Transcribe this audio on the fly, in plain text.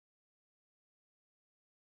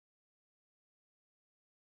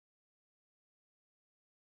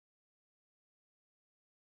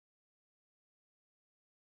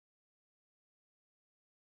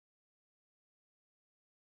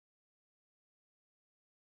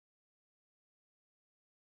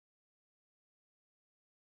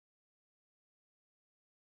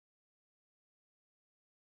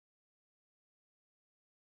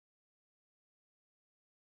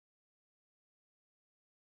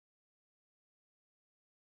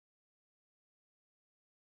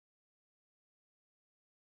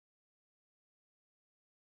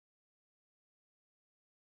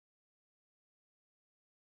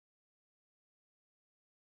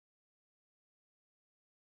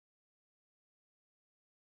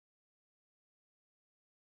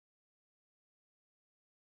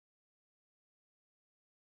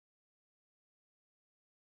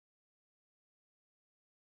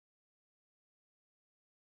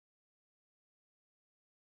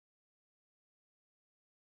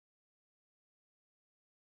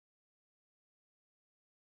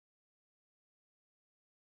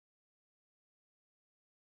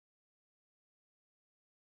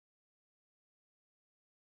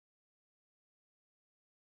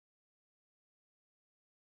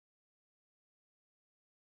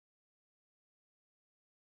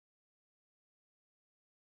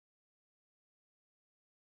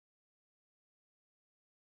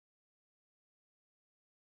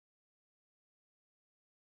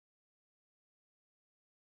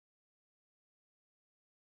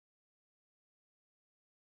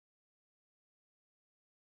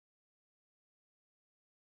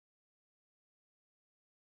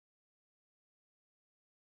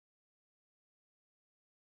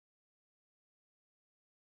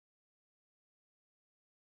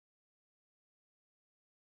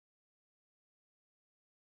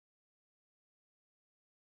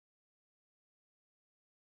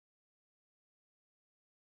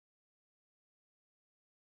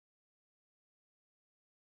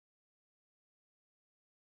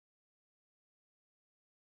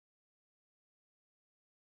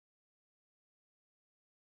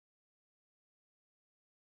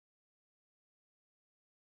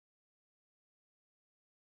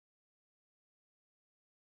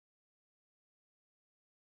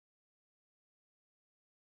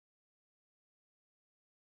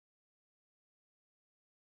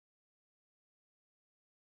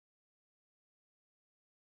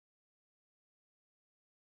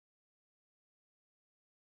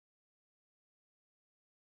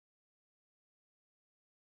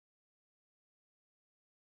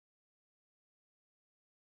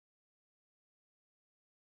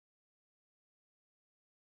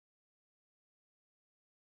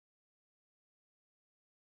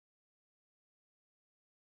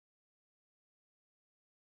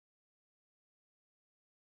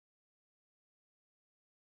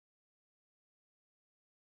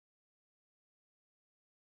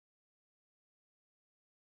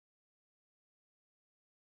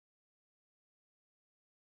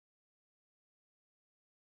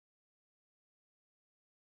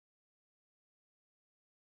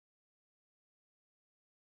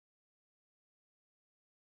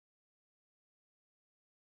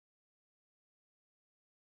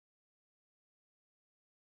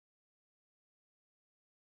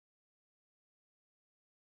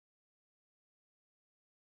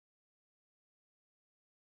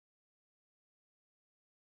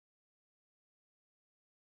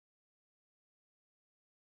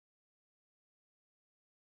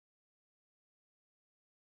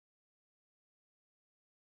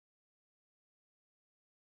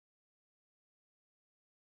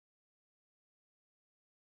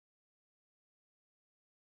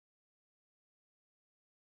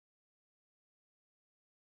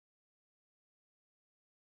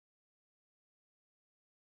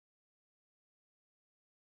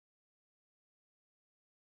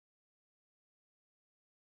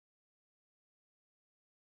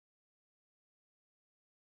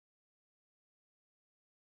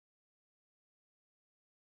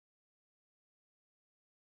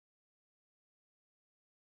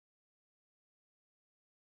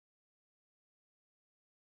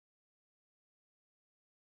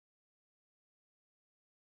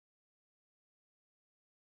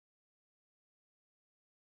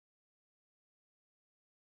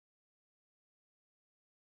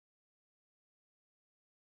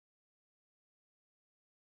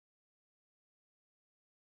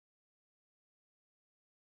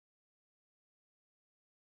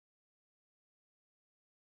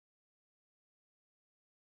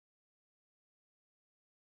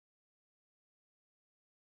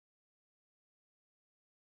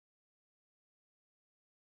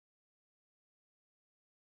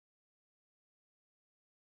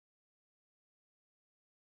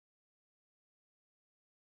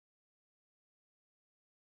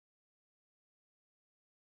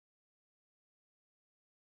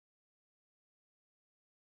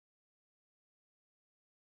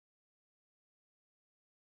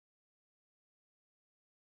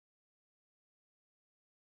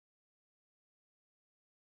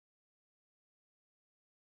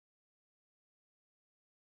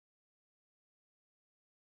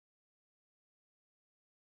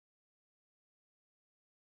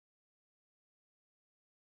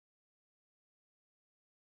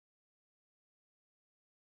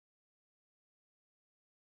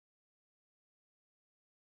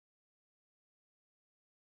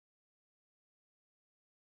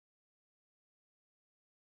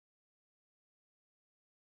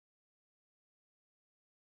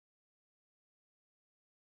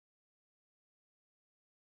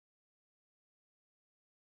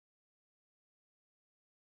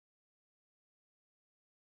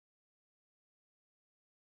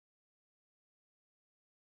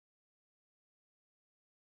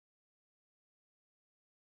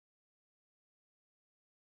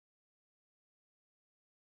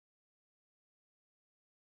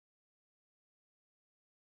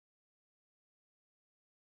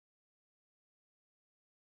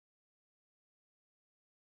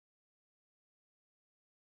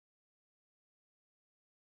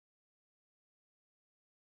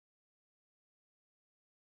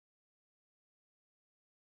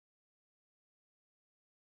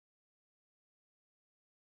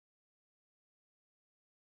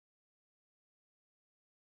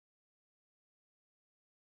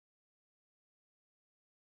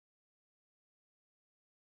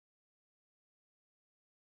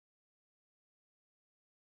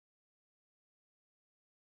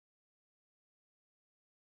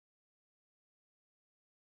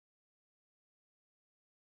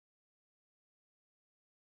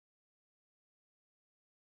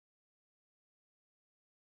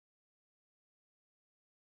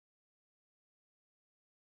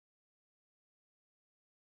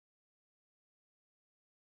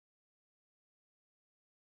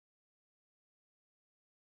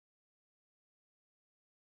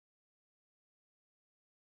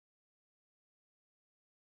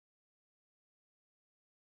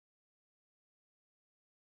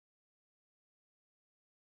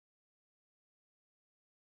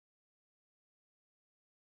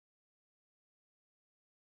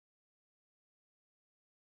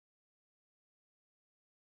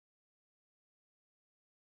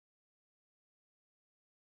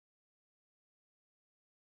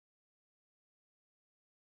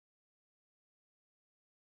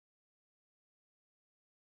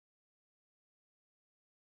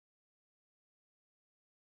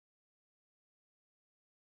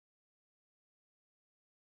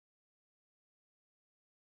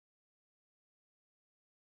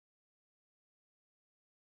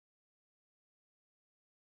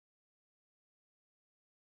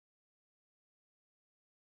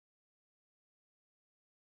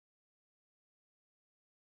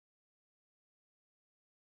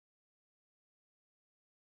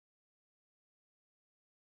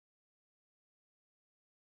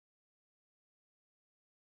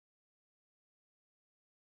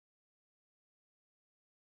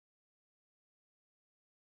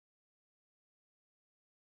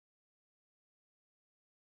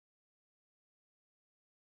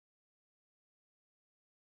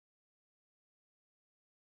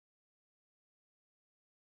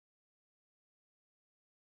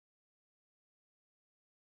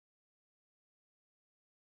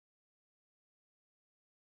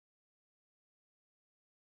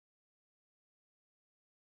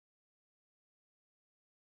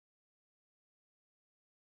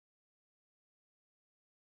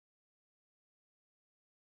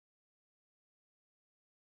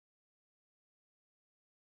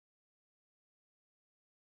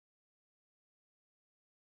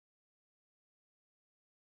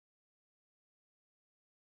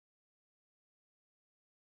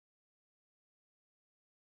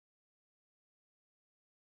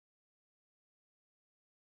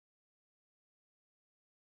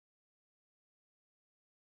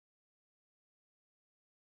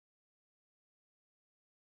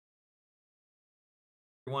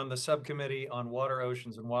Everyone, the Subcommittee on Water,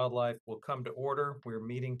 Oceans, and Wildlife will come to order. We're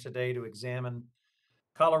meeting today to examine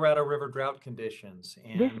Colorado River drought conditions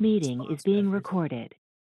This and meeting is being recorded.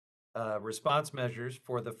 response measures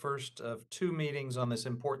for the first of two meetings on this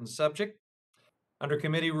important subject. Under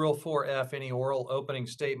Committee Rule 4F, any oral opening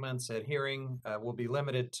statements at hearing will be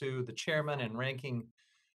limited to the chairman and ranking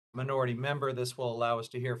minority member. This will allow us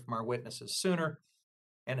to hear from our witnesses sooner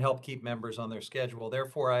and help keep members on their schedule.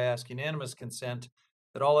 Therefore, I ask unanimous consent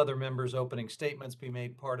that all other members' opening statements be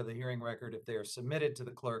made part of the hearing record if they are submitted to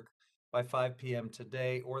the clerk by 5 p.m.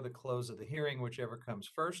 today or the close of the hearing, whichever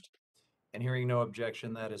comes first. And hearing no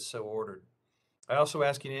objection, that is so ordered. I also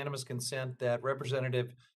ask unanimous consent that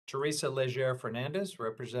Representative Teresa Leger Fernandez,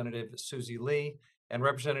 Representative Susie Lee, and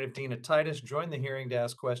Representative Dina Titus join the hearing to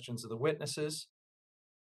ask questions of the witnesses.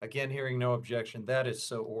 Again, hearing no objection, that is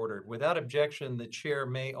so ordered. Without objection, the chair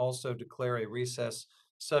may also declare a recess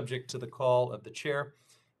subject to the call of the chair.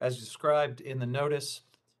 As described in the notice,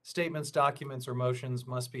 statements, documents, or motions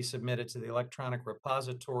must be submitted to the electronic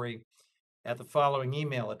repository at the following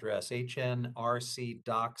email address,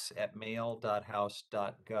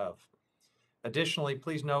 hnrcdocs@mail.house.gov. Additionally,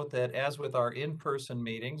 please note that as with our in-person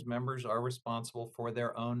meetings, members are responsible for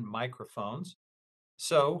their own microphones.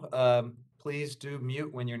 So please do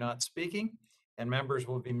mute when you're not speaking, and members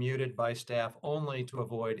will be muted by staff only to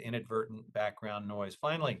avoid inadvertent background noise.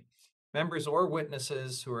 Finally, members or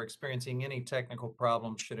witnesses who are experiencing any technical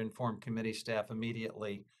problems should inform committee staff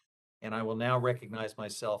immediately. And I will now recognize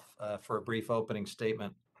myself for a brief opening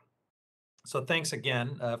statement. So thanks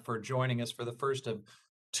again for joining us for the first of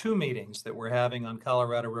two meetings that we're having on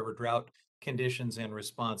Colorado River drought conditions and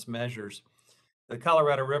response measures. The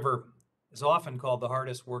Colorado River is often called the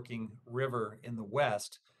hardest working river in the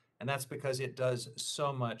West, and that's because it does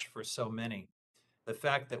so much for so many. The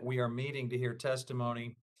fact that we are meeting to hear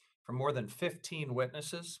testimony from more than 15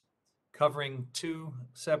 witnesses covering two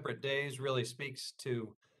separate days really speaks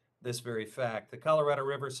to this very fact. The Colorado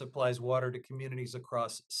River supplies water to communities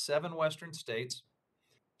across 7 western states,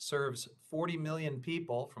 serves 40 million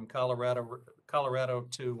people from Colorado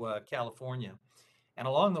to California. And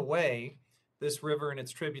along the way, this river and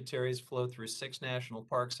its tributaries flow through 6 national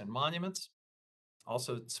parks and monuments.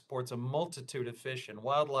 Also, it supports a multitude of fish and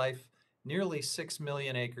wildlife, nearly 6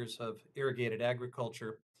 million acres of irrigated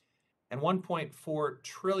agriculture, and $1.4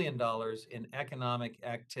 trillion in economic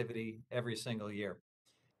activity every single year.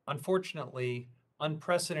 Unfortunately,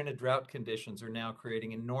 unprecedented drought conditions are now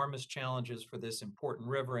creating enormous challenges for this important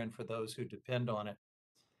river and for those who depend on it.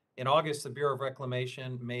 In August, the Bureau of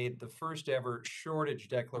Reclamation made the first ever shortage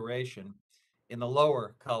declaration in the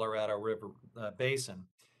lower Colorado River basin.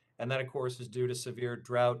 And that, of course, is due to severe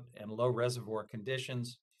drought and low reservoir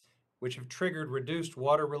conditions, which have triggered reduced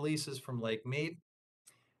water releases from Lake Mead.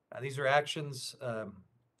 These are actions,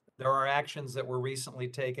 there are actions that were recently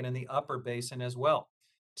taken in the upper basin as well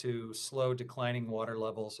to slow declining water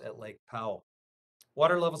levels at Lake Powell.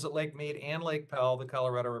 Water levels at Lake Mead and Lake Powell, the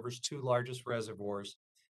Colorado River's 2 largest reservoirs,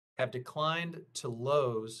 have declined to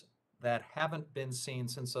lows that haven't been seen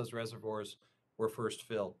since those reservoirs were first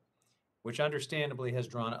filled, which understandably has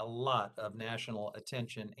drawn a lot of national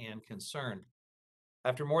attention and concern.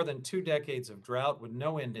 After more than 2 decades of drought with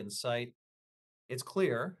no end in sight, it's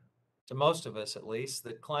clear, to most of us at least,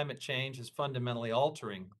 that climate change is fundamentally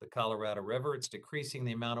altering the Colorado River. It's decreasing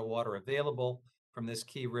the amount of water available from this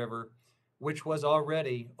key river, which was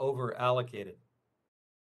already over allocated.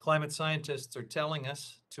 Climate scientists are telling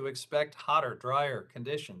us to expect hotter, drier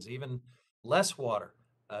conditions, even less water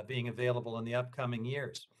being available in the upcoming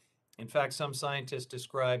years. In fact, some scientists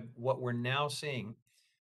describe what we're now seeing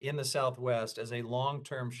in the Southwest as a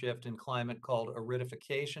long-term shift in climate called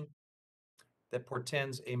aridification that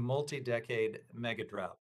portends a multi-decade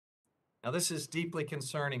megadrought. Now, this is deeply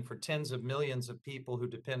concerning for tens of millions of people who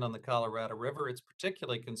depend on the Colorado River. It's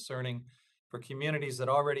particularly concerning for communities that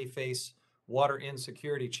already face water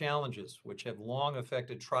insecurity challenges, which have long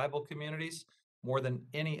affected tribal communities more than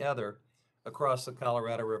any other across the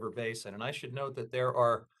Colorado River Basin. And I should note that there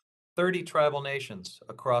are 30 tribal nations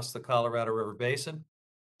across the Colorado River Basin.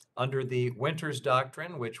 Under the Winters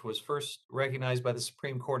Doctrine, which was first recognized by the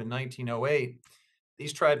Supreme Court in 1908,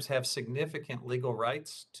 these tribes have significant legal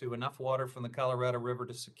rights to enough water from the Colorado River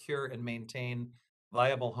to secure and maintain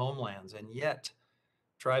viable homelands. And yet,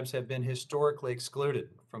 tribes have been historically excluded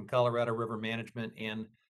from Colorado River management and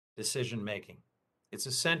decision making. It's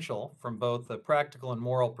essential from both a practical and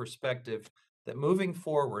moral perspective that moving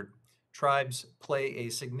forward, tribes play a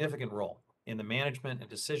significant role in the management and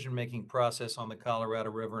decision-making process on the Colorado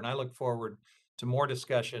River, and I look forward to more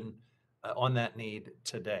discussion on that need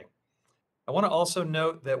today. I want to also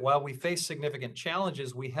note that while we face significant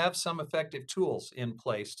challenges, we have some effective tools in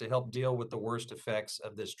place to help deal with the worst effects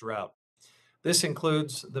of this drought. This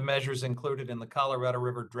includes the measures included in the Colorado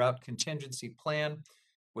River Drought Contingency Plan,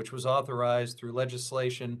 which was authorized through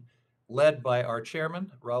legislation led by our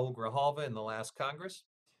chairman, Raul Grijalva, in the last Congress,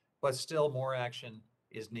 but still more action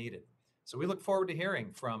is needed. So we look forward to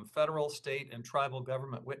hearing from federal, state, and tribal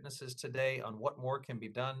government witnesses today on what more can be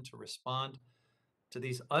done to respond to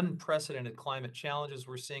these unprecedented climate challenges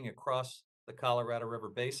we're seeing across the Colorado River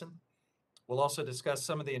Basin. We'll also discuss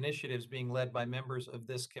some of the initiatives being led by members of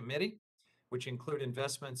this committee, which include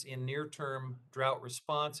investments in near-term drought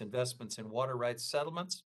response, investments in water rights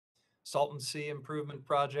settlements, salton sea improvement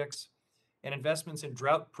projects, and investments in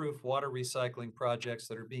drought-proof water recycling projects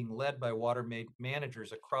that are being led by water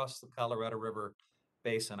managers across the Colorado River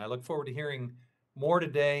Basin. I look forward to hearing more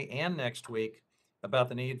today and next week about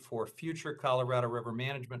the need for future Colorado River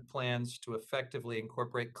management plans to effectively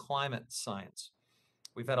incorporate climate science.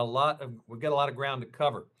 We've got a lot of ground to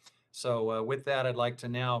cover. So with that, I'd like to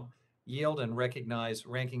now yield and recognize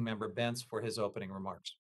Ranking Member Bentz for his opening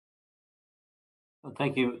remarks.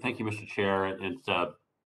 Thank you, Mr. Chair.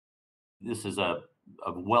 This is a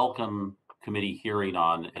welcome committee hearing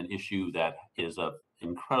on an issue that is of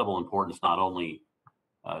incredible importance, not only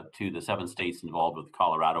to the 7 states involved with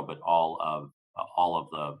Colorado, but all of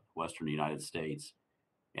the Western United States.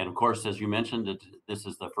 And of course, as you mentioned, this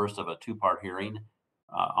is the first of a 2-part hearing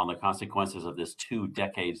on the consequences of this 2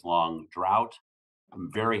 decades-long drought.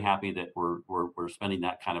 I'm very happy that we're spending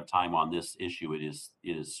that kind of time on this issue. It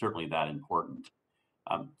is certainly that important.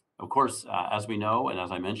 Of course, as we know, and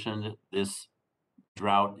as I mentioned, this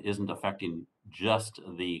drought isn't affecting just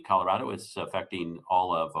the Colorado, it's affecting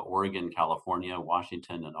all of Oregon, California,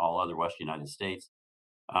 Washington, and all other Western United States.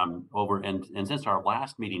 And since our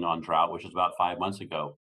last meeting on drought, which was about 5 months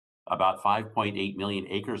ago, about 5.8 million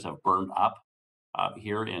acres have burned up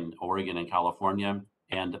here in Oregon and California,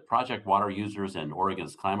 and project water users in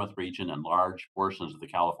Oregon's Klamath region and large portions of the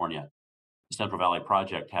California Central Valley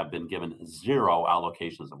Project have been given 0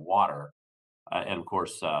 allocations of water. And of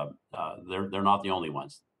course, they're not the only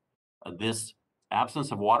ones. This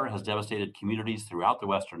absence of water has devastated communities throughout the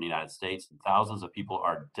Western United States, and thousands of people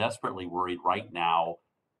are desperately worried right now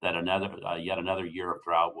that yet another year of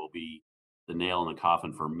drought will be the nail in the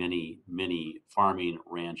coffin for many, many farming,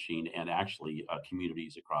 ranching, and actually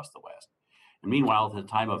communities across the West. And meanwhile, at the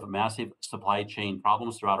time of massive supply chain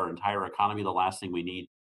problems throughout our entire economy, the last thing we need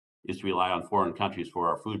is to rely on foreign countries for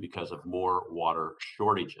our food because of more water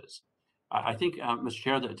shortages. I think, Mr.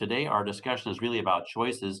 Chair, that today our discussion is really about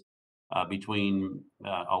choices between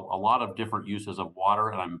a lot of different uses of water,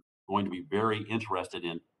 and I'm going to be very interested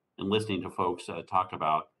in listening to folks talk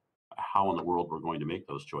about how in the world we're going to make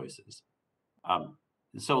those choices.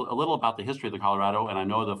 So a little about the history of the Colorado, and I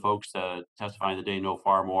know the folks testifying today know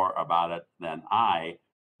far more about it than I,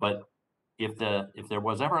 but if there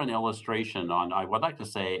was ever an illustration on, I would like to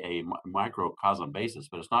say a microcosm basis,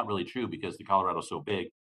 but it's not really true because the Colorado is so big.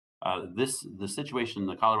 The situation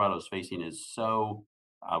the Colorado is facing is so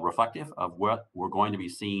reflective of what we're going to be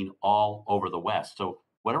seeing all over the West. So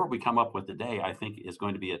whatever we come up with today, I think is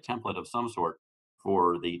going to be a template of some sort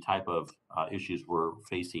for the type of issues we're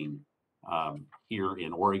facing here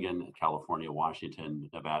in Oregon, California, Washington,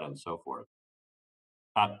 Nevada, and so forth.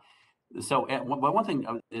 So one thing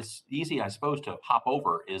is easy, I suppose, to hop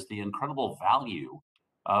over is the incredible value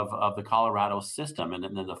of the Colorado system, and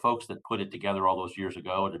then the folks that put it together all those years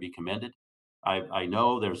ago to be commended. I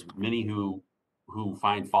know there's many who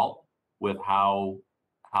find fault with how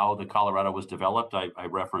the Colorado was developed. I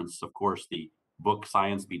reference, of course, the book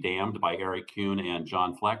Science Be Damned by Eric Kuhn and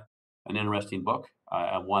John Fleck, an interesting book,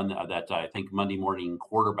 one that I think Monday morning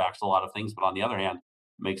quarterbacks a lot of things, but on the other hand,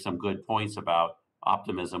 makes some good points about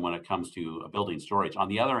optimism when it comes to building storage. On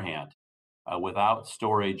the other hand, without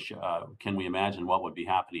storage, can we imagine what would be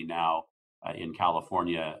happening now in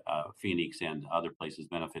California, Phoenix, and other places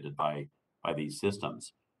benefited by these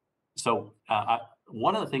systems? So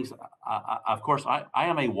one of the things, of course, I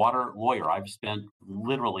am a water lawyer. I've spent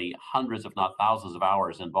literally hundreds, if not thousands of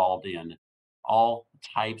hours involved in all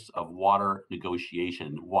types of water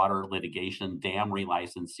negotiation, water litigation, dam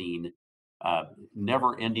relicensing,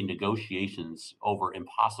 never-ending negotiations over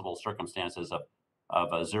impossible circumstances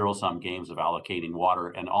of zero-sum games of allocating water,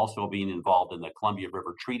 and also being involved in the Columbia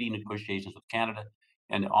River Treaty negotiations with Canada,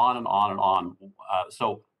 and on and on and on.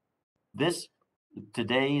 So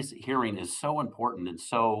today's hearing is so important and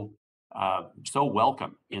so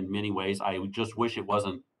welcome in many ways. I just wish it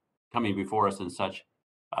wasn't coming before us in such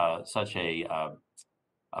a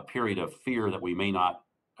period of fear that we may not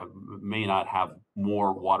may not have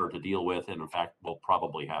more water to deal with, and in fact, will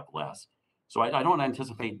probably have less. So I don't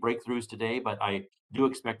anticipate breakthroughs today, but I do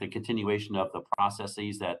expect a continuation of the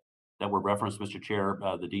processes that were referenced, Mr. Chair,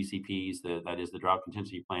 the DCPs, that is the drought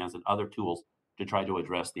contingency plans, and other tools to try to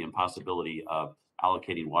address the impossibility of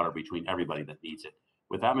allocating water between everybody that needs it.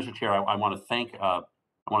 With that, Mr. Chair, I want to thank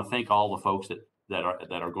all the folks that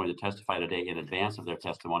are going to testify today in advance of their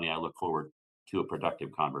testimony. I look forward to a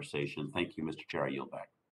productive conversation. Thank you, Mr. Chair. I yield back.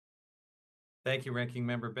 Thank you, Ranking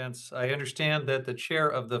Member Bentz. I understand that the chair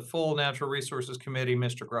of the full Natural Resources Committee,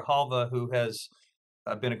 Mr. Grijalva, who has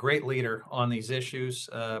been a great leader on these issues,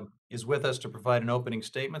 is with us to provide an opening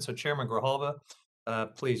statement. So Chairman Grijalva,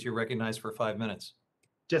 please, you're recognized for 5 minutes.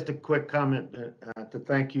 Just a quick comment to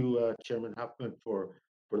thank you, Chairman Huffman, for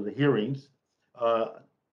the hearings.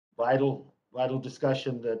 Vital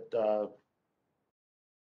discussion that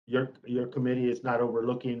your committee is not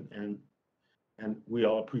overlooking, and we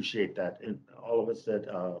all appreciate that. And all of us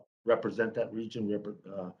that represent that region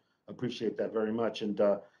appreciate that very much. And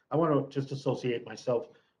I want to just associate myself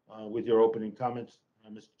with your opening comments,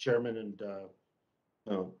 Mr. Chairman.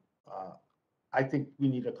 And I think we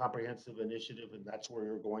need a comprehensive initiative, and that's where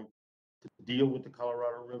you're going to deal with the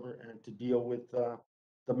Colorado River and to deal with the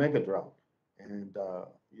mega drought. And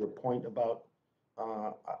your point about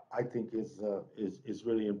I think is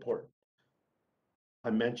really important. I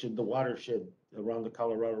mentioned the watershed around the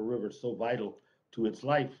Colorado River, so vital to its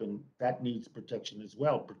life, and that needs protection as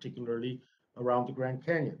well, particularly around the Grand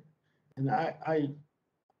Canyon. And I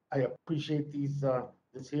appreciate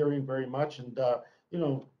this hearing very much. And you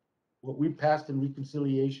know, what we passed in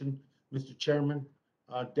reconciliation, Mr. Chairman,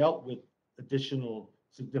 dealt with additional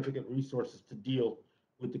significant resources to deal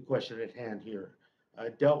with the question at hand here.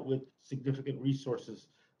 Dealt with significant resources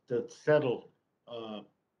to settle,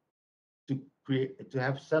 to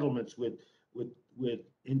have settlements with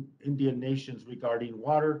Indian nations regarding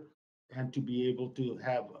water, and to be able to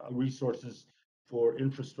have resources for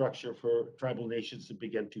infrastructure for tribal nations to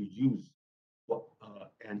begin to use,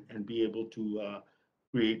 and be able to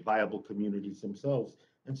create viable communities themselves.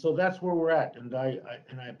 And so that's where we're at. And I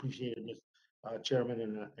appreciate it, Mr.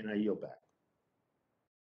 Chairman, and I yield back.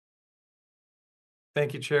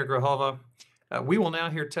 Thank you, Chair Grijalva. We will now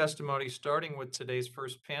hear testimony starting with today's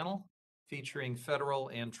first panel, featuring federal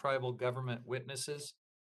and tribal government witnesses.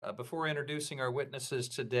 Before introducing our witnesses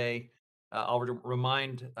today, I'll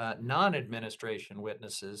remind non-administration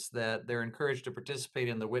witnesses that they're encouraged to participate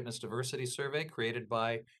in the Witness Diversity Survey created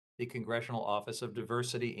by the Congressional Office of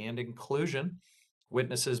Diversity and Inclusion.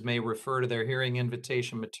 Witnesses may refer to their hearing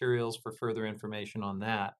invitation materials for further information on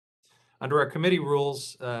that. Under our committee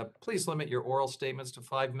rules, please limit your oral statements to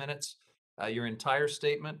 5 minutes. Your entire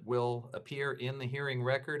statement will appear in the hearing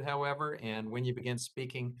record, however, and when you begin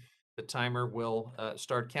speaking, the timer will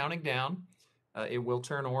start counting down. It will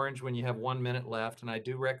turn orange when you have 1 minute left, and I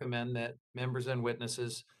do recommend that members and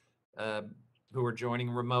witnesses who are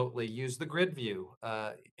joining remotely use the grid view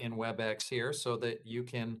in WebEx here so that you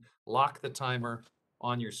can lock the timer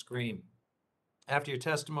on your screen. After your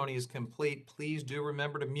testimony is complete, please do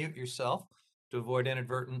remember to mute yourself to avoid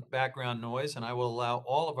inadvertent background noise, and I will allow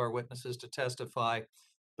all of our witnesses to testify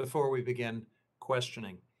before we begin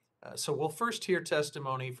questioning. So we'll first hear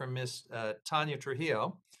testimony from Ms. Tanya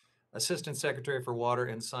Trujillo, Assistant Secretary for Water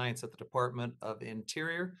and Science at the Department of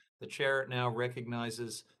Interior. The chair now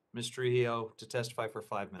recognizes Ms. Trujillo to testify for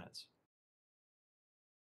 5 minutes.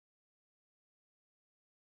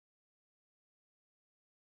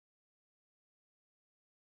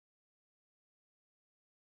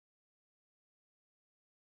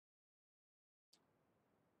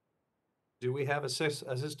 Do we have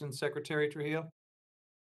Assistant Secretary Trujillo?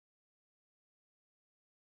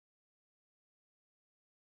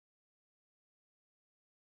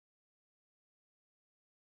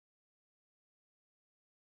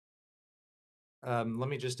 Let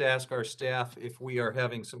me just ask our staff if we are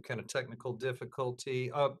having some kind of technical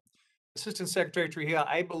difficulty. Assistant Secretary Trujillo,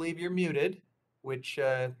 I believe you're muted, which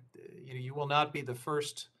you will not be the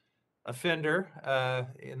first offender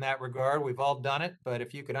in that regard. We've all done it, but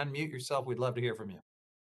if you could unmute yourself, we'd love to hear from you.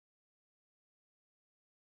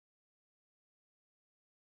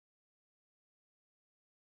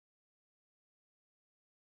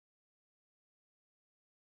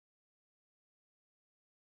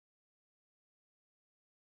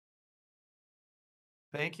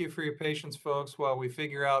 Thank you for your patience, folks, while we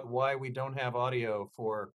figure out why we don't have audio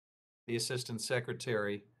for the Assistant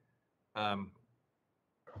Secretary.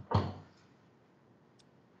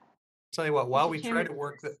 Tell you what, while we try to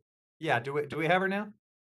work the, yeah, do we have her now?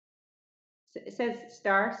 It says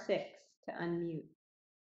 *6 to unmute.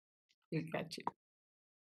 We got you.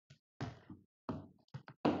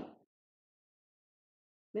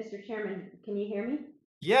 Mr. Chairman, can you hear me?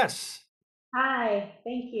 Yes. Hi,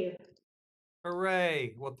 thank you.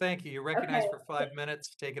 Hooray. Well, thank you. You're recognized Okay, for 5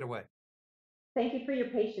 minutes. Take it away. thank you for your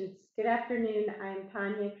patience. Good afternoon. I'm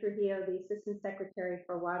Tanya Trujillo, the Assistant Secretary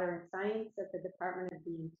for Water and Science at the Department of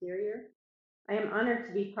the Interior. I am honored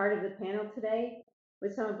to be part of the panel today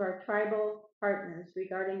with some of our tribal partners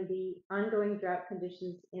regarding the ongoing drought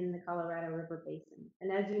conditions in the Colorado River Basin.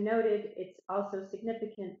 And as you noted, it's also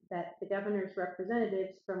significant that the governor's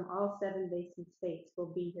representatives from all 7 basin states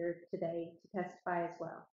will be here today to testify as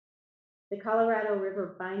well. The Colorado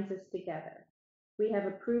River binds us together. We have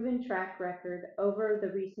a proven track record over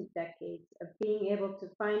the recent decades of being able to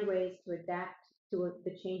find ways to adapt to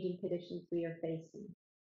the changing conditions we are facing.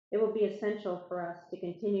 It will be essential for us to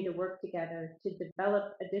continue to work together to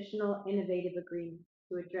develop additional innovative agreements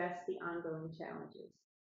to address the ongoing challenges.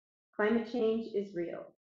 Climate change is real,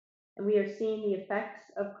 and we are seeing the effects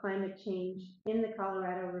of climate change in the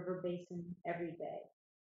Colorado River Basin every day.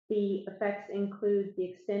 The effects include the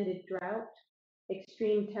extended drought,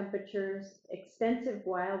 extreme temperatures, extensive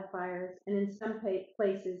wildfires, and in some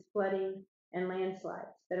places, flooding and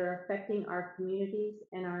landslides that are affecting our communities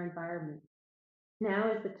and our environment.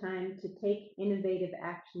 Now is the time to take innovative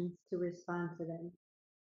actions to respond to them.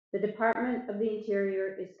 The Department of the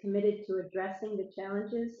Interior is committed to addressing the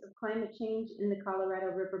challenges of climate change in the Colorado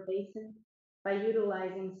River Basin by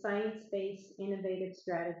utilizing science-based innovative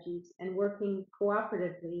strategies and working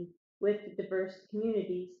cooperatively with diverse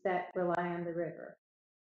communities that rely on the river.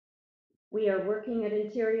 We are working at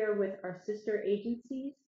Interior with our sister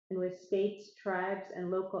agencies and with states, tribes,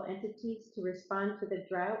 and local entities to respond to the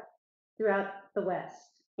drought throughout the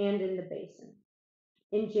West and in the basin.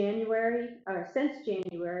 Since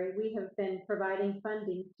January, we have been providing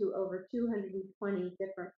funding to over 220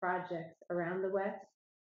 different projects around the West,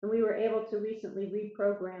 and we were able to recently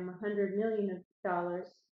reprogram $100 million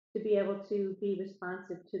to be able to be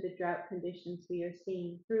responsive to the drought conditions we are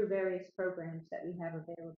seeing through various programs that we have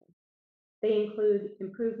available. They include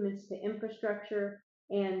improvements to infrastructure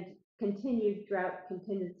and continued drought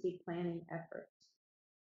contingency planning efforts.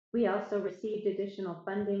 We also received additional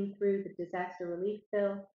funding through the disaster relief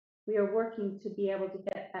bill. We are working to be able to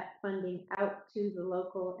get that funding out to the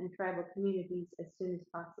local and tribal communities as soon as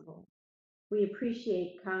possible. We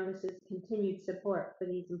appreciate Congress's continued support for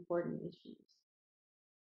these important issues.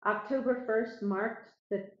 October 1st marked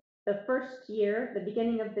the first year, the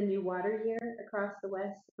beginning of the new water year across the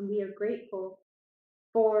West, and we are grateful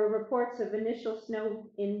for reports of initial snow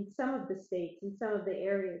in some of the states, in some of the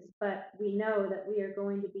areas, but we know that we are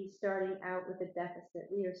going to be starting out with a deficit.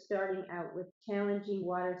 We are starting out with challenging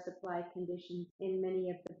water supply conditions in many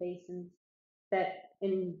of the basins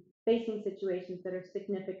facing situations that are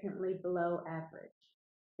significantly below average.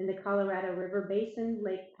 In the Colorado River Basin,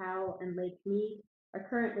 Lake Powell and Lake Mead are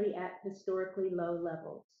currently at historically low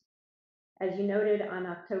levels. As you noted on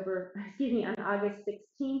August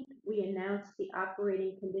 16th, we announced the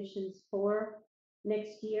operating conditions for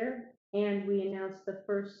next year, and we announced the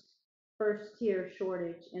first tier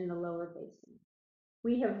shortage in the lower basin.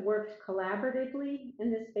 We have worked collaboratively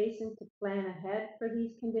in this basin to plan ahead for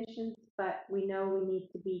these conditions, but we know we need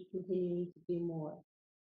to be continuing to do more.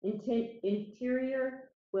 Interior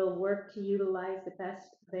will work to utilize the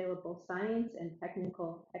best available science and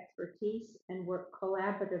technical expertise and work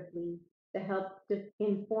collaboratively to help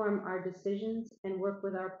inform our decisions and work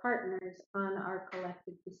with our partners on our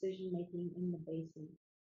collective decision-making in the basin.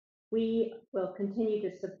 We will continue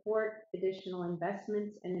to support additional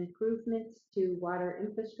investments and improvements to water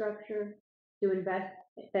infrastructure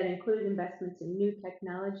that include investments in new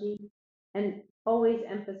technology, and always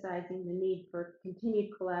emphasizing the need for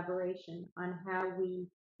continued collaboration on how we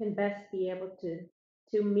can best be able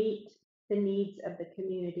to meet the needs of the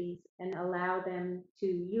communities and allow them to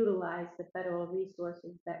utilize the federal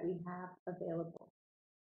resources that we have available.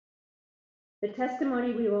 The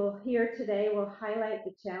testimony we will hear today will highlight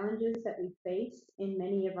the challenges that we face in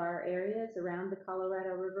many of our areas around the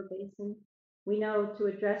Colorado River Basin. We know to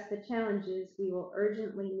address the challenges, we will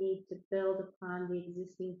urgently need to build upon the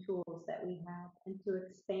existing tools that we have and to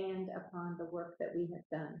expand upon the work that we have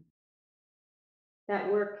done. That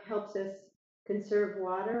work helps us conserve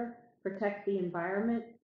water, protect the environment,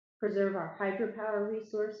 preserve our hydropower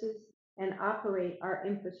resources, and operate our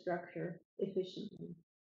infrastructure efficiently.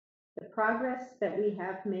 The progress that we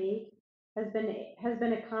have made has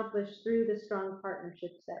been accomplished through the strong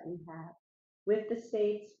partnerships that we have with the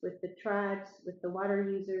states, with the tribes, with the water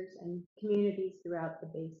users, and communities throughout the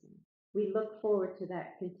basin. We look forward to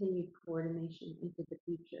that continued coordination into the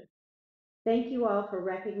future. Thank you all for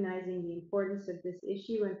recognizing the importance of this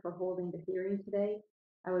issue and for holding the hearing today.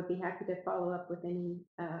 I would be happy to follow up with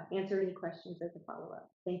answer any questions as a follow-up.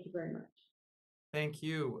 Thank you very much. Thank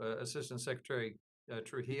you, Assistant Secretary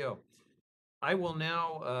Trujillo. I will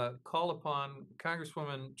now call upon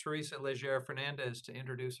Congresswoman Teresa Leger Fernandez to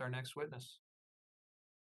introduce our next witness.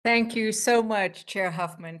 Thank you so much, Chair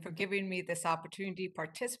Huffman, for giving me this opportunity to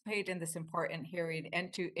participate in this important hearing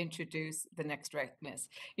and to introduce the next witness.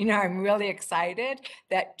 You know, I'm really excited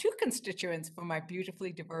that two constituents from my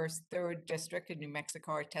beautifully diverse 3rd District in New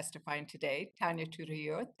Mexico are testifying today. Tanya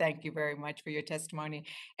Trujillo, thank you very much for your testimony,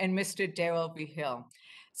 and Mr. Darrell Vigil.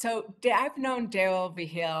 So I've known Darrell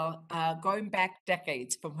Vigil going back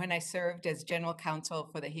decades from when I served as General Counsel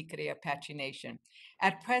for the Jicarilla Apache Nation.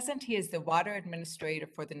 At present, he is the water administrator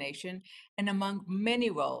for the nation, and among many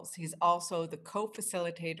roles, he's also the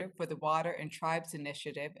co-facilitator for the Water and Tribes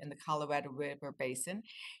Initiative in the Colorado River Basin.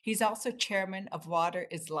 He's also chairman of Water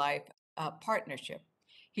is Life Partnership.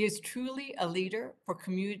 He is truly a leader for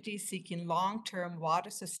communities seeking long-term water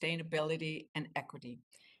sustainability and equity.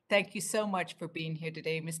 Thank you so much for being here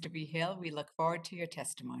today, Mr. Vigil. We look forward to your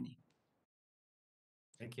testimony.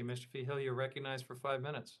 Thank you, Mr. Vigil. You're recognized for 5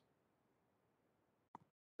 minutes.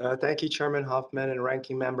 Thank you, Chairman Huffman and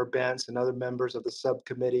Ranking Member Bentz and other members of the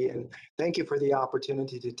subcommittee. And thank you for the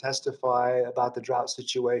opportunity to testify about the drought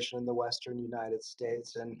situation in the Western United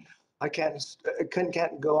States. And I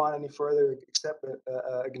can't go on any further except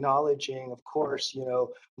acknowledging, of course, you know,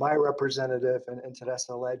 my representative and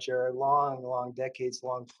Teresa Leger, a long,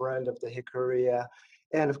 decades-long friend of the Jicarilla.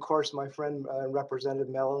 And of course, my friend, Representative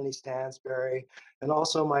Melanie Stansberry, and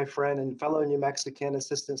also my friend and fellow New Mexican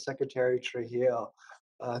Assistant Secretary Trujillo.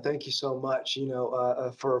 Thank you so much, you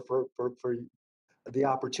know, for the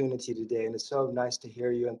opportunity today, and it's so nice to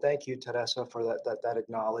hear you. And thank you, Teresa, for that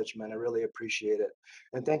acknowledgement. I really appreciate it.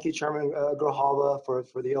 And thank you, Chairman Grijalva,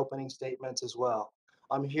 for the opening statements as well.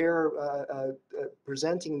 I'm here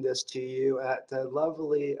presenting this to you at the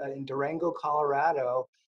lovely in Durango, Colorado,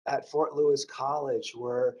 at Fort Lewis College,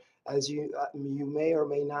 where, as you may or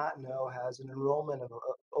may not know, has an enrollment of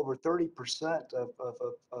over 30%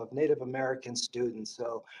 of Native American students.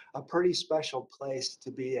 So a pretty special place to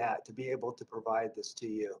be at, to be able to provide this to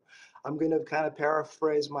you. I'm going to kind of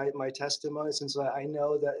paraphrase my testimony, since I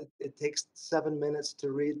know that it takes 7 minutes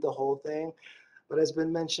to read the whole thing. But as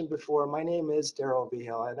been mentioned before, my name is Darrell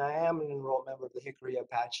Vigil, and I am an enrolled member of the Jicarilla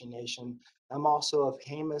Apache Nation. I'm also of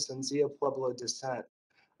Jemez and Zia Pueblo descent.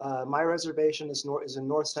 My reservation is in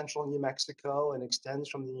north central New Mexico and extends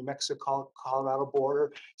from the New Mexico-Colorado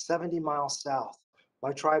border 70 miles south.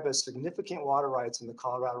 My tribe has significant water rights in the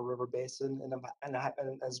Colorado River Basin, and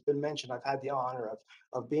as been mentioned, I've had the honor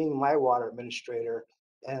of being my water administrator,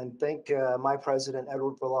 and thank my president,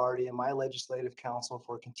 Edward Velarde, and my legislative council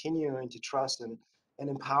for continuing to trust and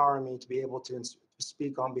empower me to be able to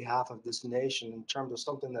speak on behalf of this nation in terms of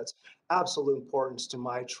something that's absolute importance to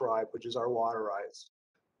my tribe, which is our water rights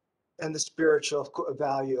and the spiritual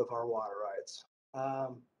value of our water rights.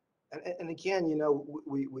 And again, you know,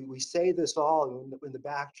 we say this all in the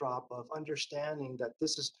backdrop of understanding that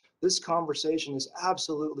this conversation is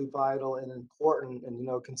absolutely vital and important, and, you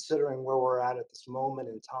know, considering where we're at this moment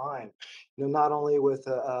in time, you know, not only with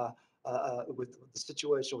the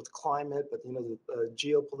situation with climate, but, you know, the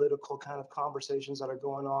geopolitical kind of conversations that are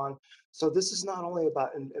going on. So this is not only about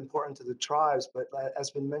important to the tribes, but as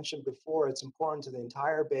been mentioned before, it's important to the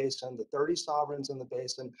entire basin, the 30 sovereigns in the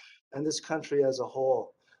basin, and this country as a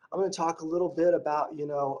whole. I'm going to talk a little bit about, you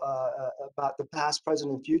know, about the past,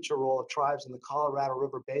 present, and future role of tribes in the Colorado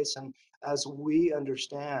River Basin as we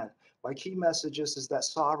understand. My key messages is that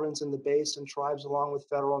sovereigns in the basin, tribes along with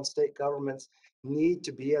federal and state governments, need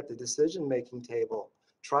to be at the decision-making table.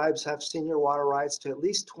 Tribes have senior water rights to at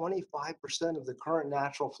least 25% of the current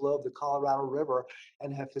natural flow of the Colorado River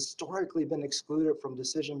and have historically been excluded from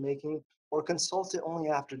decision-making or consulted only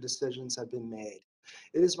after decisions have been made.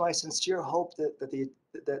 It is my sincere hope that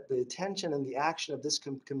the attention and the action of this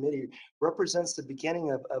committee represents the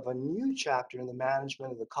beginning of a new chapter in the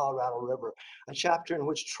management of the Colorado River, a chapter in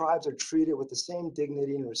which tribes are treated with the same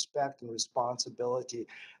dignity and respect and responsibility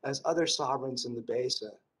as other sovereigns in the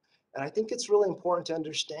basin. And I think it's really important to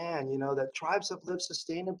understand, you know, that tribes have lived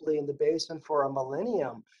sustainably in the basin for a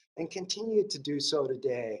millennium and continue to do so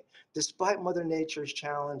today, despite Mother Nature's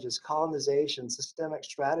challenges, colonization, systemic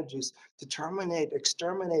strategies to terminate,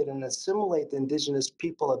 exterminate, and assimilate the indigenous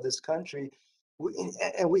people of this country.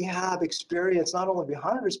 We have experienced not only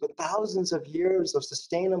hundreds, but thousands of years of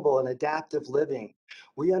sustainable and adaptive living.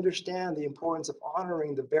 We understand the importance of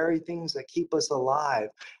honoring the very things that keep us alive,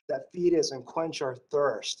 that feed us and quench our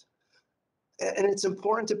thirst. And it's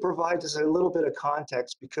important to provide just a little bit of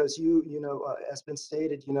context because as been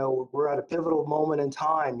stated, we're at a pivotal moment in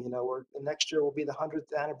time. Next year will be the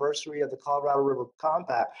 100th anniversary of the Colorado River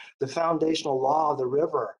Compact, the foundational law of the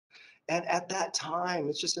river. And at that time,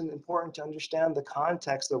 it's just important to understand the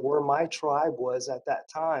context of where my tribe was at that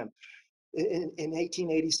time. In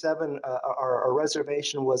 1887, our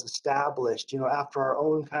reservation was established, after our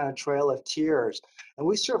own kind of Trail of Tears. And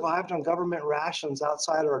we survived on government rations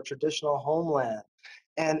outside our traditional homeland.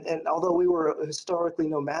 And although we were historically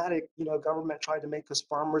nomadic, government tried to make us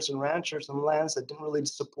farmers and ranchers in lands that didn't really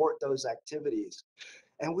support those activities.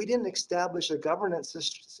 And we didn't establish a governance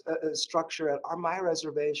structure at my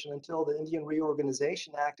reservation until the Indian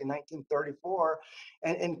Reorganization Act in 1934,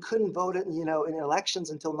 and couldn't vote in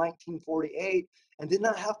elections until 1948, and did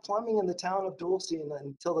not have plumbing in the town of Dulce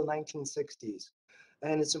until the 1960s.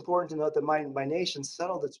 And it's important to note that my nation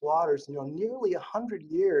settled its waters, nearly 100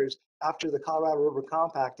 years after the Colorado River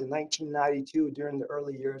Compact in 1992, during the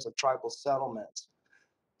early years of tribal settlements.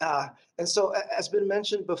 And so, as been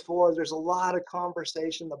mentioned before, there's a lot of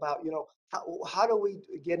conversation about, how do we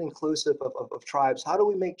get inclusive of tribes? How do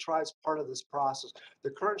we make tribes part of this process? The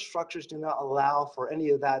current structures do not allow for any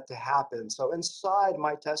of that to happen. So inside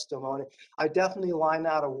my testimony, I definitely line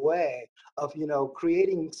out a way of,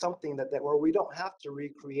 creating something that where we don't have to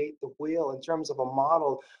recreate the wheel in terms of a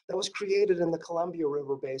model that was created in the Columbia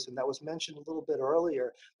River Basin that was mentioned a little bit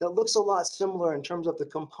earlier, that looks a lot similar in terms of the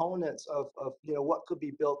components of what could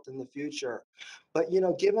be built in the future. But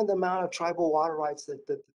given the amount of tribal water rights that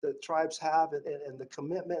the tribes have, and the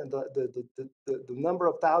commitment and the number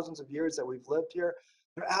of thousands of years that we've lived here,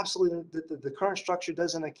 they're absolutely, the current structure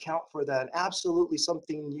doesn't account for that. And absolutely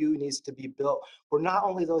something new needs to be built, where not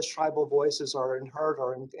only those tribal voices are heard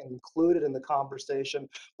or included in the conversation,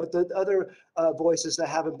 but the other voices that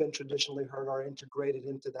haven't been traditionally heard are integrated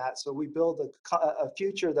into that. So we build a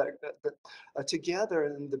future that together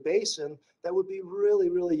in the basin that would be really,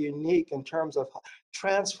 really unique in terms of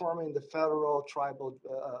transforming the federal tribal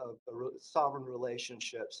sovereign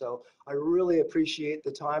relationship. So I really appreciate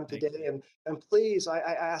the time today. And please, I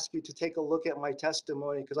ask you to take a look at my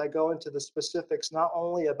testimony, because I go into the specifics, not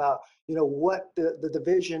only about, what the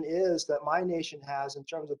division is that my nation has in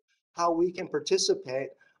terms of how we can participate,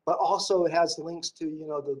 but also it has links to,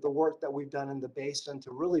 the work that we've done in the basin to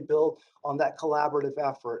really build on that collaborative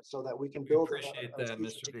effort so that we can We build appreciate a that, future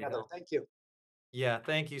Mr. together. Beagle. Thank you. Yeah,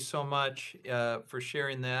 thank you so much for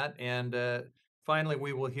sharing that. And finally,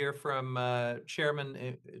 we will hear from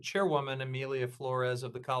Chairwoman Amelia Flores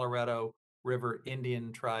of the Colorado River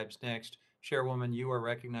Indian Tribes next. Chairwoman, you are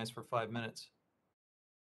recognized for 5 minutes.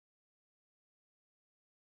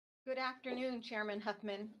 Good afternoon, Chairman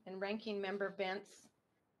Huffman and Ranking Member Bentz.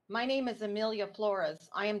 My name is Amelia Flores.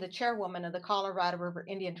 I am the chairwoman of the Colorado River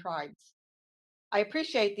Indian Tribes. I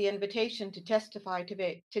appreciate the invitation to testify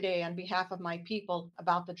today on behalf of my people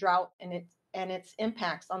about the drought and its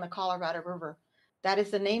impacts on the Colorado River. That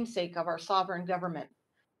is the namesake of our sovereign government.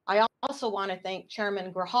 I also want to thank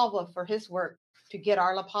Chairman Grijalva for his work to get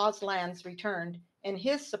our La Paz lands returned, and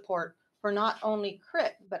his support for not only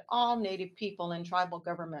CRIT, but all Native people and tribal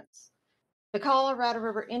governments. The Colorado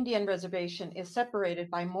River Indian Reservation is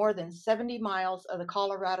separated by more than 70 miles of the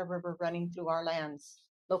Colorado River running through our lands,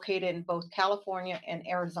 located in both California and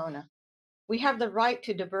Arizona. We have the right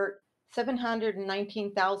to divert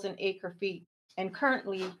 719,000 acre feet and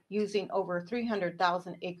currently using over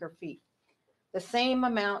 300,000 acre feet, the same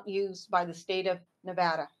amount used by the state of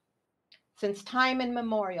Nevada. Since time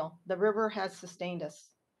immemorial, the river has sustained us.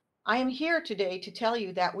 I am here today to tell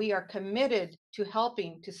you that we are committed to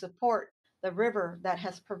helping to support the river that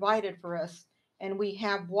has provided for us, and we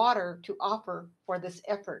have water to offer for this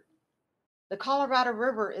effort. The Colorado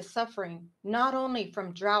River is suffering not only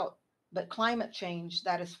from drought, but climate change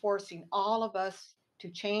that is forcing all of us to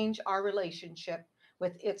change our relationship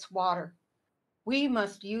with its water. We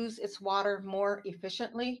must use its water more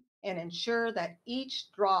efficiently and ensure that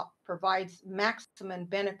each drop provides maximum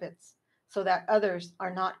benefits so that others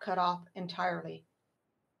are not cut off entirely.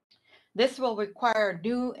 This will require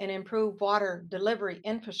new and improved water delivery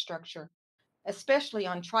infrastructure, especially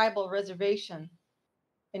on tribal reservations,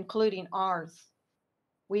 including ours.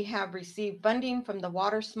 We have received funding from the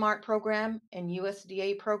Water Smart program and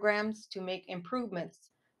USDA programs to make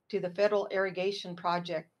improvements to the federal irrigation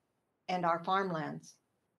project and our farmlands.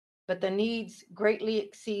 But the needs greatly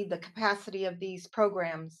exceed the capacity of these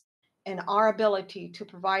programs and our ability to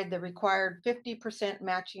provide the required 50%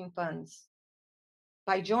 matching funds.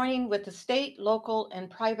 By joining with the state, local, and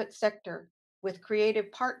private sector with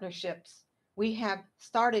creative partnerships, we have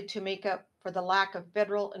started to make up for the lack of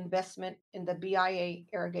federal investment in the BIA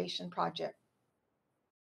irrigation project.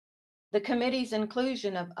 The committee's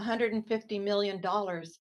inclusion of $150 million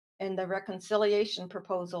in the reconciliation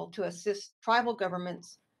proposal to assist tribal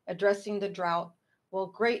governments addressing the drought will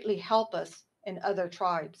greatly help us and other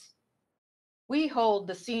tribes. We hold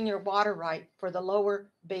the senior water right for the lower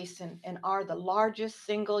basin and are the largest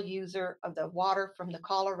single user of the water from the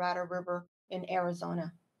Colorado River in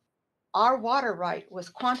Arizona. Our water right was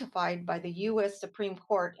quantified by the U.S. Supreme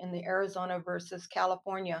Court in the Arizona versus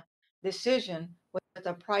California decision with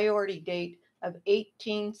a priority date of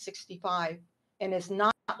 1865 and is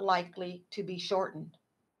not likely to be shortened.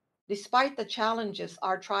 Despite the challenges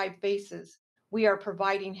our tribe faces, we are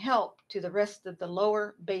providing help to the rest of the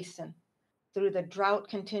lower basin through the Drought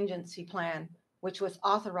Contingency Plan, which was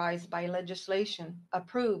authorized by legislation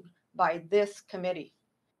approved by this committee.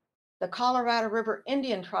 The Colorado River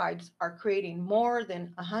Indian tribes are creating more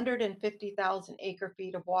than 150,000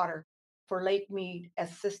 acre-feet of water for Lake Mead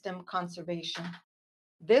as system conservation.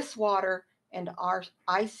 This water and our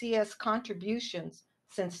ICS contributions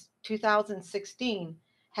since 2016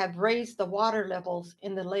 have raised the water levels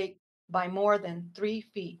in the lake by more than 3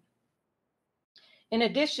 feet. In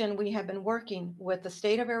addition, we have been working with the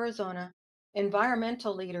state of Arizona,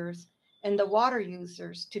 environmental leaders, and the water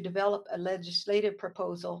users to develop a legislative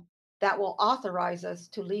proposal that will authorize us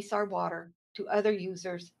to lease our water to other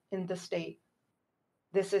users in the state.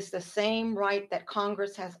 This is the same right that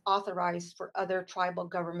Congress has authorized for other tribal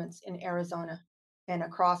governments in Arizona and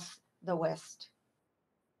across the West.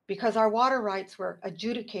 Because our water rights were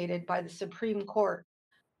adjudicated by the Supreme Court,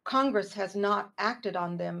 Congress has not acted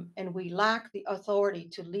on them, and we lack the authority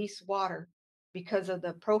to lease water because of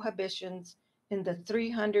the prohibitions in the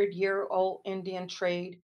 300-year-old Indian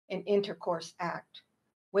Trade and Intercourse Act.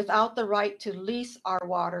 Without the right to lease our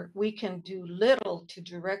water, we can do little to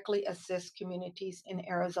directly assist communities in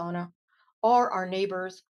Arizona or our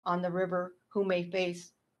neighbors on the river who may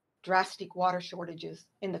face drastic water shortages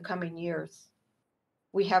in the coming years.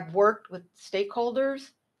 We have worked with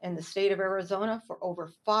stakeholders in the state of Arizona for over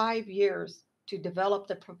 5 years to develop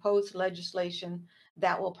the proposed legislation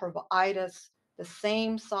that will provide us the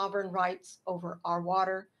same sovereign rights over our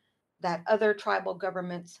water that other tribal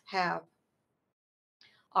governments have.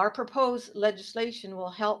 Our proposed legislation will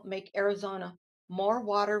help make Arizona more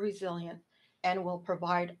water resilient and will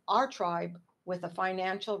provide our tribe with the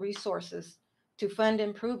financial resources to fund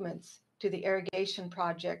improvements to the irrigation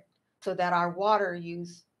project so that our water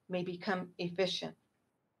use may become efficient.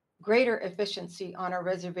 Greater efficiency on our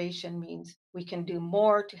reservation means we can do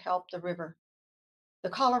more to help the river. The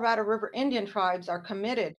Colorado River Indian tribes are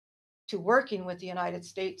committed to working with the United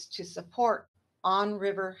States to support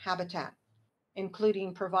on-river habitat,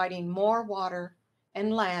 including providing more water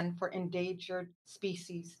and land for endangered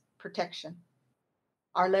species protection.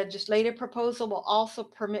 Our legislative proposal will also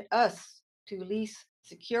permit us to lease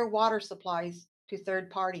secure water supplies to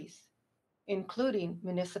third parties, including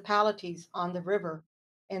municipalities on the river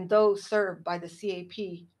and those served by the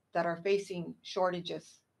CAP that are facing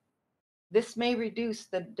shortages. This may reduce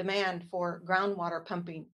the demand for groundwater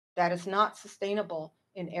pumping that is not sustainable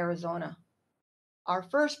in Arizona. Our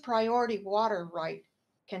first priority water right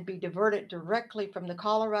can be diverted directly from the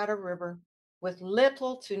Colorado River with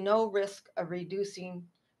little to no risk of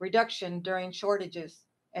reduction during shortages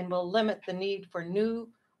and will limit the need for new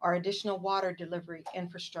or additional water delivery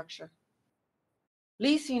infrastructure.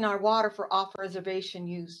 Leasing our water for off-reservation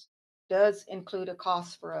use does include a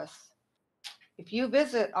cost for us. If you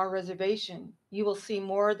visit our reservation, you will see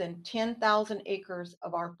more than 10,000 acres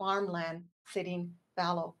of our farmland sitting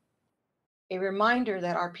fallow. A reminder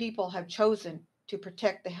that our people have chosen to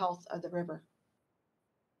protect the health of the river.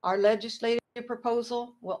 Our legislative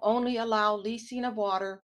proposal will only allow leasing of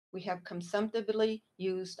water we have consumptively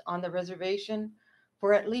used on the reservation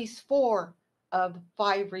for at least 4 of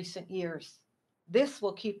 5 recent years. This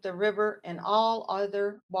will keep the river and all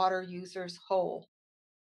other water users whole.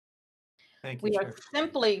 Thank you, We are Chair.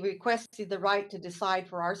 simply requesting the right to decide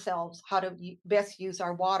for ourselves how to best use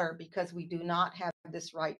our water because we do not have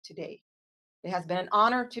this right today. It has been an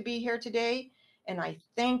honor to be here today, and I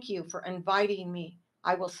thank you for inviting me.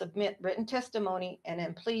 I will submit written testimony and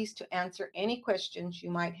am pleased to answer any questions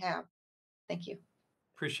you might have. Thank you.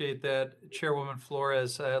 Appreciate that, Chairwoman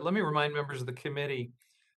Flores. Let me remind members of the committee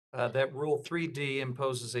that Rule 3D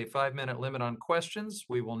imposes a 5-minute limit on questions.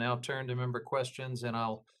 We will now turn to member questions, and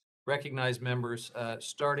I'll recognize members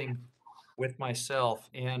starting with myself.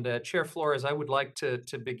 And Chair Flores, I would like to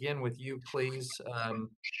begin with you, please.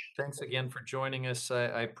 Thanks again for joining us.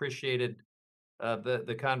 I appreciated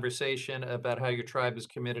the conversation about how your tribe is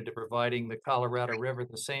committed to providing the Colorado River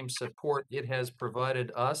the same support it has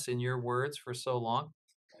provided us, in your words, for so long.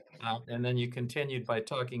 And then you continued by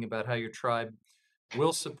talking about how your tribe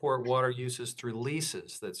will support water uses through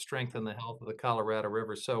leases that strengthen the health of the Colorado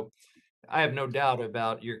River. So I have no doubt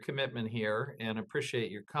about your commitment here and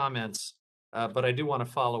appreciate your comments. But I do want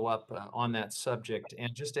to follow up on that subject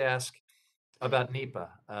and just ask about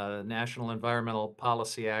NEPA, National Environmental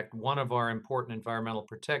Policy Act, one of our important environmental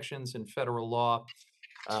protections in federal law,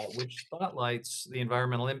 which spotlights the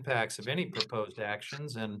environmental impacts of any proposed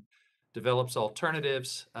actions and develops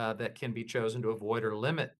alternatives that can be chosen to avoid or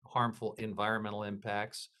limit harmful environmental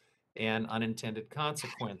impacts and unintended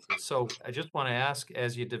consequences. So I just want to ask,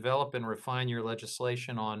 as you develop and refine your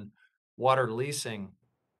legislation on water leasing,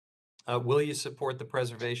 will you support the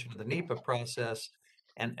preservation of the NEPA process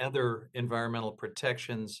and other environmental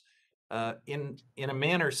protections in a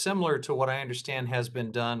manner similar to what I understand has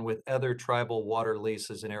been done with other tribal water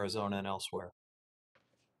leases in Arizona and elsewhere?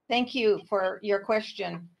 Thank you for your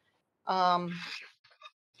question, um,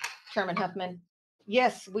 Chairman Huffman.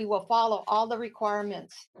 Yes, we will follow all the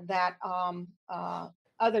requirements that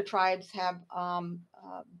other tribes have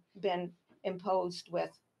been imposed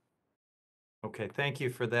with. Okay, thank you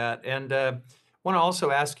for that. And want to also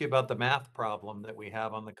ask you about the math problem that we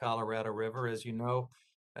have on the Colorado River. As you know,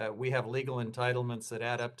 we have legal entitlements that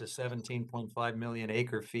add up to 17.5 million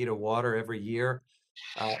acre feet of water every year.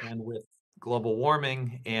 And with global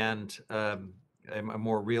warming and a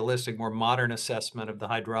more realistic, more modern assessment of the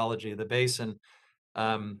hydrology of the basin,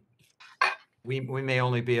 we may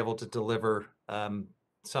only be able to deliver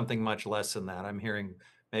something much less than that. I'm hearing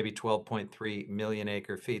maybe 12.3 million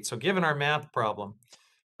acre feet. So given our math problem,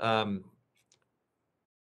 um,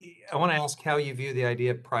 I want to ask how you view the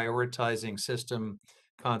idea of prioritizing system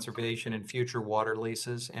conservation and future water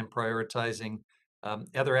leases and prioritizing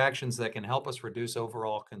other actions that can help us reduce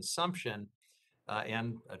overall consumption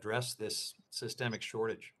and address this systemic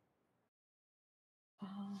shortage.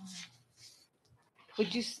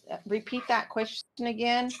 Would you repeat that question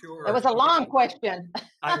again? Sure. It was a long question.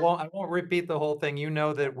 I won't repeat the whole thing. You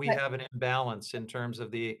know that we have an imbalance in terms of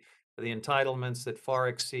the entitlements that far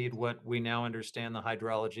exceed what we now understand the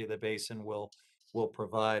hydrology of the basin will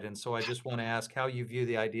provide. And so I just want to ask how you view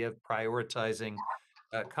the idea of prioritizing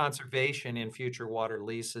conservation in future water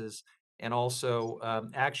leases and also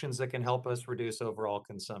actions that can help us reduce overall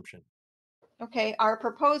consumption. Okay, our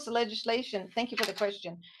proposed legislation, thank you for the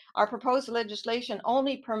question. Our proposed legislation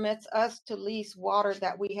only permits us to lease water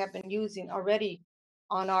that we have been using already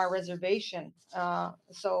on our reservation.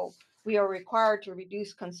 So we are required to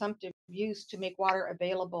reduce consumptive use to make water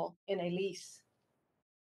available in a lease.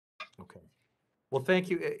 Okay. Well, thank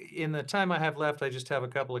you. In the time I have left, I just have a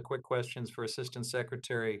couple of quick questions for Assistant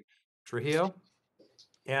Secretary Trujillo.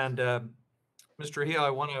 And Mr. Trujillo, I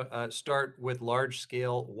want to start with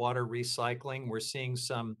large-scale water recycling. We're seeing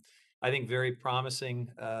some, I think, very promising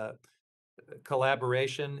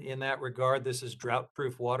collaboration in that regard. This is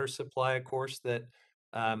drought-proof water supply, of course, that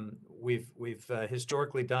we've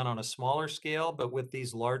historically done on a smaller scale, but with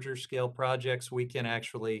these larger scale projects, we can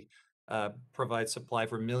actually provide supply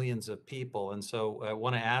for millions of people. And so I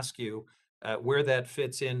want to ask you where that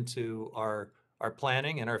fits into our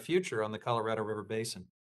planning and our future on the Colorado River Basin.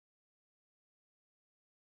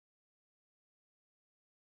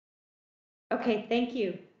 Okay, thank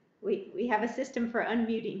you. We have a system for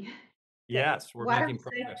unmuting. Yes, we're Water making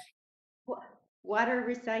progress. Water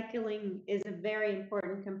recycling is a very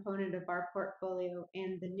important component of our portfolio,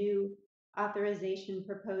 and the new authorization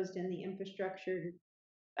proposed in the infrastructure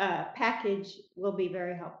package will be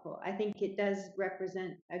very helpful. I think it does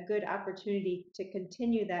represent a good opportunity to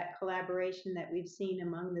continue that collaboration that we've seen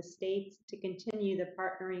among the states, to continue the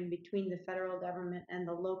partnering between the federal government and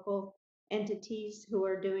the local entities who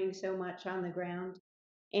are doing so much on the ground.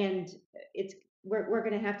 And we're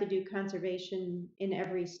going to have to do conservation in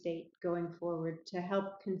every state going forward to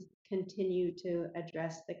help continue to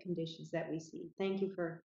address the conditions that we see. Thank you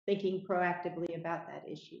for thinking proactively about that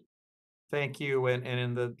issue. Thank you. And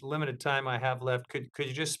in the limited time I have left, could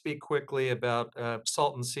you just speak quickly about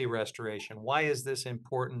salton sea restoration? Why is this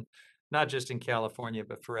important, not just in California,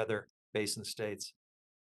 but for other basin states?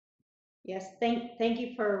 Yes, thank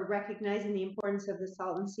you for recognizing the importance of the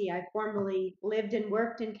Salton Sea. I formerly lived and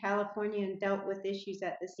worked in California and dealt with issues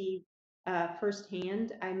at the sea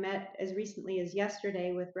firsthand. I met as recently as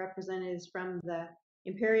yesterday with representatives from the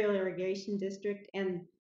Imperial Irrigation District, and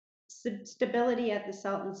stability at the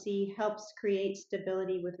Salton Sea helps create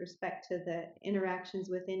stability with respect to the interactions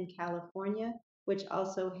within California, which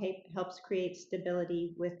also helps create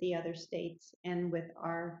stability with the other states and with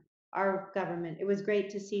our government. It was great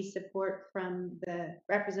to see support from the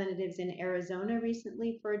representatives in Arizona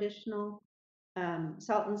recently for additional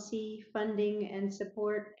Salton Sea funding and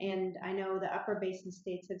support, and I know the Upper Basin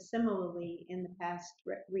states have similarly in the past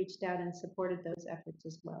reached out and supported those efforts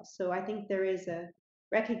as well. So I think there is a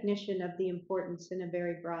recognition of the importance in a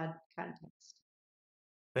very broad context.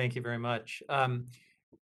 Thank you very much.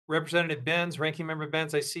 Representative Benz, Ranking Member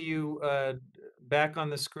Benz, I see you back on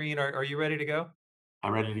the screen. Are you ready to go?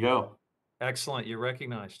 I'm ready to go. Excellent. You're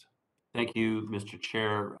recognized. Thank you, Mr.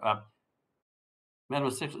 Chair. Madam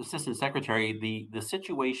Assistant Secretary, the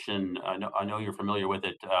situation, I know you're familiar with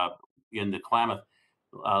it, in the Klamath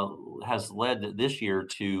has led this year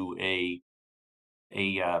to a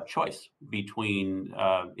choice between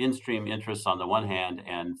in-stream interests on the one hand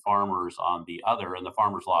and farmers on the other, and the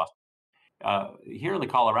farmers lost. Here in the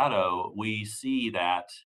Colorado, we see that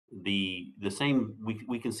the same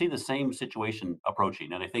we can see the same situation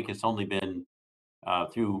approaching, and I think it's only been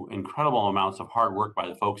through incredible amounts of hard work by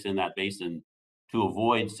the folks in that basin to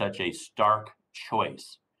avoid such a stark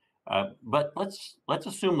choice. But let's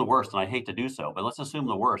assume the worst, and I hate to do so, but let's assume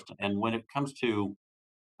the worst. And when it comes to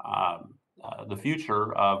the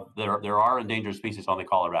future of there are endangered species on the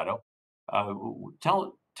Colorado,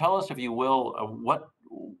 tell us, if you will,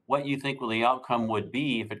 what you think the outcome would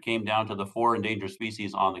be if it came down to the 4 endangered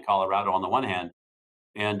species on the Colorado on the one hand,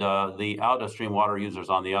 and the out of stream water users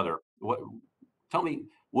on the other. Tell me,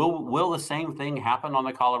 will the same thing happen on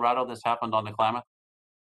the Colorado that's happened on the Klamath?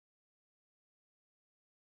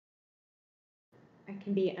 I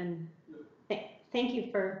can be thank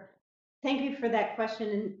you for that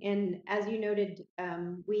question. And as you noted,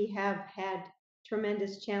 we have had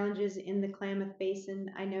tremendous challenges in the Klamath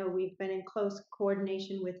Basin. I know we've been in close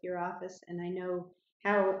coordination with your office, and I know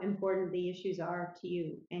how important the issues are to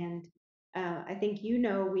you. And I think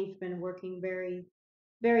we've been working very,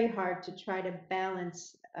 very hard to try to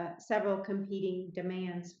balance several competing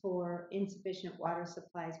demands for insufficient water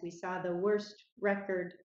supplies. We saw the worst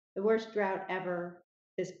drought ever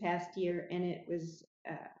this past year, and it was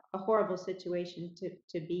a horrible situation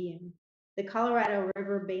to be in. The Colorado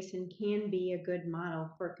River Basin can be a good model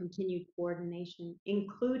for continued coordination,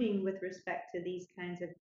 including with respect to these kinds of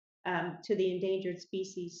to the endangered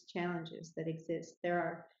species challenges that exist. There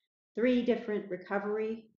are 3 different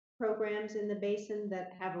recovery programs in the basin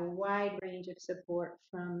that have a wide range of support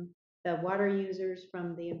from the water users,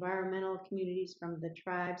 from the environmental communities, from the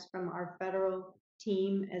tribes, from our federal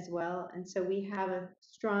team as well. And so we have a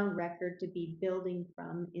strong record to be building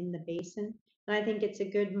from in the basin. And I think it's a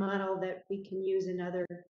good model that we can use in other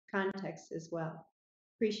contexts as well.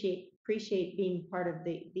 Appreciate being part of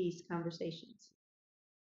these conversations.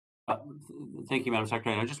 Thank you, Madam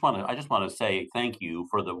Secretary. I just want to say thank you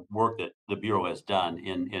for the work that the Bureau has done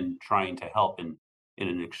in trying to help in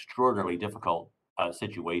an extraordinarily difficult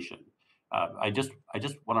situation.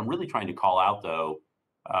 What I'm really trying to call out, though,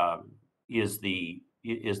 is the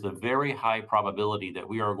very high probability that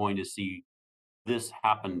we are going to see this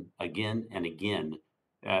happen again and again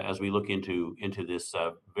as we look into this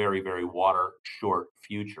very, very water short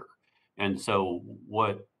future. And so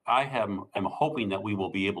what I am hoping that we will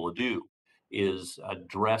be able to do is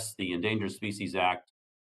address the Endangered Species Act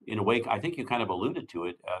in a way. I think you kind of alluded to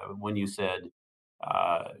it when you said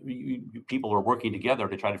people are working together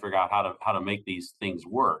to try to figure out how to make these things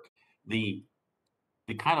work. The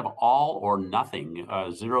kind of all or nothing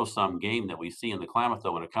zero-sum game that we see in the Klamath,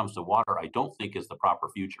 though, when it comes to water, I don't think is the proper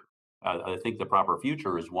future. I think the proper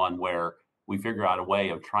future is one where we figure out a way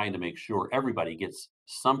of trying to make sure everybody gets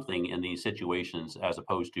something in these situations, as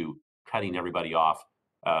opposed to cutting everybody off,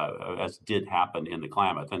 as did happen in the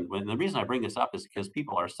Klamath. And the reason I bring this up is because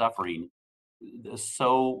people are suffering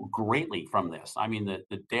so greatly from this. I mean,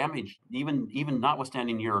 the damage, even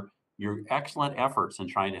notwithstanding your excellent efforts in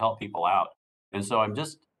trying to help people out. And so I'm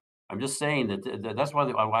just saying that's why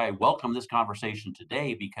I welcome this conversation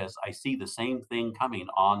today, because I see the same thing coming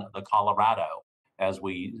on the Colorado as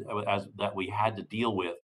that we had to deal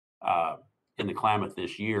with in the Klamath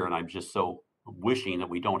this year, and I'm just so wishing that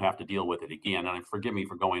we don't have to deal with it again. And forgive me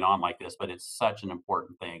for going on like this, but it's such an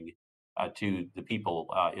important thing to the people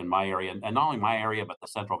in my area, and not only my area, but the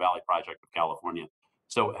Central Valley Project of California.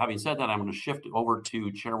 So having said that, I'm going to shift over to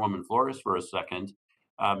Chairwoman Flores for a second.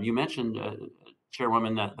 You mentioned,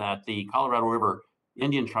 Chairwoman, that the Colorado River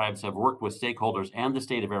Indian tribes have worked with stakeholders and the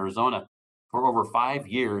state of Arizona for over 5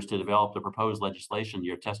 years to develop the proposed legislation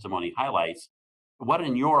your testimony highlights. What,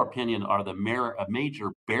 in your opinion, are the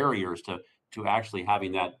major barriers to actually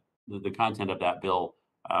having the content of that bill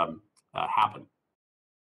happen?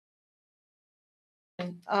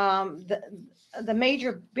 The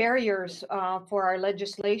major barriers for our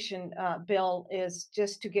legislation bill is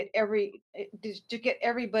just to get everybody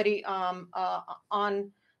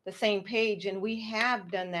on the same page, and we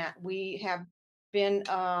have done that. We have been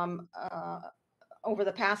over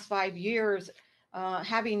the past 5 years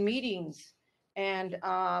having meetings and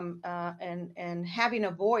having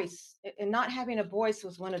a voice. And not having a voice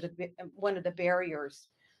was one of the barriers.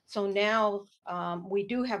 So now we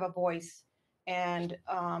do have a voice, and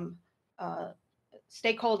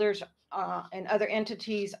stakeholders and other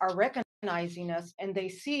entities are recognizing us, and they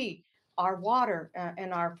see our water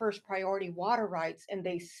and our first priority water rights, and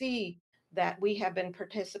they see that we have been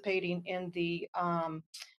participating in the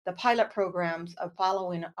pilot programs of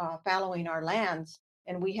following our lands,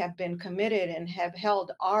 and we have been committed and have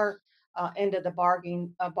held our end of the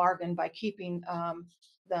bargain by keeping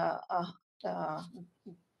the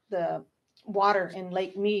the water in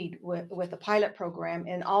Lake Mead with the pilot program,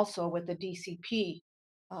 and also with the DCP.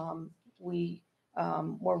 We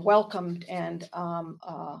were welcomed and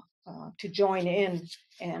to join in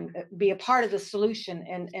and be a part of the solution,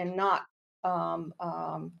 and not a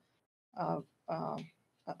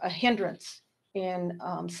hindrance in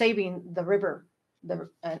saving the river.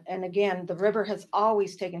 And again, the river has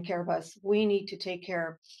always taken care of us. We need to take care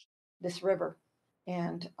of this river.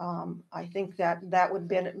 And I think that would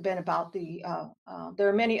been about the, there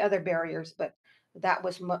are many other barriers, but that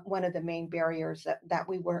was one of the main barriers that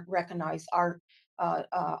we weren't recognized. Our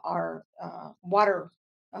water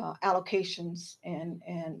allocations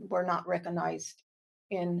and were not recognized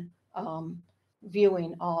in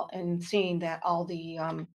viewing all and seeing that all the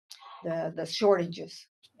shortages.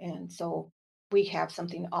 And so we have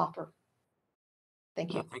something to offer.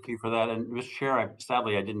 Thank you. Thank you for that. And Mr. Chair,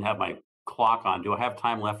 sadly, I didn't have my clock on. Do I have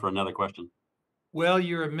time left for another question? Well,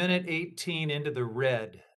 you're a minute 18 into the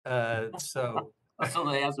red, so So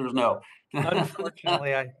the answer is no.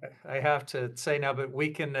 unfortunately, I have to say now, but we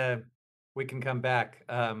can come back.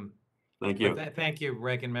 Thank you. Thank you,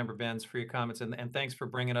 Ranking Member Benz, for your comments, and thanks for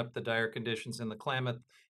bringing up the dire conditions in the Klamath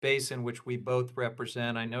Basin, which we both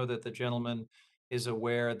represent. I know that the gentleman is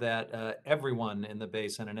aware that everyone in the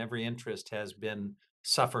basin and every interest has been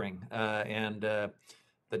suffering, and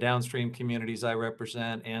the downstream communities I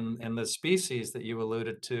represent and the species that you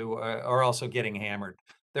alluded to are also getting hammered.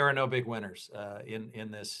 There are no big winners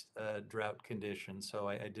in this drought condition, so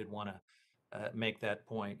I did want to make that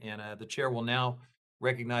point. And the chair will now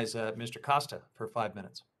recognize Mr. Costa for 5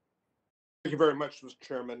 minutes. Thank you very much, Mr.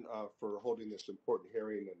 Chairman, for holding this important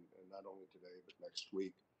hearing, and not only today, but next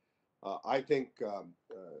week. I think,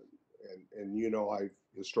 and you know, I've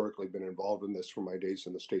historically been involved in this from my days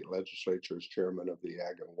in the state legislature as chairman of the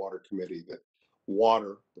Ag and Water Committee, that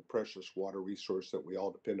water, the precious water resource that we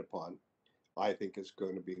all depend upon, I think is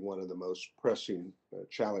going to be one of the most pressing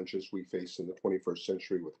challenges we face in the 21st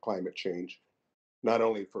century with climate change, not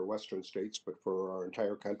only for Western states, but for our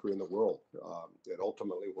entire country and the world. It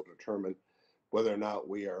ultimately will determine whether or not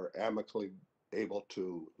we are amicably able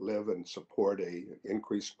to live and support a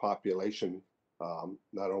increased population,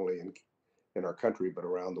 not only in our country, but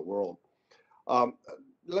around the world.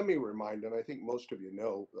 Let me remind, and I think most of you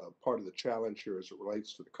know, part of the challenge here as it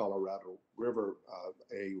relates to the Colorado River,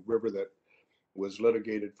 a river that was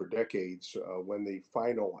litigated for decades. When the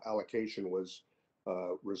final allocation was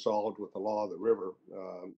resolved with the law of the river,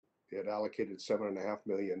 it allocated 7.5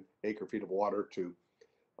 million acre feet of water to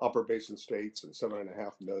upper basin states and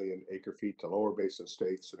 7.5 million acre feet to lower basin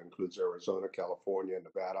states. It includes Arizona, California,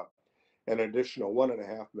 Nevada, and an additional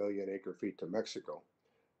 1.5 million acre feet to Mexico.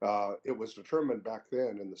 It was determined back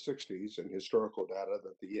then in the 60s in historical data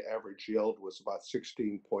that the average yield was about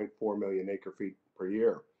 16.4 million acre feet per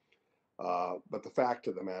year. But the fact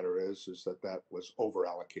of the matter is that was over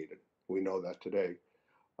allocated. We know that today.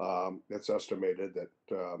 It's estimated that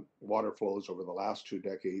water flows over the last 2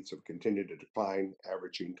 decades have continued to decline,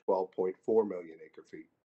 averaging 12.4 million acre feet.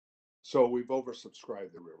 So we've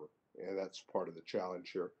oversubscribed the river, and that's part of the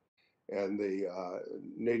challenge here. And the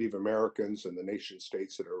Native Americans and the nation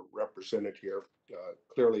states that are represented here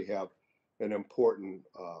clearly have an important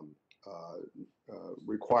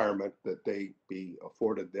requirement that they be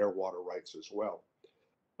afforded their water rights as well.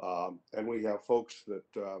 And we have folks that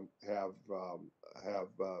have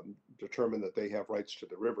determined that they have rights to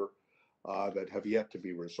the river that have yet to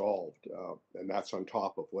be resolved. And that's on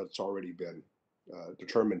top of what's already been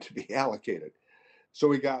determined to be allocated. So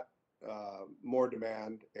we got more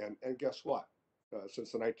demand. And guess what?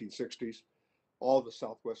 Since the 1960s, all the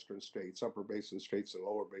southwestern states, upper basin states and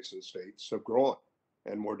lower basin states have grown,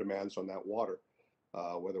 and more demands on that water.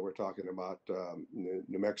 Whether we're talking about New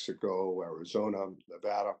Mexico, Arizona,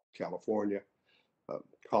 Nevada, California,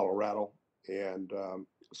 Colorado. And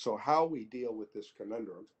so how we deal with this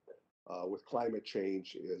conundrum with climate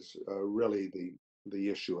change is really the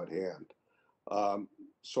issue at hand.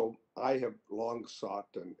 So I have long sought,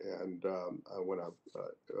 and when I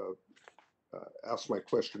asked my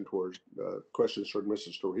questions toward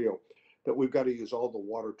Mrs. Trujillo, that we've got to use all the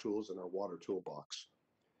water tools in our water toolbox.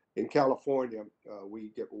 In California,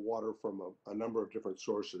 we get water from a number of different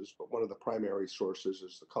sources, but one of the primary sources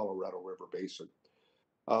is the Colorado River Basin.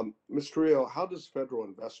 Ms. Trujillo, how does federal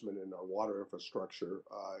investment in our water infrastructure,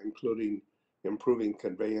 including improving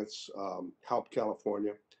conveyance, help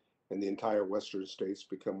California and the entire Western states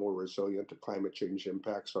become more resilient to climate change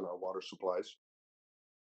impacts on our water supplies?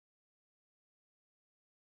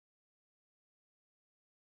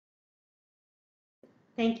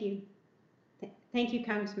 Thank you. Thank you,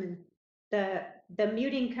 Congressman. The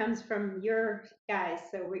muting comes from your guys,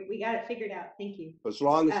 so we got it figured out. Thank you. As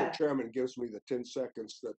long as the chairman gives me the 10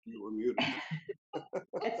 seconds that you were muted.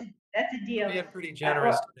 That's a deal. Being pretty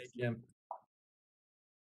generous today, Jim.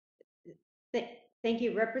 Thank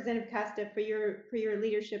you, Representative Costa, for your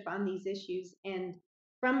leadership on these issues. And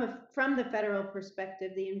from the federal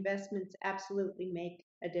perspective, the investments absolutely make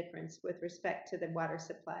a difference with respect to the water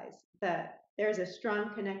supplies. There's a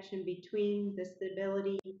strong connection between the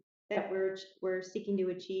stability that we're seeking to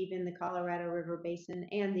achieve in the Colorado River Basin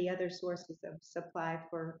and the other sources of supply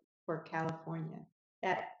for California.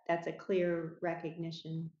 That's a clear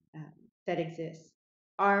recognition that exists.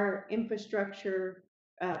 Our infrastructure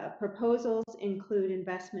proposals include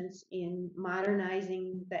investments in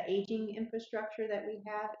modernizing the aging infrastructure that we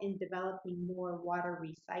have, in developing more water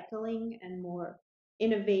recycling and more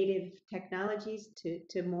innovative technologies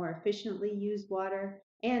to more efficiently use water,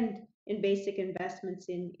 and in basic investments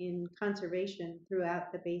in conservation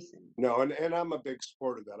throughout the basin. No, and I'm a big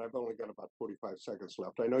supporter of that. I've only got about 45 seconds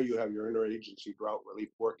left. I know you have your interagency drought relief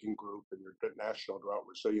working group and your national drought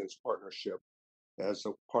resilience partnership as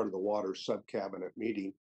a part of the water sub-cabinet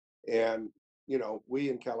meeting. And, you know, we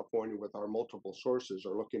in California with our multiple sources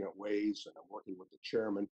are looking at ways, and I'm working with the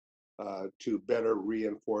chairman, to better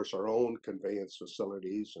reinforce our own conveyance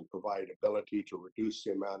facilities and provide ability to reduce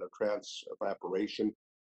the amount of evaporation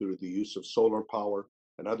through the use of solar power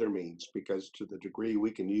and other means, because to the degree we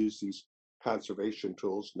can use these conservation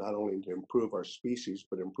tools, not only to improve our species,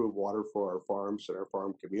 but improve water for our farms and our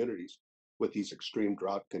farm communities with these extreme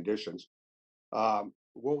drought conditions.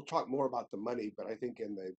 We'll talk more about the money, but I think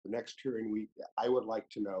in the next hearing, I would like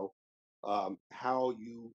to know how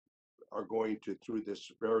you are going to, through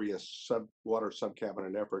this various water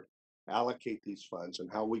sub-cabinet effort, allocate these funds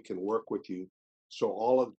and how we can work with you so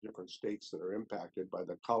all of the different states that are impacted by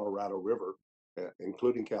the Colorado River,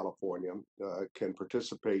 including California, can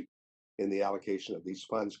participate in the allocation of these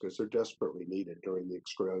funds, because they're desperately needed during the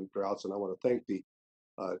extreme droughts. And I want to thank the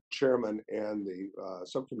chairman and the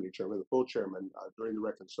subcommittee chairman, the full chairman, during the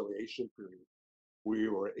reconciliation period, we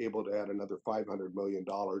were able to add another $500 million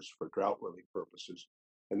for drought relief purposes.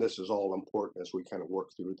 And this is all important as we kind of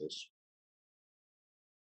work through this.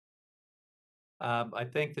 I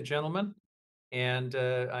thank the gentleman, and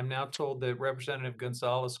I'm now told that Representative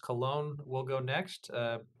Gonzalez Colon will go next.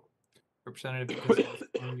 Representative Gonzalez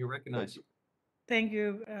Colon, you recognize. Thank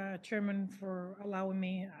you, Chairman, for allowing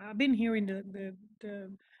me. I've been hearing the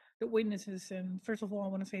witnesses, and first of all, I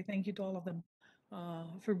want to say thank you to all of them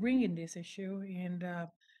for bringing this issue. And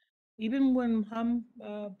even when I'm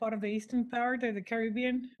part of the eastern part of the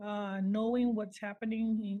Caribbean, knowing what's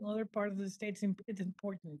happening in other parts of the states, it's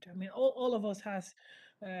important. I mean, all of us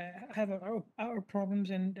have our problems,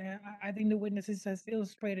 and I think the witnesses has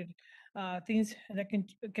illustrated things that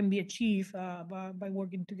can be achieved by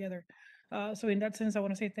working together. So in that sense, I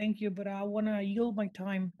want to say thank you, but I want to yield my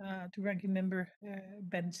time to Ranking Member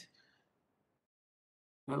Benz.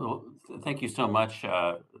 Well, thank you so much,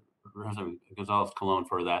 Representative Gonzalez Colon,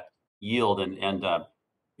 for that yield, and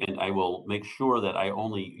I will make sure that I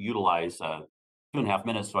only utilize 2.5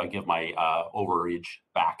 minutes, so I give my overreach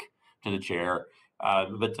back to the chair.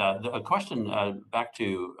 But a question back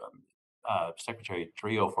to Secretary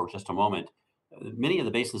Trujillo for just a moment. Many of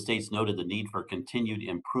the basin states noted the need for continued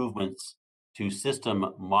improvements to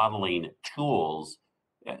system modeling tools.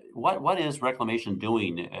 What is Reclamation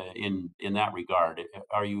doing in that regard?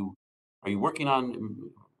 Are you working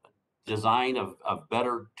on design of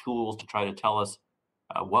better tools to try to tell us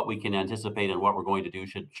what we can anticipate and what we're going to do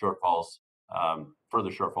should further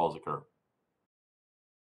shortfalls occur?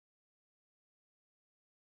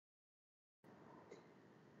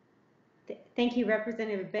 Thank you,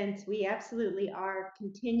 Representative Benz. We absolutely are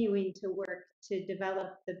continuing to work to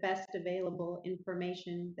develop the best available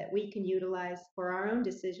information that we can utilize for our own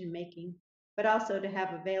decision making, but also to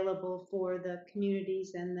have available for the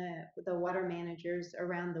communities and the water managers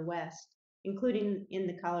around the West, including in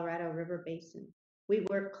the Colorado River Basin. We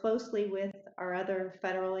work closely with our other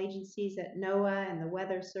federal agencies at NOAA and the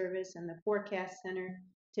Weather Service and the Forecast Center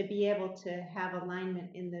to be able to have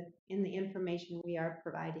alignment in the information we are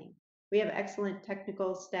providing. We have excellent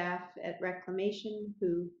technical staff at Reclamation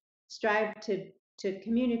who strive to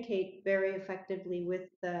communicate very effectively with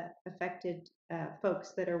the affected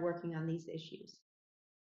folks that are working on these issues.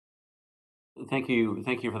 Thank you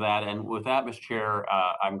for that. And with that, Mr. Chair,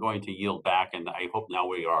 I'm going to yield back, and I hope now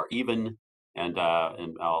we are even. And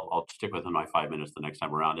I'll stick within my 5 minutes the next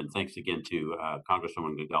time around. And thanks again to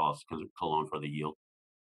Congresswoman Gonzalez-Colon for the yield.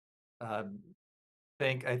 I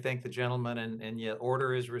thank the gentleman, and yet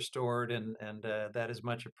order is restored, and that is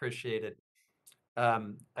much appreciated.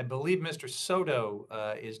 I believe Mr. Soto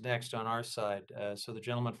is next on our side, so the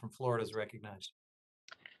gentleman from Florida is recognized.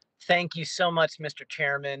 Thank you so much, Mr.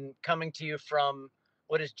 Chairman. Coming to you from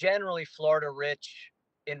what is generally Florida rich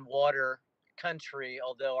in water country,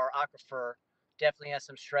 although our aquifer definitely has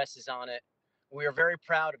some stresses on it. We are very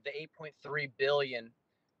proud of the $8.3 billion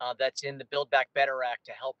that's in the Build Back Better Act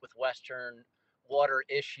to help with Western water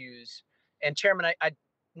issues. And Chairman, I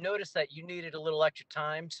noticed that you needed a little extra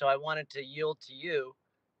time, so I wanted to yield to you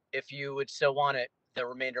if you would so want it the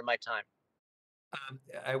remainder of my time.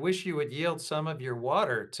 I wish you would yield some of your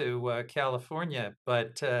water to California,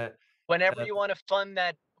 but whenever you want to fund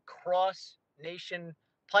that cross-nation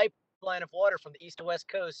pipeline of water from the east to west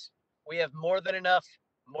coast, we have more than enough,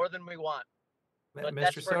 more than we want. But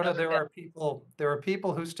that's Mr. for Soto, another day. there are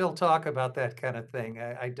people who still talk about that kind of thing.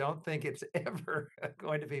 I don't think it's ever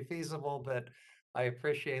going to be feasible, but I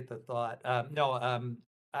appreciate the thought. No,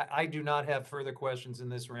 I do not have further questions in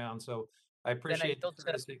this round, so I appreciate the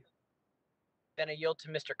courtesy. Then I yield to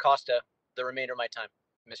Mr. Costa the remainder of my time,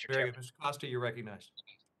 Mr. Very Chairman. good. Mr. Costa, you're recognized.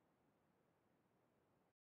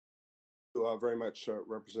 Very much,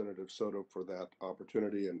 Representative Soto, for that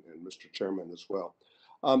opportunity, and Mr. Chairman as well.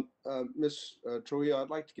 Ms. Trujillo, I'd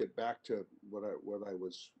like to get back to what I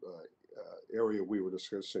was area we were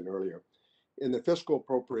discussing earlier. In the fiscal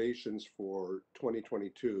appropriations for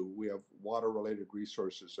 2022, we have water-related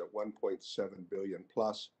resources at 1.7 billion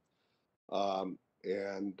plus,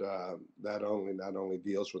 and that not only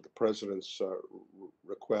deals with the president's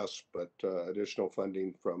request, but additional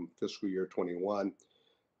funding from fiscal year 21.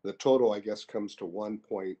 The total, I guess, comes to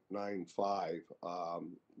 1.95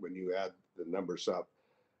 when you add the numbers up.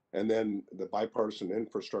 And then the bipartisan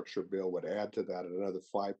infrastructure bill would add to that another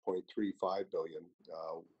 5.35 billion,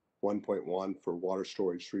 1.1 for water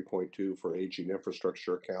storage, 3.2 for aging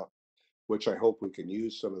infrastructure account, which I hope we can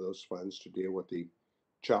use some of those funds to deal with the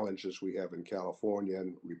challenges we have in California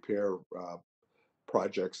and repair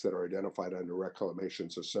projects that are identified under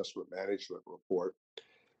Reclamation's assessment management report.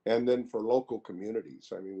 And then for local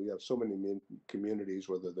communities, I mean, we have so many communities,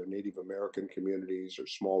 whether they're Native American communities or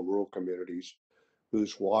small rural communities,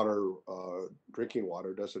 whose drinking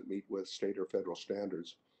water doesn't meet with state or federal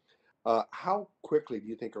standards. How quickly do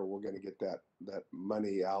you think are we going to get that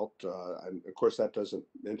money out? And of course, that doesn't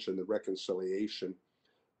mention the reconciliation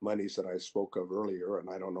monies that I spoke of earlier, and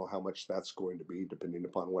I don't know how much that's going to be, depending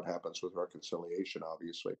upon what happens with reconciliation,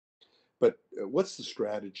 obviously. But what's the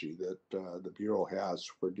strategy that the Bureau has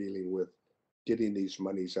for dealing with getting these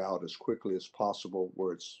monies out as quickly as possible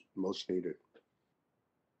where it's most needed?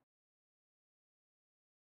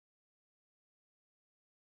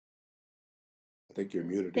 I think you're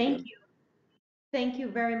muted again. Thank you. Thank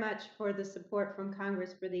you very much for the support from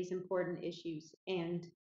Congress for these important issues. And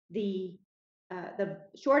the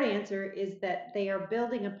short answer is that they are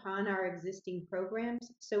building upon our existing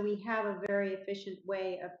programs. So we have a very efficient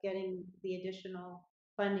way of getting the additional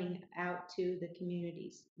funding out to the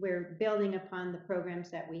communities. We're building upon the programs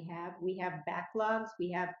that we have. We have backlogs.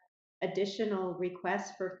 We have additional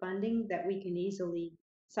requests for funding that we can easily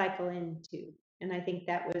cycle into. And I think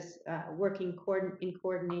that was working in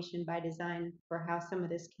coordination by design for how some of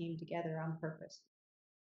this came together on purpose.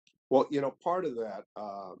 Well, part of that,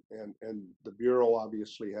 and the Bureau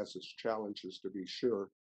obviously has its challenges, to be sure.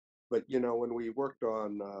 But, when we worked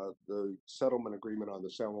on the settlement agreement on the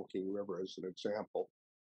San Joaquin River, as an example,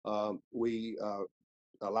 we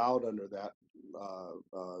allowed under that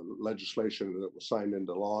legislation that was signed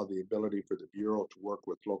into law the ability for the Bureau to work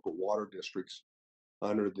with local water districts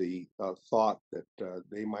under the thought that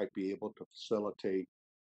they might be able to facilitate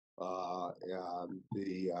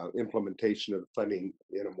the implementation of the funding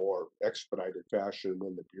in a more expedited fashion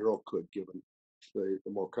than the Bureau could, given the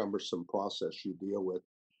more cumbersome process you deal with.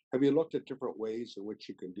 Have you looked at different ways in which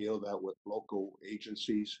you can deal that with local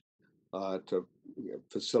agencies to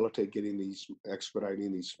facilitate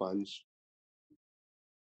expediting these funds?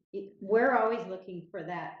 We're always looking for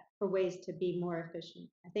that for ways to be more efficient.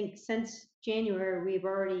 I think since January, we've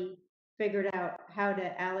already figured out how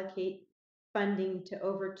to allocate funding to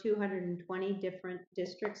over 220 different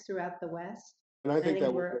districts throughout the West. And I think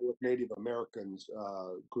that would we're go with Native Americans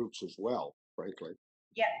groups as well, frankly.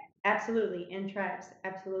 Yeah, absolutely, and tribes,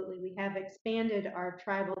 absolutely. We have expanded our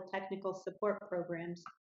tribal technical support programs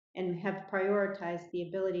and have prioritized the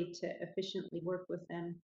ability to efficiently work with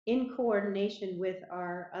them in coordination with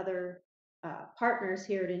our other partners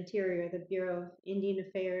here at Interior, the Bureau of Indian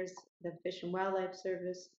Affairs, the Fish and Wildlife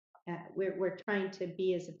Service. We're trying to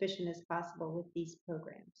be as efficient as possible with these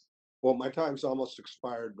programs. Well, my time's almost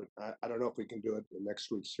expired, but I don't know if we can do it in next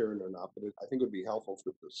week's hearing or not, but I think it would be helpful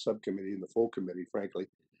for the subcommittee and the full committee, frankly,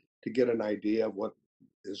 to get an idea of what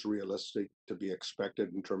is realistic to be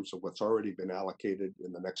expected in terms of what's already been allocated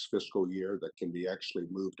in the next fiscal year that can be actually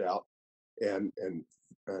moved out and in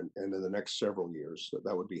the next several years.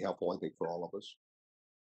 That would be helpful, I think, for all of us.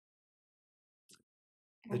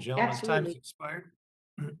 The gentleman's time has Absolutely. expired.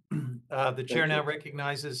 The chair Thank now you.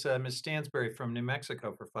 recognizes Ms. Stansberry from New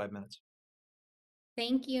Mexico for 5 minutes.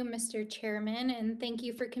 Thank you, Mr. Chairman, and thank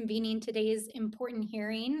you for convening today's important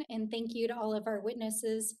hearing. And thank you to all of our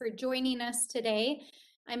witnesses for joining us today.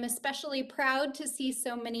 I'm especially proud to see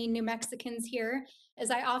so many New Mexicans here.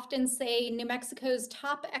 As I often say, New Mexico's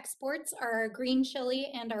top exports are our green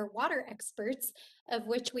chili and our water experts, of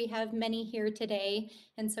which we have many here today.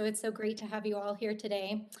 And so it's so great to have you all here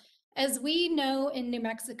today. As we know in New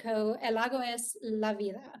Mexico, el agua es la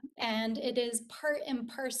vida, and it is part and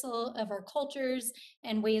parcel of our cultures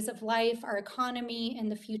and ways of life, our economy, and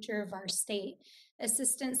the future of our state.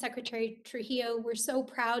 Assistant Secretary Trujillo, we're so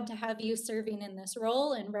proud to have you serving in this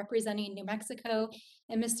role and representing New Mexico.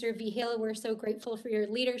 And Mr. Vigil, we're so grateful for your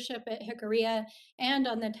leadership at Jicarilla and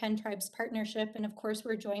on the 10 Tribes Partnership. And of course,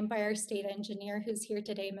 we're joined by our state engineer who's here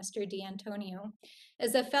today, Mr. D'Antonio.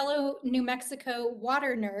 As a fellow New Mexico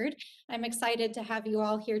water nerd, I'm excited to have you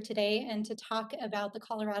all here today and to talk about the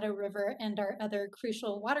Colorado River and our other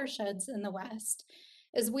crucial watersheds in the West.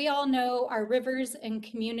 As we all know, our rivers and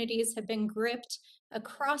communities have been gripped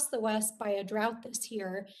across the West by a drought this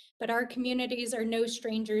year, but our communities are no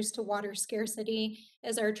strangers to water scarcity,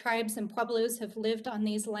 as our tribes and pueblos have lived on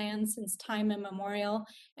these lands since time immemorial,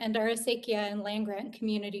 and our acequia and land-grant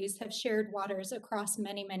communities have shared waters across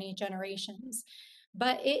many, many generations.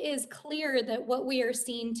 But it is clear that what we are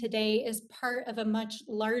seeing today is part of a much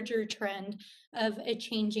larger trend of a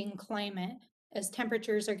changing climate. As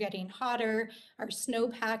temperatures are getting hotter, our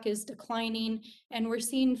snowpack is declining, and we're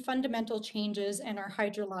seeing fundamental changes in our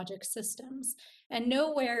hydrologic systems. And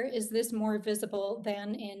nowhere is this more visible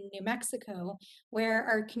than in New Mexico, where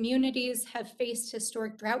our communities have faced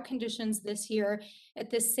historic drought conditions this year at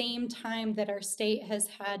the same time that our state has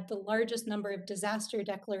had the largest number of disaster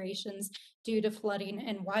declarations due to flooding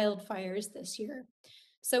and wildfires this year.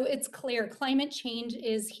 So it's clear climate change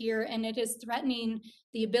is here, and it is threatening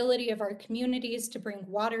the ability of our communities to bring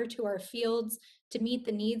water to our fields, to meet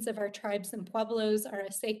the needs of our tribes and pueblos, our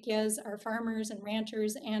acequias, our farmers and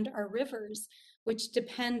ranchers, and our rivers, which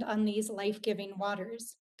depend on these life-giving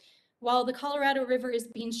waters. While the Colorado River is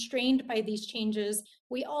being strained by these changes,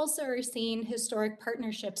 we also are seeing historic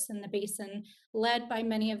partnerships in the basin led by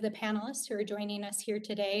many of the panelists who are joining us here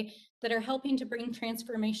today that are helping to bring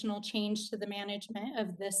transformational change to the management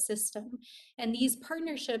of this system. And these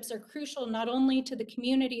partnerships are crucial not only to the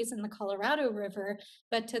communities in the Colorado River,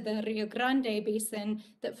 but to the Rio Grande Basin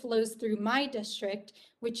that flows through my district,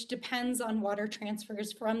 which depends on water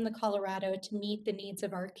transfers from the Colorado to meet the needs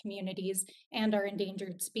of our communities and our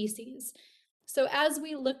endangered species. So as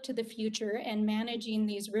we look to the future and managing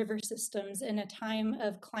these river systems in a time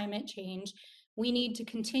of climate change, we need to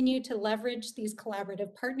continue to leverage these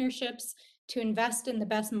collaborative partnerships, to invest in the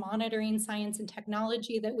best monitoring science and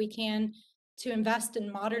technology that we can, to invest in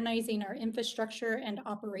modernizing our infrastructure and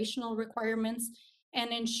operational requirements,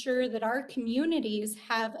 and ensure that our communities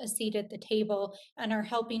have a seat at the table and are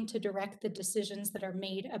helping to direct the decisions that are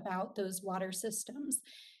made about those water systems.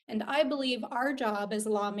 And I believe our job as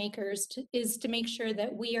lawmakers is to make sure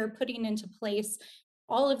that we are putting into place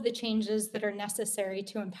all of the changes that are necessary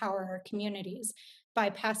to empower our communities by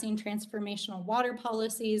passing transformational water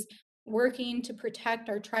policies, working to protect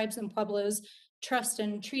our tribes and pueblos, trust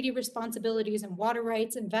and treaty responsibilities and water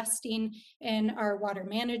rights, investing in our water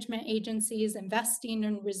management agencies, investing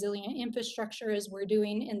in resilient infrastructure as we're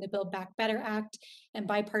doing in the Build Back Better Act and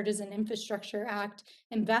Bipartisan Infrastructure Act,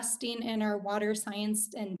 investing in our water science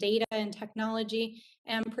and data and technology,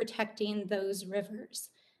 and protecting those rivers.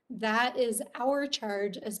 That is our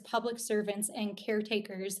charge as public servants and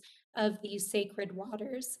caretakers of these sacred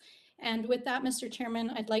waters. And with that, Mr.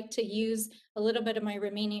 Chairman, I'd like to use a little bit of my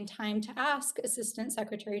remaining time to ask Assistant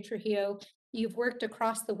Secretary Trujillo, you've worked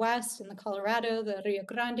across the West in the Colorado, the Rio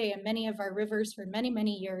Grande, and many of our rivers for many,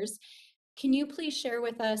 many years. Can you please share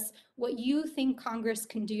with us what you think Congress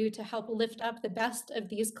can do to help lift up the best of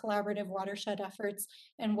these collaborative watershed efforts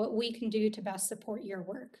and what we can do to best support your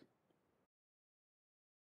work?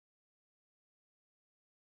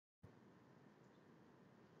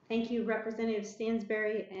 Thank you, Representative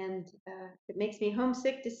Stansberry, and it makes me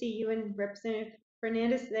homesick to see you and Representative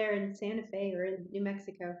Fernandez there in Santa Fe or in New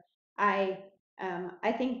Mexico. I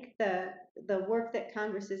think the work that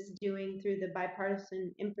Congress is doing through the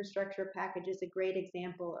bipartisan infrastructure package is a great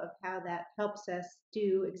example of how that helps us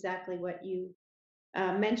do exactly what you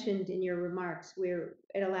mentioned in your remarks, where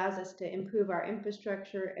it allows us to improve our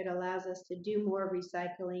infrastructure, it allows us to do more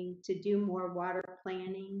recycling, to do more water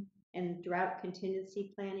planning and drought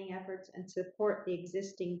contingency planning efforts, and support the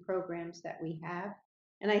existing programs that we have.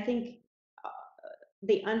 And I think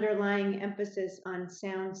the underlying emphasis on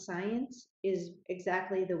sound science is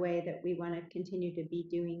exactly the way that we want to continue to be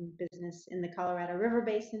doing business in the Colorado River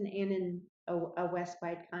Basin and in a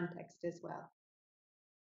West-wide context as well.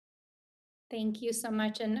 Thank you so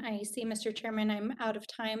much. And I see, Mr. Chairman, I'm out of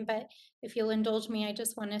time, but if you'll indulge me, I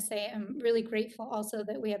just want to say I'm really grateful also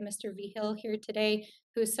that we have Mr. V. Hill here today,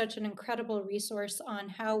 who is such an incredible resource on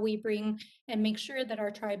how we bring and make sure that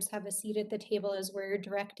our tribes have a seat at the table as we're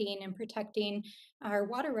directing and protecting our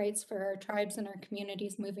water rights for our tribes and our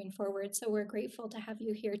communities moving forward. So we're grateful to have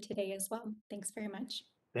you here today as well. Thanks very much.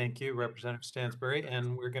 Thank you, Representative Stansberry.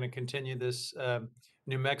 And we're going to continue this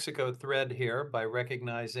New Mexico thread here by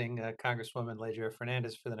recognizing Congresswoman Leger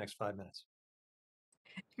Fernandez for the next 5 minutes.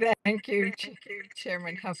 Thank you,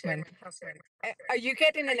 Chairman Huffman. Are you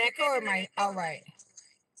getting an echo or am I all right?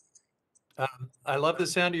 I love the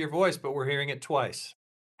sound of your voice, but we're hearing it twice.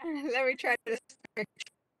 Let me try to fix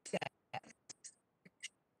that.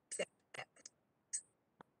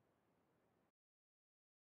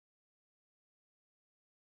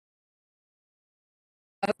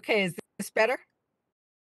 Okay, is this better?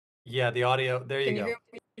 Yeah, the audio, there you Can go. you hear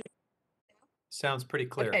me? Sounds pretty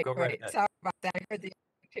clear. Okay, Go right great. ahead. Sorry about that. I heard the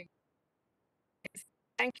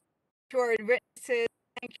thank you to our witnesses.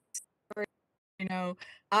 Thank you for,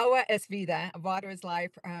 Agua es Vida, Water is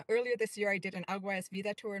Life. Earlier this year, I did an Agua es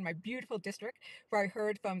Vida tour in my beautiful district, where I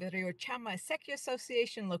heard from the Rio Chama Sequia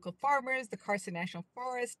Association, local farmers, the Carson National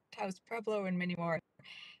Forest, Taos Pueblo, and many more.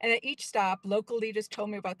 And at each stop, local leaders told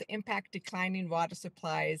me about the impact declining water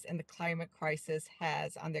supplies and the climate crisis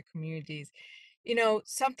has on their communities.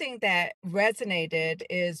 Something that resonated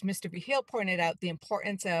is Mr. Vigil pointed out the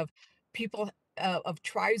importance of people, of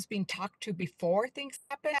tribes being talked to before things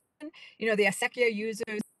happen. The acequia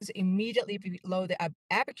users immediately below the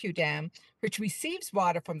Abiquiu Dam, which receives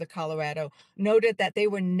water from the Colorado, noted that they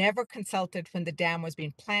were never consulted when the dam was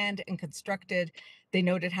being planned and constructed. They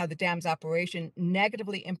noted how the dam's operation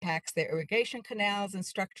negatively impacts their irrigation canals and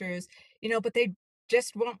structures, but they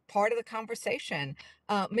just weren't part of the conversation.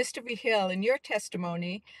 Mr. Vigil, in your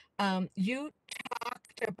testimony, you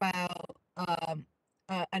talked about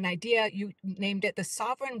an idea, you named it the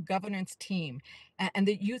Sovereign Governance Team, and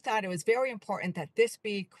that you thought it was very important that this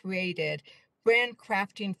be created when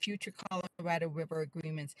crafting future Colorado River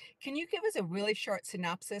agreements. Can you give us a really short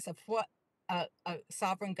synopsis of what a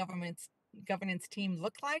sovereign governance team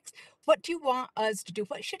look like? What do you want us to do?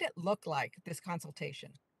 What should it look like, this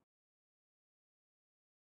consultation?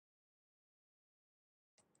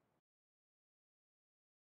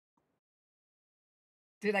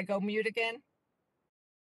 Did I go mute again?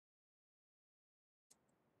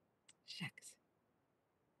 Shucks.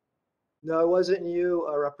 No, it wasn't you,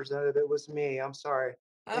 Representative. It was me. I'm sorry.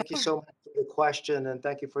 Thank you so much for the question, and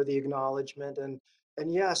thank you for the acknowledgement. And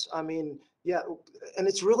yes, I mean, yeah, and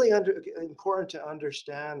it's really important to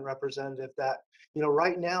understand, Representative, that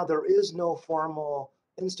right now there is no formal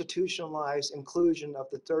institutionalized inclusion of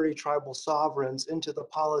the 30 tribal sovereigns into the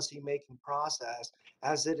policy-making process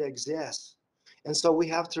as it exists. And so we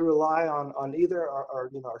have to rely on either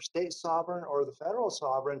our state sovereign or the federal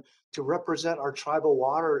sovereign to represent our tribal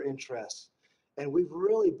water interests. And we've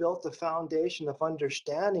really built the foundation of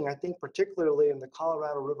understanding, I think, particularly in the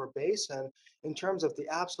Colorado River Basin, in terms of the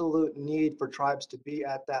absolute need for tribes to be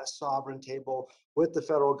at that sovereign table with the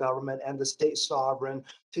federal government and the state sovereign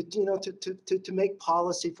to make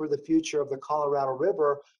policy for the future of the Colorado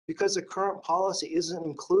River, because the current policy isn't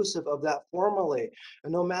inclusive of that formally.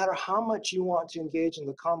 And no matter how much you want to engage in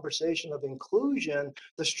the conversation of inclusion,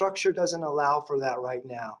 the structure doesn't allow for that right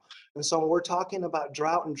now. And so when we're talking about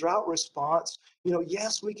drought and drought response,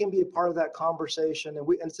 yes, we can be a part of that conversation, and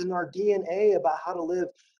it's in our DNA about how to live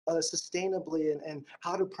sustainably and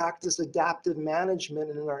how to practice adaptive management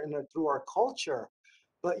through our culture.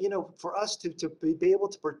 But for us to be able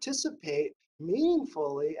to participate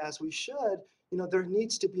meaningfully as we should, there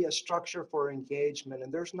needs to be a structure for engagement,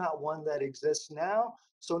 and there's not one that exists now.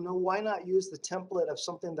 So no, why not use the template of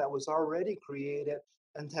something that was already created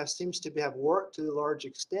and seems to have worked to a large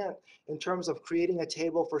extent in terms of creating a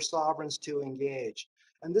table for sovereigns to engage.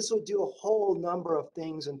 And this would do a whole number of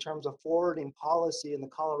things in terms of forwarding policy in the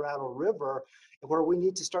Colorado River, where we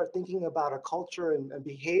need to start thinking about a culture and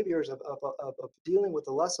behaviors of dealing with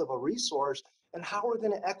the less of a resource and how we're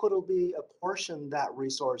going to equitably apportion that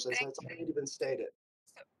resource, as it's already been stated.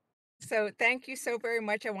 So thank you so very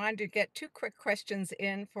much. I wanted to get two quick questions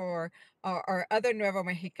in for our other Nuevo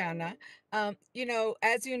Mexicana. As you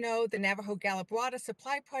know, the Navajo Gallup Water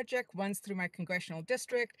Supply Project runs through my congressional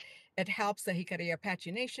district. It helps the Jicarilla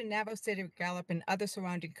Apache Nation, Navajo City of Gallup, and other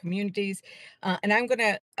surrounding communities. And I'm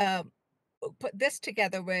going to put this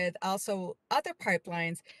together with also other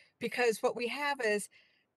pipelines, because what we have is,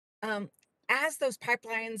 as those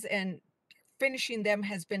pipelines and finishing them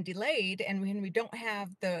has been delayed, and when we don't have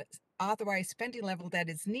the authorized spending level that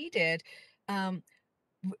is needed,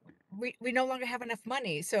 we no longer have enough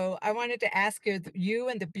money. So I wanted to ask you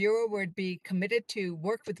and the Bureau would be committed to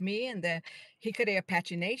work with me and the Jicarilla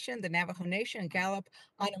Apache Nation, the Navajo Nation, and Gallup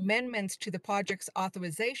on amendments to the project's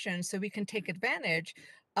authorization so we can take advantage,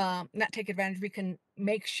 not take advantage, we can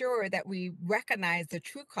make sure that we recognize the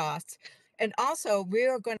true costs. And also, we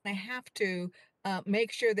are going to have to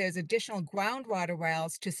make sure there's additional groundwater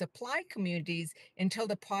wells to supply communities until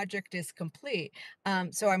the project is complete.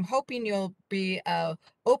 So I'm hoping you'll be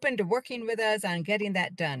open to working with us on getting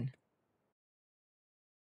that done.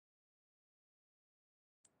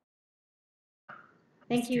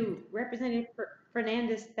 Thank you, Representative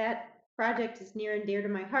Fernandez. That project is near and dear to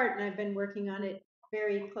my heart, and I've been working on it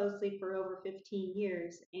very closely for over 15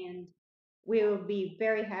 years. And we will be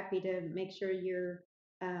very happy to make sure your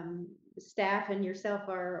staff and yourself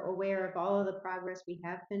are aware of all of the progress we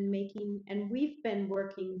have been making. And we've been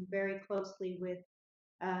working very closely with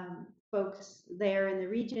folks there in the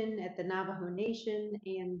region, at the Navajo Nation,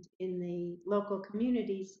 and in the local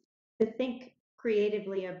communities to think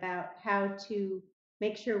creatively about how to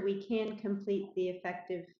make sure we can complete the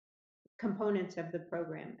effective components of the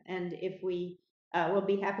program. And if we will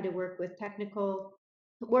be happy to work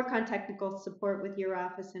on technical support with your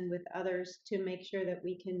office and with others to make sure that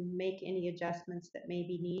we can make any adjustments that may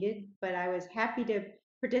be needed. But I was happy to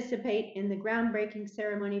participate in the groundbreaking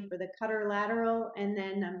ceremony for the Cutter Lateral, and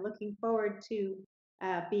then I'm looking forward to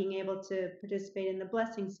being able to participate in the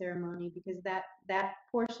blessing ceremony, because that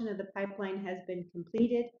portion of the pipeline has been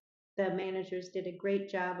completed. The managers did a great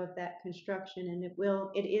job of that construction, and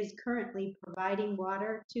it is currently providing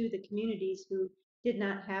water to the communities who did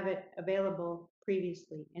not have it available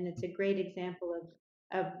previously. And it's a great example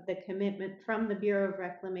of the commitment from the Bureau of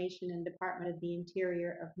Reclamation and Department of the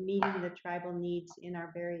Interior of meeting the tribal needs in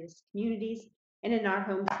our various communities and in our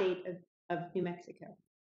home state of New Mexico.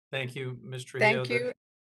 Thank you, Ms. Trujillo. Thank you.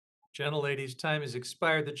 The gentlelady's time has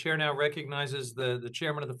expired. The chair now recognizes the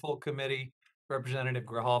chairman of the full committee, Representative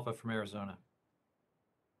Grijalva from Arizona.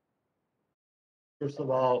 First of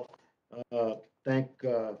all, thank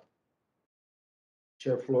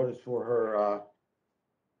Chair Flores for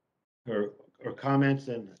her comments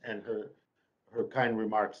and her kind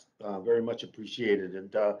remarks. Very much appreciated.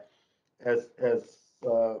 And as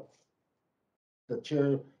the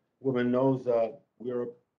chairwoman knows,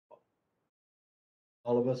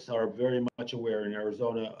 all of us are very much aware in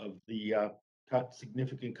Arizona of the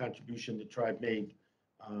significant contribution the tribe made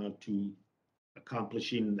to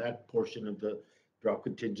accomplishing that portion of the drought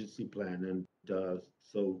contingency plan. And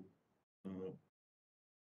so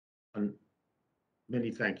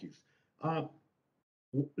many thank yous.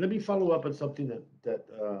 Let me follow up on something that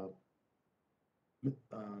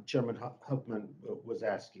Chairman Huffman was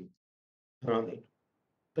asking.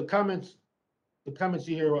 The comments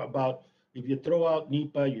you hear about, if you throw out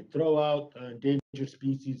NEPA, you throw out endangered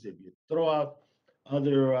species, if you throw out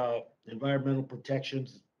other environmental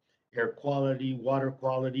protections, air quality, water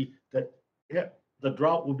quality, that the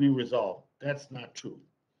drought will be resolved. That's not true.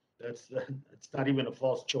 It's not even a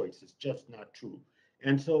false choice. It's just not true.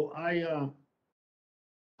 And so I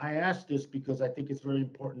ask this because I think it's very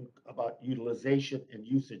important about utilization and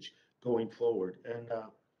usage going forward. And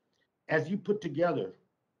as you put together,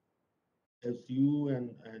 as you and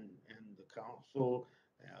the council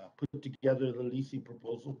put together the leasing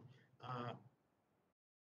proposal,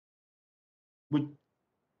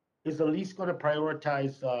 is the lease going to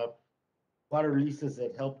prioritize water leases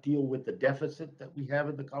that help deal with the deficit that we have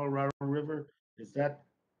in the Colorado River? Is that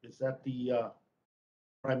Is that the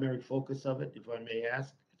primary focus of it, if I may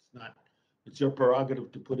ask? It's not, it's your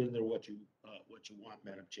prerogative to put in there what you want,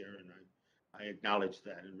 Madam Chair, and I acknowledge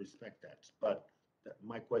that and respect that. But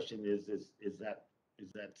my question is that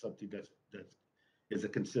something that is a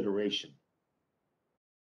consideration?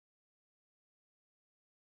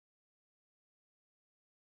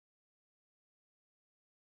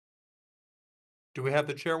 Do we have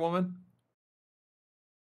the chairwoman?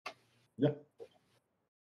 Yep.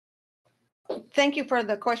 Thank you for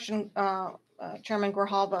the question, Chairman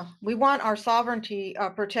Grijalva. We want our sovereignty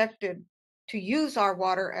protected to use our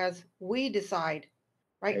water as we decide.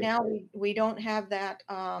 Right Okay. now, we don't have that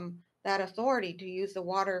that authority to use the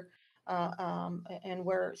water, and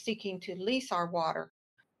we're seeking to lease our water.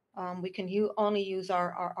 We can only use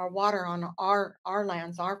our water on our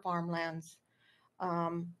lands, our farmlands.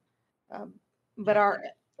 Um, but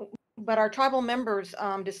our tribal members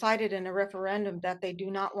decided in a referendum that they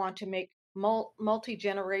do not want to make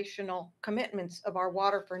multi-generational commitments of our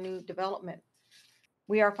water for new development.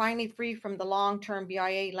 We are finally free from the long-term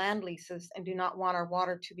BIA land leases and do not want our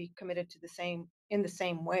water to be committed to in the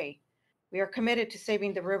same way. We are committed to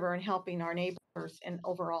saving the river and helping our neighbors and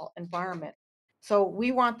overall environment. So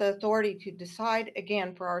we want the authority to decide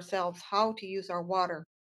again for ourselves how to use our water,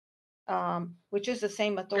 which is the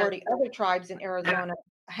same authority other tribes in Arizona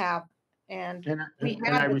have. And we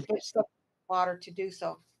have the water to do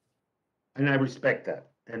so. And I respect that.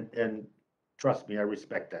 And trust me, I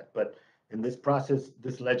respect that. But in this process,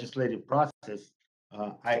 this legislative process,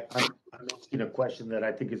 I'm asking a question that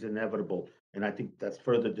I think is inevitable. And I think that's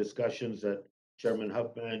further discussions that Chairman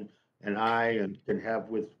Huffman and I can have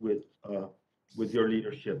with your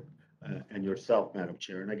leadership and yourself, Madam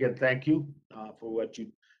Chair. And again, thank you for what you're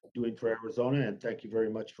doing for Arizona, and thank you very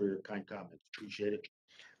much for your kind comments. Appreciate it.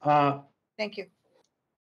 Thank you.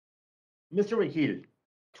 Mr. Rahil,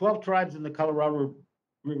 12 tribes in the Colorado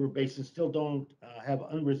River Basin still don't have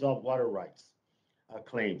unresolved water rights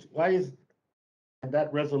claims. Why is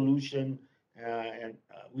that resolution, and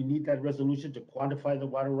we need that resolution to quantify the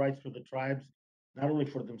water rights for the tribes, not only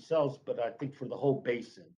for themselves, but I think for the whole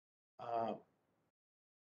basin.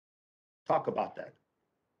 Talk about that.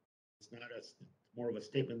 It's not more of a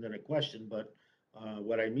statement than a question, but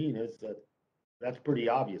what I mean is that that's pretty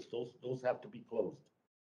obvious. Those have to be closed.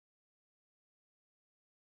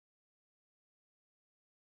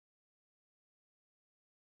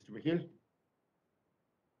 Mr. Rahil?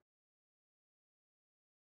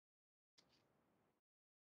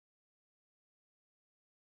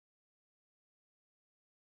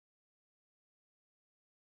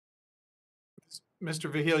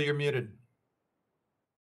 Mr. Vihil, you're muted.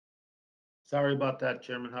 Sorry about that,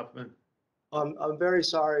 Chairman Huffman. I'm very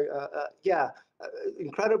sorry.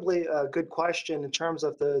 Incredibly good question in terms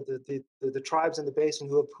of the tribes in the basin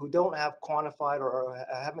who don't have quantified or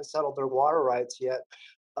haven't settled their water rights yet.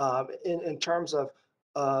 In terms of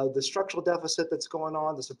the structural deficit that's going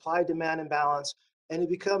on, the supply-demand imbalance, and it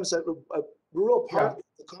becomes a real part of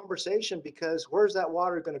the conversation, because where's that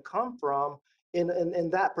water going to come from in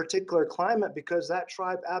that particular climate? Because that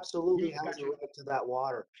tribe absolutely has a right to that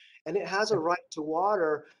water, and it has a right to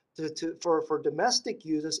water for domestic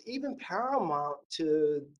uses, even paramount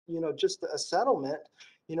to just a settlement,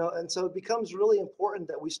 and so it becomes really important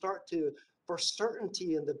that we start to, for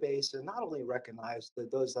certainty in the basin, not only recognize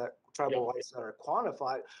those tribal rights that are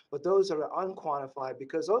quantified, but those that are unquantified,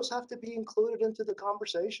 because those have to be included into the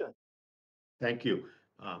conversation. Thank you.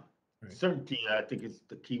 Certainty, I think, is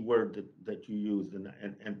the key word that you used,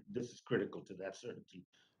 and this is critical to that certainty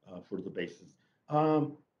for the basin.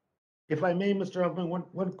 If I may, Mr. Huffman,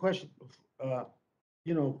 one question, for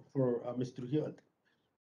Mr. Hill.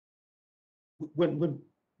 When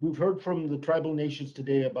we've heard from the tribal nations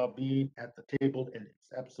today about being at the table, and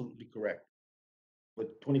it's absolutely correct.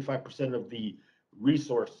 With 25% of the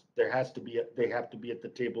resource, they have to be at the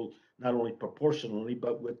table, not only proportionally,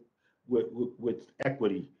 but with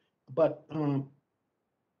equity. But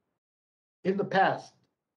in the past,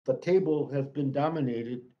 the table has been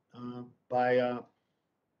dominated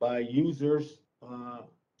by users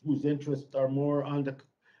whose interests are more on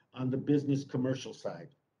the business commercial side.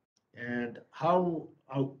 And how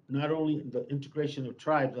not only the integration of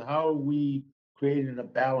tribes, but how are we creating a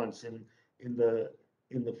balance in the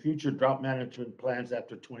future drought management plans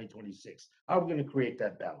after 2026? How are we going to create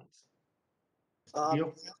that balance?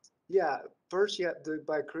 Yeah, first you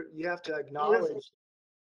have to acknowledge.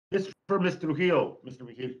 This is for Mr. Trujillo, Mr.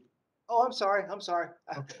 Trujillo. Oh, I'm sorry.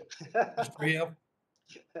 Okay. Mr. Trujillo?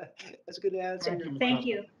 That's a good answer. Thank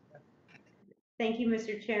you. Thank you,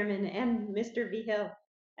 Mr. Chairman, and Mr. Vihil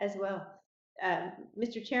as well.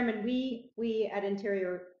 Mr. Chairman, we at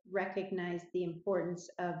Interior recognize the importance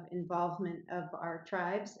of involvement of our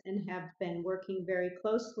tribes and have been working very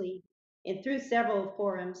closely and through several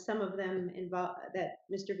forums, some of them involved that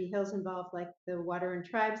Mr. Vihil's involved, like the Water and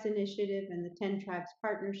Tribes Initiative and the 10 Tribes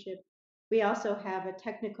Partnership. We also have a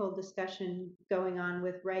technical discussion going on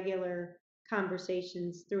with regular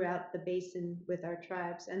conversations throughout the basin with our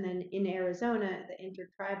tribes. And then in Arizona, the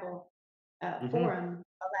Intertribal Forum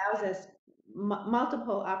allows us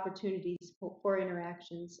multiple opportunities for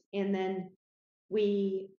interactions. And then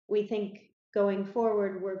we think going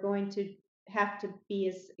forward, we're going to have to be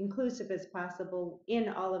as inclusive as possible in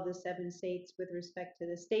all of the 7 states with respect to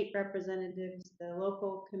the state representatives, the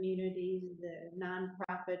local communities, the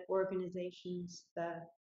nonprofit organizations, the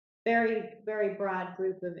very, very broad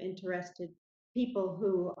group of interested people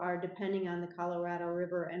who are depending on the Colorado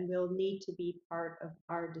River and will need to be part of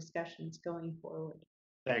our discussions going forward.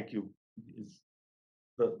 Thank you.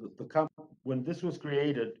 When this was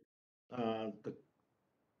created,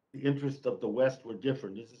 the interests of the West were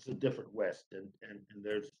different. This is a different West, and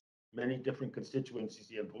there's many different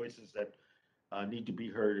constituencies and voices that need to be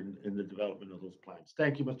heard in the development of those plans.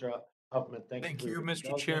 Thank you, Mr. Huffman. Thank for you, your Mr.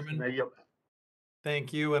 indulgence, Chairman. and I yield back.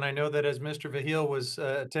 Thank you. And I know that as Mr. Vihil was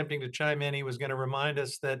attempting to chime in, he was going to remind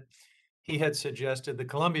us that he had suggested the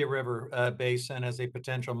Columbia River Basin as a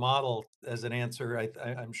potential model as an answer,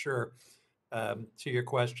 I'm sure, to your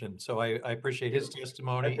question. So I appreciate his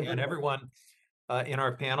testimony and everyone in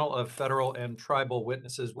our panel of federal and tribal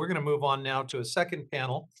witnesses. We're going to move on now to a second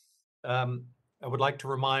panel. I would like to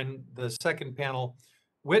remind the second panel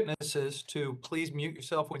witnesses to please mute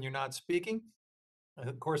yourself when you're not speaking.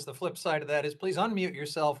 Of course, the flip side of that is please unmute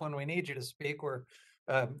yourself when we need you to speak. We're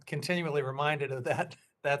continually reminded of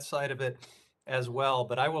that side of it as well.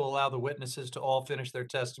 But I will allow the witnesses to all finish their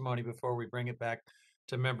testimony before we bring it back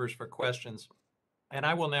to members for questions. And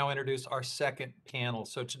I will now introduce our second panel.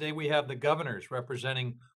 So today we have the governors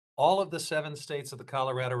representing all of the 7 states of the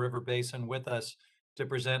Colorado River Basin with us to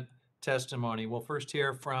present testimony. We'll first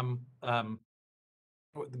hear from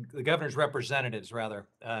the governor's representatives, rather.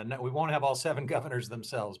 No, we won't have all 7 governors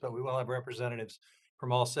themselves, but we will have representatives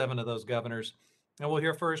from all 7 of those governors. And we'll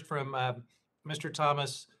hear first from Mr.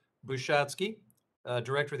 Thomas Bushatsky,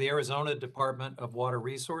 Director of the Arizona Department of Water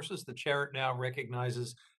Resources. The chair now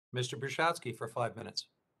recognizes Mr. Bushatsky for 5 minutes.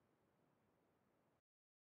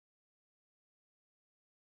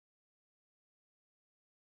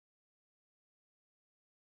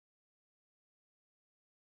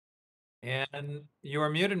 And you are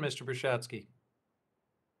muted, Mr. Bushatsky.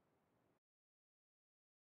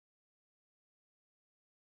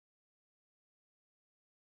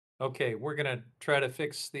 Okay, we're going to try to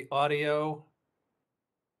fix the audio.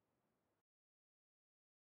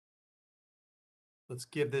 Let's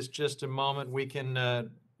give this just a moment. We can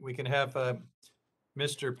have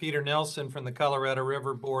Mr. Peter Nelson from the Colorado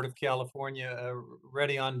River Board of California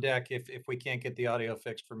ready on deck if we can't get the audio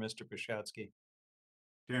fixed for Mr. Bushatsky.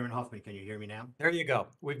 Chairman Huffman, can you hear me now? There you go.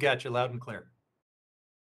 We've got you loud and clear.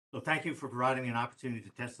 So thank you for providing me an opportunity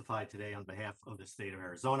to testify today on behalf of the state of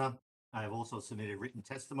Arizona. I have also submitted written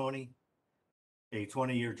testimony. A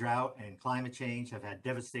 20-year drought and climate change have had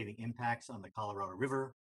devastating impacts on the Colorado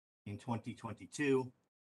River. In 2022,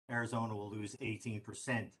 Arizona will lose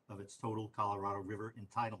 18% of its total Colorado River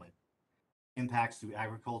entitlement. Impacts to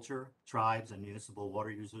agriculture, tribes, and municipal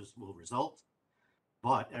water users will result,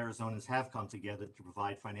 but Arizonans have come together to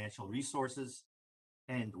provide financial resources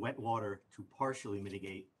and wet water to partially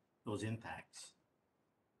mitigate those impacts.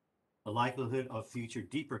 The likelihood of future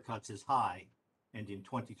deeper cuts is high, and in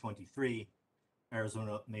 2023,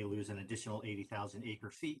 Arizona may lose an additional 80,000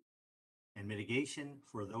 acre-feet, and mitigation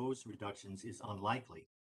for those reductions is unlikely.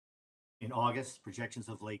 In August, projections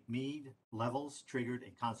of Lake Mead levels triggered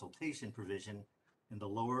a consultation provision in the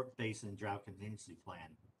Lower Basin Drought Contingency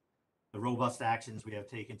Plan. The robust actions we have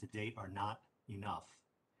taken to date are not enough.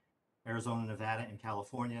 Arizona, Nevada, and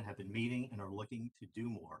California have been meeting and are looking to do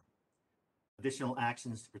more. Additional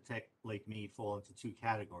actions to protect Lake Mead fall into 2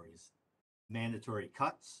 categories: mandatory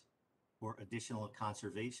cuts or additional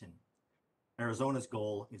conservation. Arizona's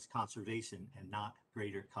goal is conservation and not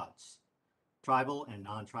greater cuts. Tribal and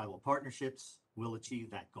non-tribal partnerships will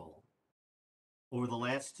achieve that goal. Over the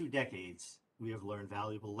last 2 decades, we have learned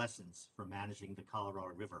valuable lessons from managing the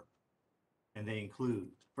Colorado River, and they include: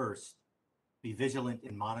 first, be vigilant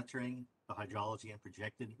in monitoring the hydrology and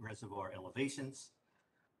projected reservoir elevations.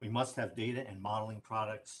 We must have data and modeling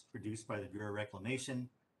products produced by the Bureau of Reclamation,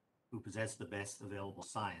 who possess the best available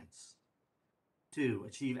science. 2,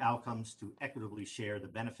 achieve outcomes to equitably share the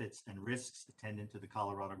benefits and risks attendant to the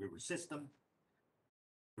Colorado River system.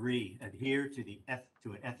 3, adhere to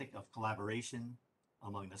an ethic of collaboration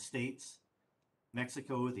among the states,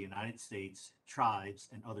 Mexico, the United States, tribes,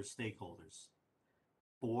 and other stakeholders.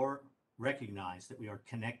 4, recognize that we are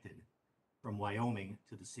connected from Wyoming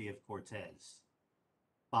to the Sea of Cortez.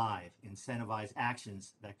 5, incentivize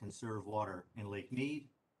actions that conserve water in Lake Mead.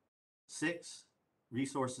 6,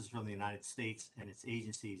 resources from the United States and its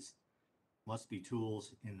agencies must be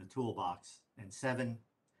tools in the toolbox. And 7,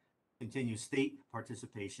 continue state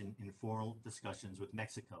participation in formal discussions with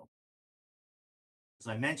Mexico. As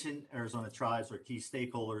I mentioned, Arizona tribes are key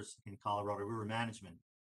stakeholders in Colorado River management.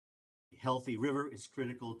 A healthy river is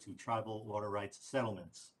critical to tribal water rights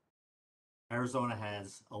settlements. Arizona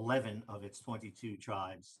has 11 of its 22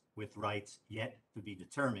 tribes with rights yet to be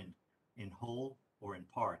determined in whole or in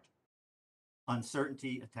part.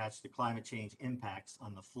 Uncertainty attached to climate change impacts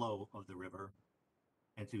on the flow of the river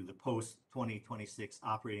and to the post-2026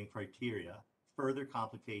 operating criteria further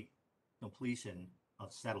complicate completion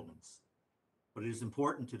of settlements. But it is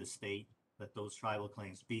important to the state that those tribal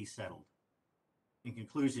claims be settled. In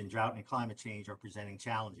conclusion, drought and climate change are presenting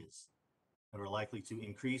challenges that are likely to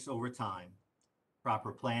increase over time.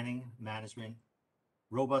 Proper planning, management,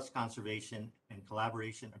 robust conservation, and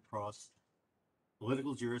collaboration across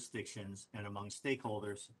political jurisdictions and among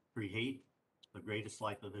stakeholders create the greatest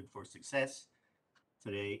likelihood for success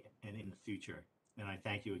today and in the future. And I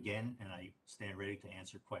thank you again, and I stand ready to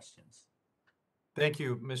answer questions. Thank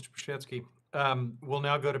you, Mr. Pshetsky. We'll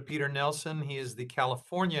now go to Peter Nelson. He is the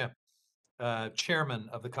California chairman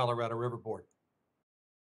of the Colorado River Board.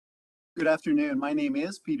 Good afternoon. My name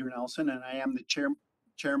is Peter Nelson, and I am the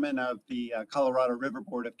chairman of the Colorado River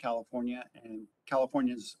Board of California and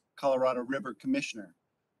California's Colorado River Commissioner.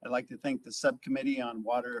 I'd like to thank the Subcommittee on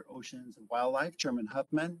Water, Oceans, and Wildlife, Chairman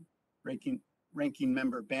Huffman, Ranking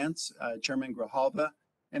Member Bentz, Chairman Grijalva,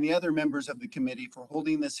 and the other members of the committee for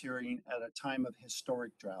holding this hearing at a time of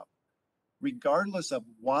historic drought. Regardless of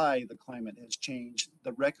why the climate has changed,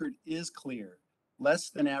 the record is clear. Less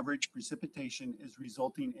than average precipitation is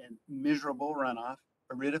resulting in miserable runoff,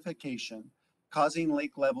 aridification, causing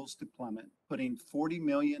lake levels to plummet, putting 40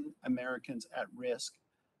 million Americans at risk,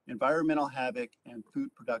 environmental havoc, and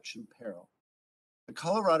food production peril. The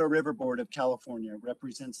Colorado River Board of California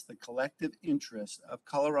represents the collective interests of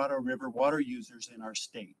Colorado River water users in our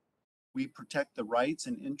state. We protect the rights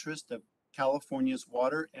and interests of California's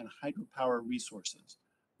water and hydropower resources.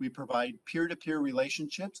 We provide peer-to-peer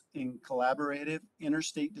relationships in collaborative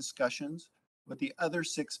interstate discussions with the other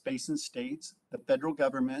 6 basin states, the federal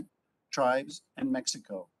government, tribes, and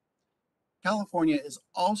Mexico. California is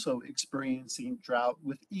also experiencing drought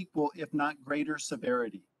with equal, if not greater,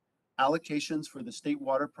 severity. Allocations for the state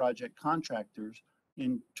water project contractors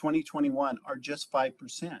in 2021 are just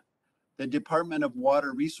 5%. The Department of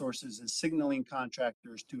Water Resources is signaling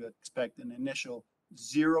contractors to expect an initial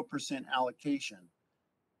 0% allocation,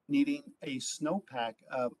 needing a snowpack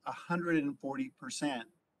of 140%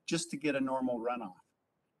 just to get a normal runoff.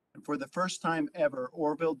 And for the first time ever,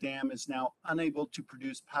 Oroville Dam is now unable to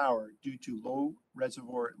produce power due to low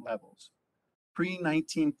reservoir levels.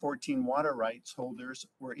 Pre-1914 water rights holders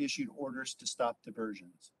were issued orders to stop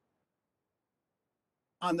diversions.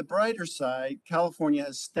 On the brighter side, California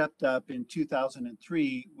has stepped up in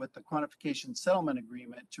 2003 with the quantification settlement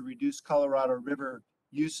agreement to reduce Colorado River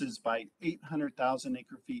uses by 800,000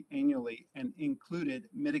 acre-feet annually and included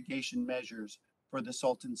mitigation measures for the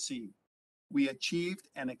Salton Sea. We achieved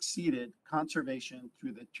and exceeded conservation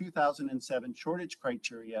through the 2007 shortage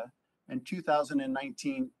criteria and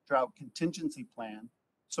 2019 drought contingency plan,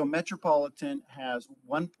 so Metropolitan has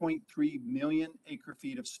 1.3 million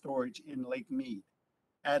acre-feet of storage in Lake Mead,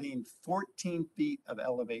 adding 14 feet of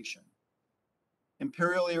elevation.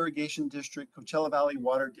 Imperial Irrigation District, Coachella Valley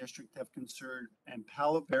Water District have conserved, and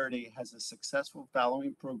Palo Verde has a successful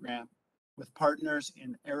fallowing program with partners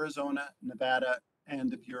in Arizona, Nevada,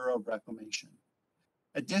 and the Bureau of Reclamation.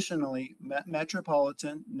 Additionally,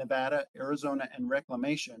 Metropolitan, Nevada, Arizona, and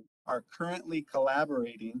Reclamation are currently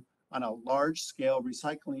collaborating on a large-scale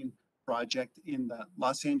recycling project in the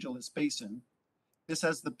Los Angeles Basin. This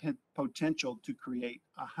has the potential to create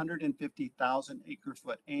 150,000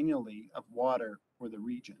 acre-foot annually of water for the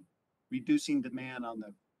region, reducing demand on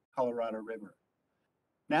the Colorado River.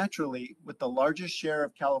 Naturally, with the largest share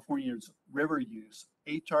of California's river use,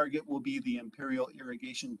 a target will be the Imperial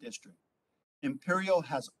Irrigation District. Imperial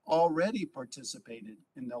has already participated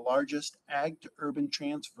in the largest ag-to-urban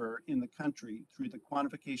transfer in the country through the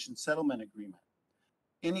Quantification Settlement Agreement.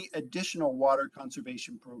 Any additional water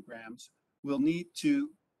conservation programs will need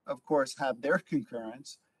to, of course, have their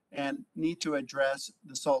concurrence and need to address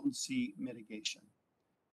the Salton Sea mitigation.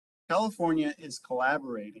 California is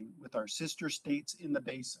collaborating with our sister states in the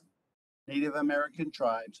basin Native American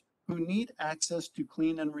tribes who need access to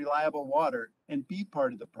clean and reliable water and be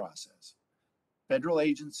part of the process. Federal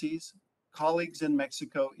agencies, colleagues in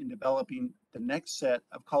Mexico in developing the next set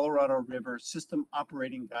of Colorado River system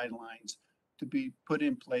operating guidelines to be put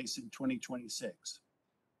in place in 2026.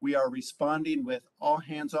 We are responding with all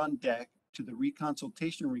hands on deck to the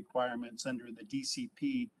reconsultation requirements under the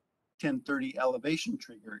DCP 1030 elevation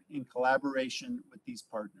trigger in collaboration with these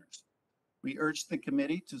partners. We urge the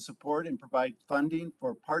committee to support and provide funding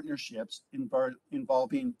for partnerships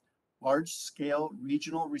involving large-scale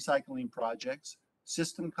regional recycling projects,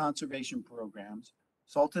 system conservation programs,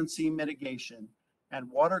 saltancy mitigation, and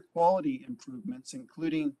water quality improvements,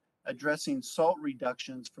 including addressing salt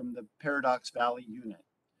reductions from the Paradox Valley unit.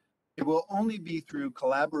 It will only be through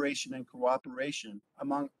collaboration and cooperation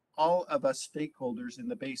among all of us stakeholders in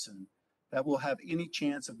the basin that we'll have any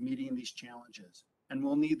chance of meeting these challenges, and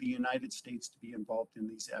we'll need the United States to be involved in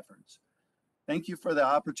these efforts. Thank you for the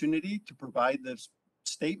opportunity to provide this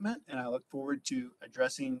statement, and I look forward to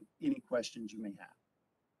addressing any questions you may have.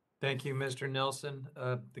 Thank you, Mr. Nelson.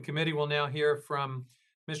 The committee will now hear from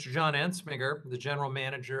Mr. John Ensminger, the General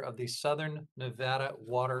Manager of the Southern Nevada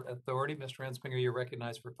Water Authority. Mr. Ensminger, you're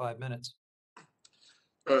recognized for 5 minutes.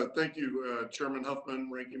 Thank you, Chairman Huffman,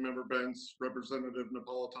 Ranking Member Bentz, Representative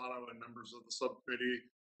Napolitano, and members of the subcommittee.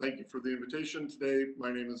 Thank you for the invitation today.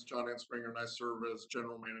 My name is John Ensminger, and I serve as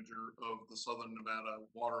General Manager of the Southern Nevada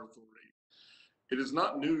Water Authority. It is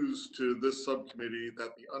not news to this subcommittee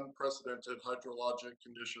that the unprecedented hydrologic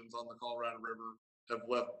conditions on the Colorado River have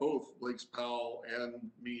left both Lakes Powell and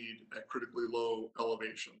Meade at critically low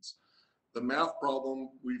elevations. The math problem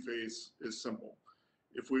we face is simple.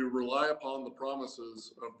 If we rely upon the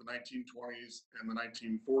promises of the 1920s and the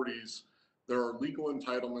 1940s, there are legal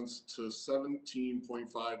entitlements to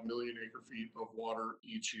 17.5 million acre feet of water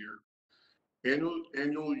each year.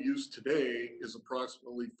 Annual use today is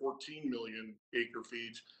approximately 14 million acre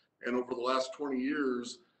feet, and over the last 20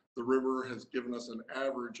 years, the river has given us an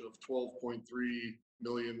average of 12.3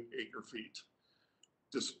 million acre feet.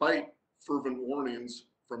 Despite fervent warnings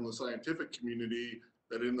from the scientific community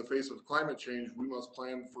that in the face of climate change, we must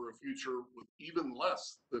plan for a future with even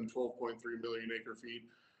less than 12.3 million acre feet,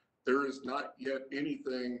 there is not yet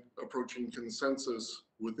anything approaching consensus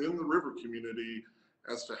within the river community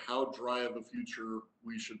as to how dry of a future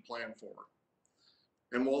we should plan for.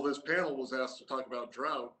 And while this panel was asked to talk about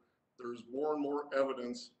drought, there's more and more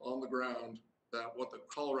evidence on the ground that what the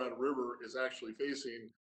Colorado River is actually facing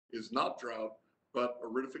is not drought, but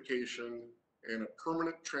aridification and a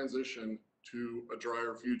permanent transition to a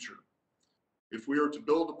drier future. If we are to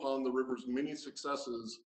build upon the river's many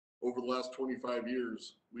successes over the last 25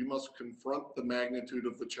 years, we must confront the magnitude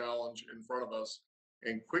of the challenge in front of us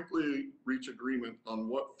and quickly reach agreement on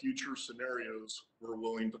what future scenarios we're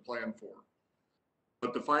willing to plan for.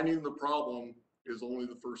 But defining the problem is only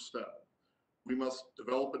the first step. We must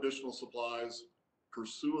develop additional supplies,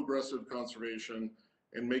 pursue aggressive conservation,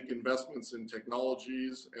 and make investments in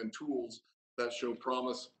technologies and tools that show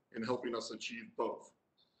promise in helping us achieve both.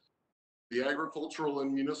 The agricultural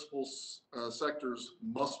and municipal sectors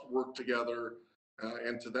must work together,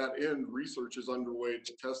 and to that end, research is underway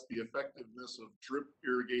to test the effectiveness of drip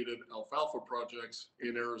irrigated alfalfa projects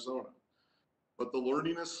in Arizona. But the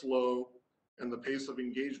learning is slow, and the pace of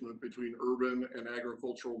engagement between urban and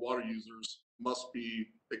agricultural water users must be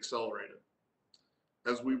accelerated.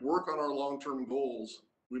 As we work on our long-term goals,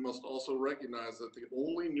 we must also recognize that the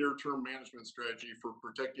only near-term management strategy for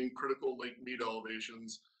protecting critical Lake Meade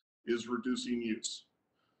elevations is reducing use.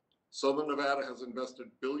 Southern Nevada has invested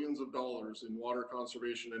billions of dollars in water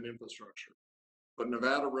conservation and infrastructure, but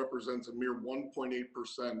Nevada represents a mere 1.8%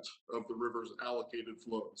 of the river's allocated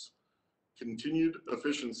flows. Continued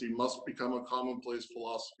efficiency must become a commonplace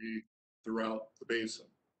philosophy throughout the basin.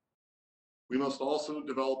 We must also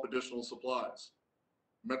develop additional supplies.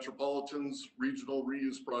 Metropolitan's regional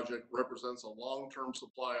reuse project represents a long-term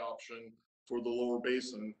supply option for the lower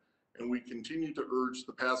basin, and we continue to urge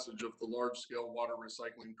the passage of the Large-Scale Water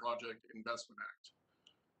Recycling Project Investment Act.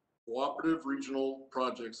 Cooperative regional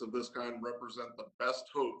projects of this kind represent the best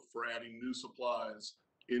hope for adding new supplies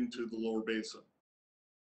into the lower basin.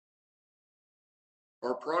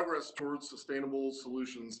 Our progress towards sustainable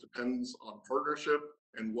solutions depends on partnership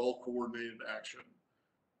and well-coordinated action.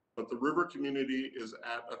 But the river community is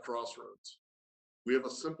at a crossroads. We have a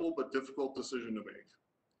simple but difficult decision to make.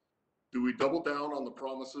 Do we double down on the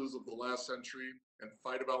promises of the last century and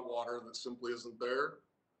fight about water that simply isn't there?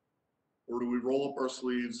 Or do we roll up our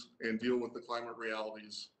sleeves and deal with the climate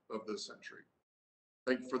realities of this century?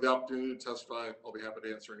 Thank you for the opportunity to testify. I'll be happy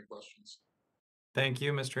to answer any questions. Thank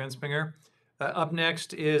you, Mr. Ensminger. Up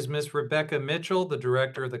next is Ms. Rebecca Mitchell, the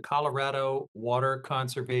Director of the Colorado Water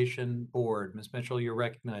Conservation Board. Ms. Mitchell, you're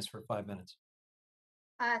recognized for 5 minutes.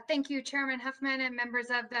 Thank you, Chairman Huffman and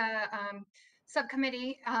members of the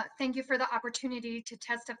subcommittee. Thank you for the opportunity to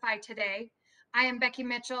testify today. I am Becky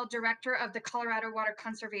Mitchell, Director of the Colorado Water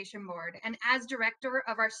Conservation Board, and as Director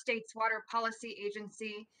of our state's water policy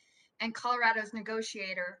agency and Colorado's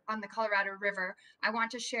negotiator on the Colorado River, I want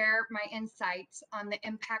to share my insights on the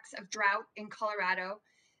impacts of drought in Colorado,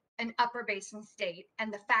 an upper basin state,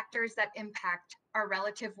 and the factors that impact our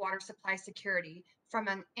relative water supply security from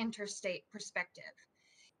an interstate perspective.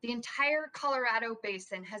 The entire Colorado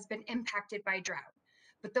basin has been impacted by drought,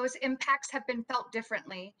 but those impacts have been felt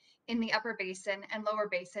differently in the upper basin and lower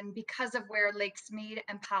basin because of where Lakes Mead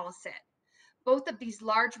and Powell sit. Both of these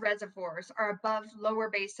large reservoirs are above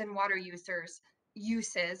lower basin water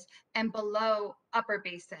uses and below upper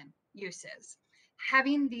basin uses.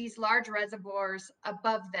 Having these large reservoirs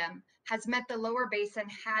above them has meant the lower basin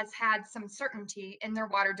has had some certainty in their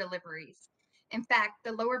water deliveries. In fact,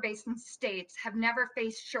 the lower basin states have never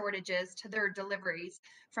faced shortages to their deliveries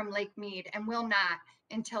from Lake Mead and will not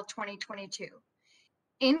until 2022.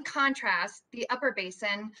 In contrast, the upper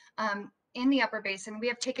basin, in the upper basin, we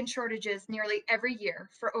have taken shortages nearly every year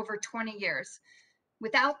for over 20 years.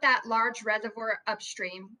 Without that large reservoir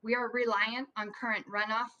upstream, we are reliant on current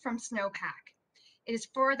runoff from snowpack. It is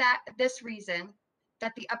for this reason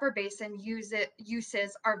that the upper basin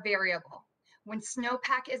uses are variable. When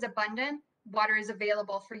snowpack is abundant, water is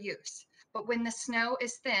available for use. But when the snow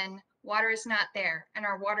is thin, water is not there and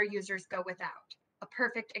our water users go without. A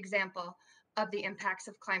perfect example of the impacts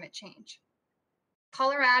of climate change.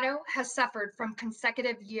 Colorado has suffered from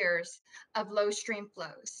consecutive years of low stream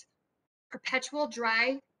flows. Perpetual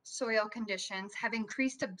dry soil conditions have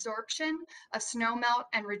increased absorption of snowmelt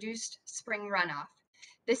and reduced spring runoff.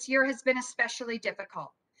 This year has been especially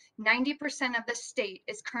difficult. 90% of the state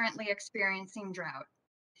is currently experiencing drought.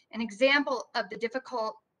 An example of the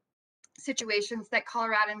difficult situations that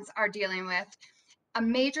Coloradans are dealing with, a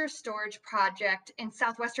major storage project in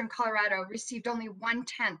southwestern Colorado received only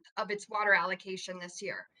 1/10 of its water allocation this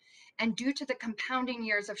year. And due to the compounding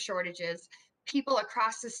years of shortages, people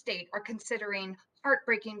across the state are considering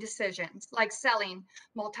heartbreaking decisions like selling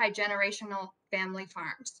multi-generational family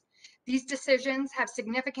farms. These decisions have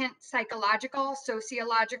significant psychological,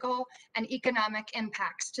 sociological, and economic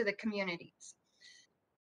impacts to the communities.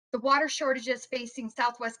 The water shortages facing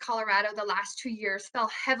Southwest Colorado the last 2 years fell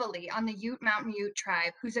heavily on the Ute Mountain Ute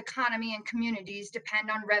tribe, whose economy and communities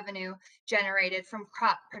depend on revenue generated from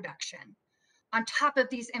crop production. On top of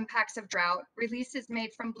these impacts of drought, releases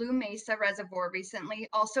made from Blue Mesa Reservoir recently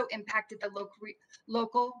also impacted the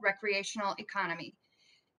local recreational economy.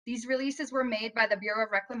 These releases were made by the Bureau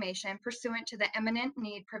of Reclamation pursuant to the eminent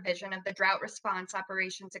need provision of the Drought Response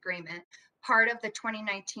Operations Agreement, part of the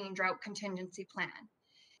 2019 Drought Contingency Plan.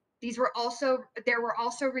 There were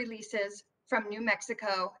also releases from New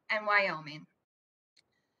Mexico and Wyoming.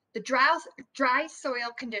 The dry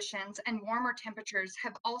soil conditions and warmer temperatures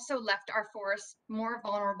have also left our forests more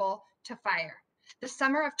vulnerable to fire. The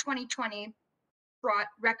summer of 2020 brought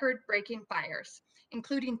record-breaking fires,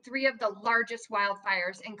 including 3 of the largest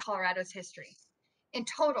wildfires in Colorado's history. In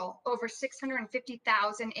total, over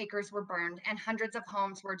 650,000 acres were burned and hundreds of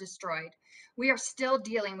homes were destroyed. We are still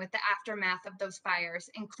dealing with the aftermath of those fires,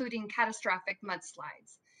 including catastrophic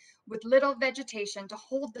mudslides. With little vegetation to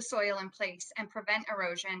hold the soil in place and prevent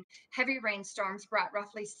erosion, heavy rainstorms brought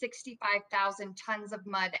roughly 65,000 tons of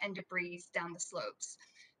mud and debris down the slopes,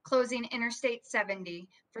 closing Interstate 70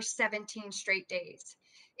 for 17 straight days.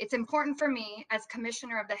 It's important for me as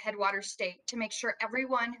Commissioner of the Headwaters State to make sure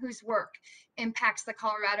everyone whose work impacts the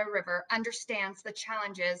Colorado River understands the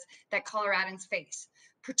challenges that Coloradans face,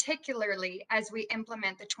 particularly as we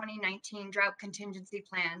implement the 2019 drought contingency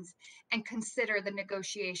plans and consider the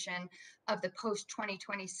negotiation of the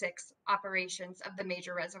post-2026 operations of the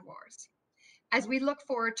major reservoirs. As we look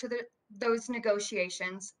forward to those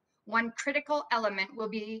negotiations, one critical element will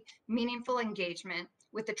be meaningful engagement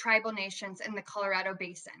with the tribal nations in the Colorado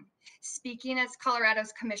Basin. Speaking as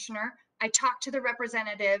Colorado's commissioner, I talk to the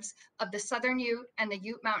representatives of the Southern Ute and the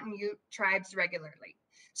Ute Mountain Ute tribes regularly,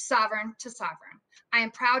 sovereign to sovereign. I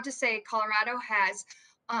am proud to say Colorado has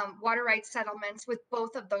water rights settlements with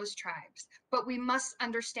both of those tribes, but we must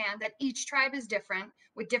understand that each tribe is different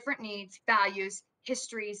with different needs, values,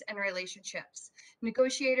 histories, and relationships.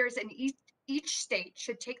 Negotiators in each state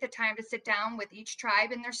should take the time to sit down with each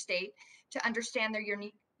tribe in their state to understand their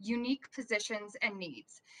unique positions and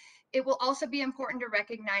needs. It will also be important to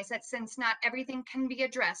recognize that since not everything can be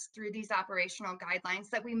addressed through these operational guidelines,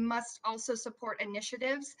 that we must also support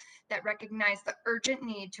initiatives that recognize the urgent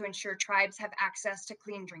need to ensure tribes have access to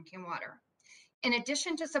clean drinking water. In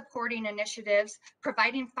addition to supporting initiatives,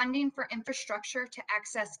 providing funding for infrastructure to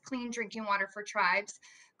access clean drinking water for tribes,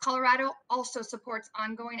 Colorado also supports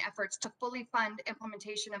ongoing efforts to fully fund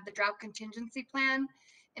implementation of the Drought Contingency Plan,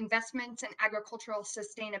 investments in agricultural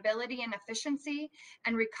sustainability and efficiency,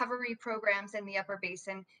 and recovery programs in the Upper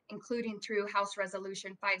Basin, including through House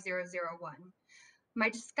Resolution 5001. My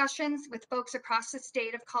discussions with folks across the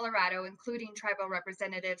state of Colorado, including tribal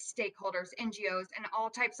representatives, stakeholders, NGOs, and all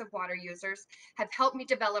types of water users, have helped me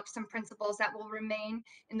develop some principles that will remain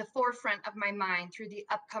in the forefront of my mind through the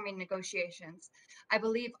upcoming negotiations. I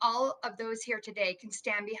believe all of those here today can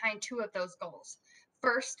stand behind two of those goals.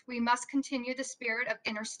 First, we must continue the spirit of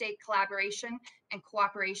interstate collaboration and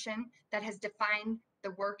cooperation that has defined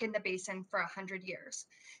the work in the basin for 100 years.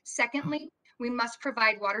 Secondly, we must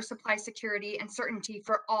provide water supply security and certainty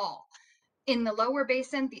for all in the lower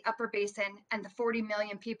basin, the upper basin, and the 40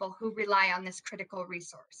 million people who rely on this critical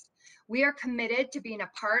resource. We are committed to being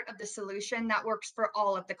a part of the solution that works for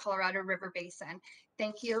all of the Colorado River Basin.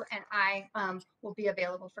 Thank you, and I will be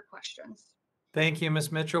available for questions. Thank you,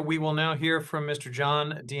 Ms. Mitchell. We will now hear from Mr.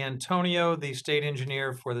 John D'Antonio, the state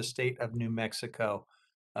engineer for the state of New Mexico.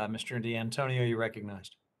 Mr. D'Antonio, you're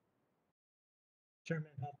recognized.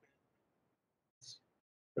 Chairman Huffman,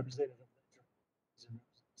 Representative Ledger, and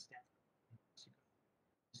staff of New Mexico,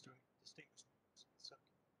 Mr. Distinguished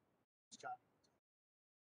John,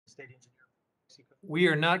 state engineer of Mexico. We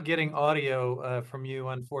are not getting audio from you,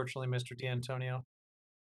 unfortunately, Mr. D'Antonio.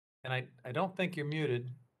 And I don't think you're muted.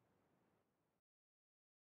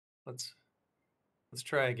 Let's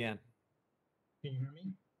try again. Can you hear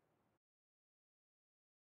me?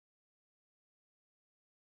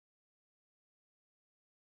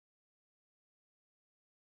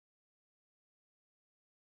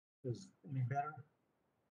 Is any better?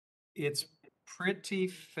 It's pretty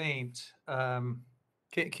faint. Can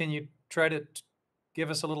you try to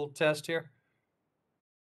give us a little test here?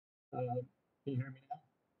 Can you hear me now?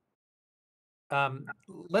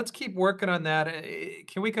 Let's keep working on that.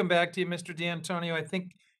 Can we come back to you, Mr. D'Antonio? I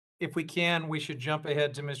think if we can, we should jump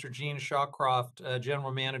ahead to Mr. Gene Shawcroft,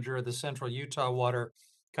 General Manager of the Central Utah Water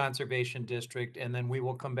Conservation District, and then we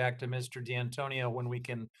will come back to Mr. D'Antonio when we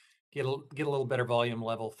can get a little better volume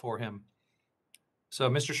level for him. So,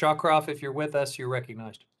 Mr. Shawcroft, if you're with us, you're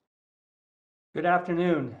recognized. Good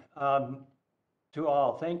afternoon to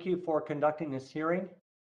all. Thank you for conducting this hearing.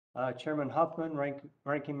 Chairman Huffman,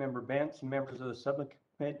 Ranking Member Bentz, and members of the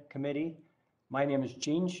Subcommittee. My name is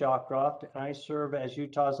Gene Shawcroft, and I serve as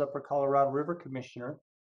Utah's Upper Colorado River Commissioner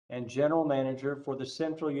and General Manager for the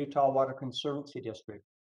Central Utah Water Conservancy District.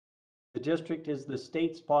 The district is the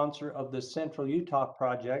state sponsor of the Central Utah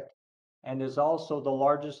Project and is also the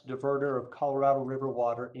largest diverter of Colorado River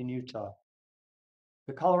water in Utah.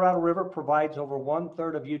 The Colorado River provides over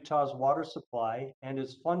 1/3 of Utah's water supply and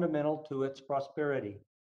is fundamental to its prosperity.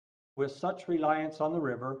 With such reliance on the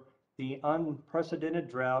river, the unprecedented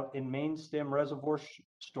drought in main stem reservoir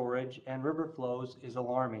storage and river flows is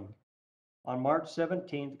alarming. On March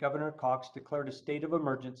 17th, Governor Cox declared a state of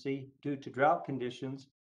emergency due to drought conditions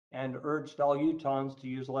and urged all Utahns to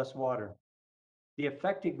use less water. The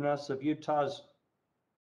effectiveness of Utah's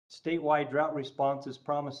statewide drought response is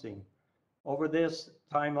promising. Over this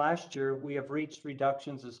time last year, we have reached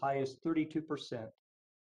reductions as high as 32%.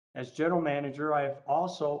 As General Manager, I have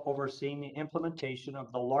also overseen the implementation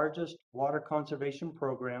of the largest water conservation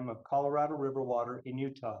program of Colorado River water in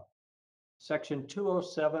Utah. Section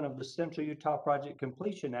 207 of the Central Utah Project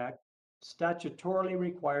Completion Act statutorily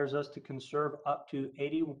requires us to conserve up to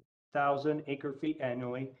 80,000 acre-feet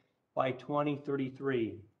annually by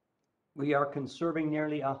 2033. We are conserving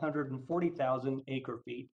nearly 140,000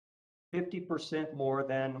 acre-feet, 50% more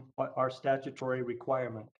than our statutory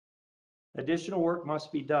requirement. Additional work must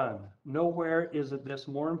be done. Nowhere is this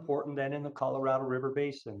more important than in the Colorado River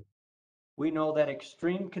Basin. We know that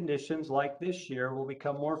extreme conditions like this year will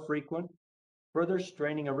become more frequent, further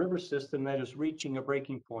straining a river system that is reaching a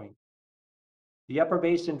breaking point. The Upper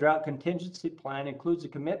Basin Drought Contingency Plan includes a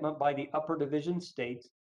commitment by the Upper Division states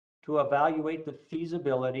to evaluate the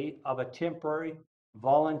feasibility of a temporary,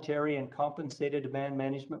 voluntary, and compensated demand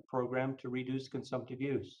management program to reduce consumptive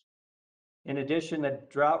use. In addition, a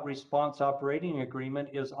drought response operating agreement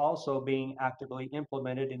is also being actively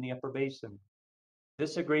implemented in the Upper Basin.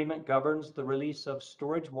 This agreement governs the release of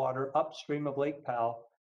storage water upstream of Lake Powell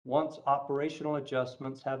once operational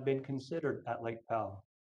adjustments have been considered at Lake Powell.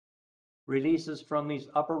 Releases from these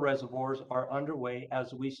upper reservoirs are underway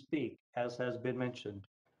as we speak, as has been mentioned.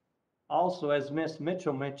 Also, as Ms.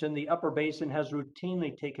 Mitchell mentioned, the upper basin has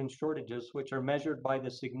routinely taken shortages, which are measured by the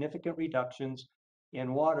significant reductions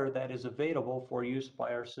in water that is available for use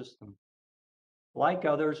by our system. Like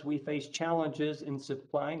others, we face challenges in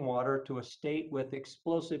supplying water to a state with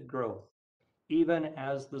explosive growth, even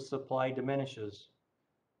as the supply diminishes.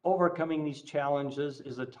 Overcoming these challenges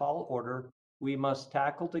is a tall order we must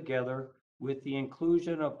tackle together with the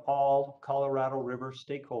inclusion of all Colorado River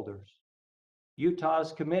stakeholders. Utah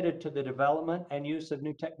is committed to the development and use of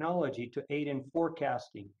new technology to aid in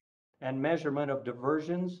forecasting and measurement of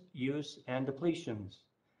diversions, use, and depletions.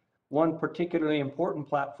 One particularly important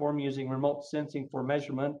platform using remote sensing for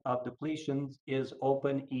measurement of depletions is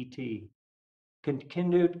OpenET.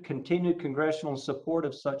 Continued congressional support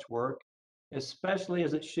of such work, especially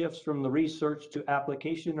as it shifts from the research to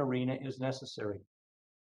application arena, is necessary.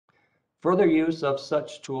 Further use of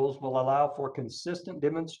such tools will allow for consistent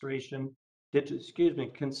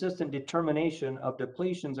consistent determination of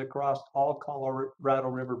depletions across all Colorado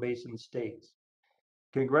River Basin states.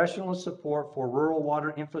 Congressional support for rural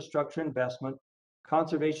water infrastructure investment,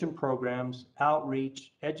 conservation programs,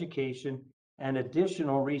 outreach, education, and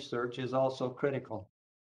additional research is also critical.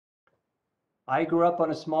 I grew up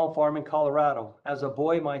on a small farm in Colorado. As a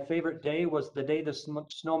boy, my favorite day was the day the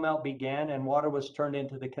snowmelt began and water was turned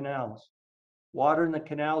into the canals. Water in the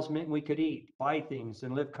canals meant we could eat, buy things,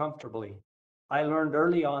 and live comfortably. I learned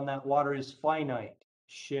early on that water is finite,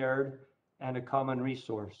 shared, and a common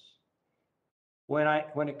resource. When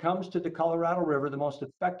it comes to the Colorado River, the most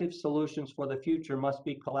effective solutions for the future must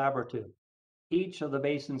be collaborative. Each of the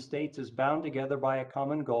basin states is bound together by a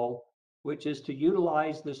common goal, which is to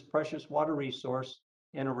utilize this precious water resource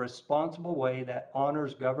in a responsible way that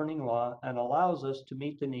honors governing law and allows us to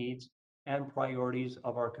meet the needs and priorities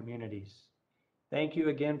of our communities. Thank you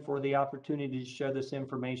again for the opportunity to share this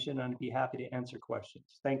information, and I'd be happy to answer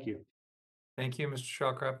questions. Thank you. Thank you, Mr.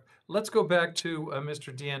 Shawcroft. Let's go back to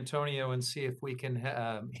Mr. D'Antonio and see if we can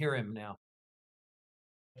hear him now.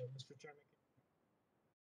 Mr. Chairman,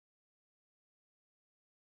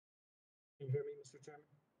 can you hear me, Mr. Chairman?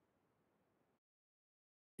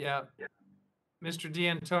 Yeah. Mr.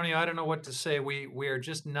 D'Antonio, I don't know what to say. We are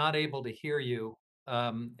just not able to hear you.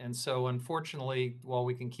 And so unfortunately, while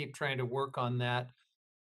we can keep trying to work on that,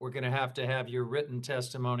 we're going to have your written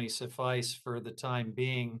testimony suffice for the time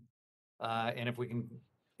being. And if we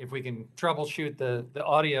can troubleshoot the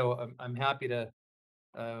audio, I'm happy to,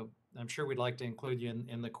 I'm sure we'd like to include you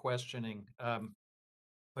in the questioning.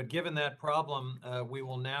 But given that problem, we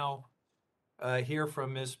will now hear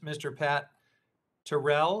from Mr. Pat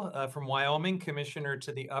Terrell from Wyoming, Commissioner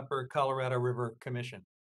to the Upper Colorado River Commission.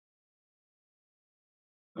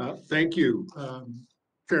 Thank you,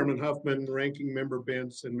 Chairman Huffman, Ranking Member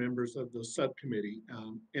Bentz, and members of the subcommittee.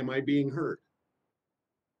 Am I being heard?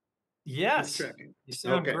 Yes. Just checking. You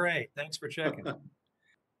sound Okay. great. Thanks for checking.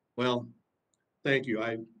 Well, thank you.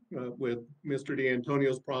 With Mr.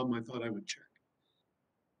 D'Antonio's problem, I thought I would check.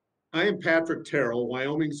 I am Patrick Terrell,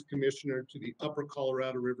 Wyoming's Commissioner to the Upper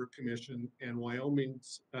Colorado River Commission and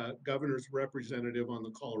Wyoming's Governor's Representative on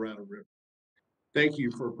the Colorado River. Thank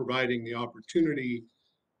you for providing the opportunity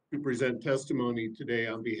to present testimony today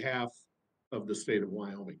on behalf of the state of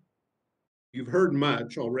Wyoming. You've heard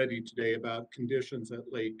much already today about conditions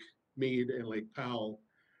at Lake Mead and Lake Powell,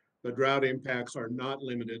 but drought impacts are not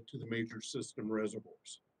limited to the major system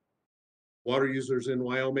reservoirs. Water users in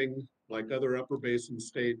Wyoming, like other upper basin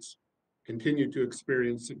states, continue to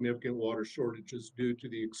experience significant water shortages due to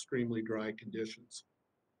the extremely dry conditions.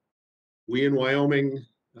 We in Wyoming,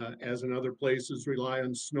 as in other places, rely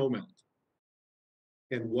on snowmelt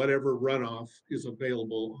and whatever runoff is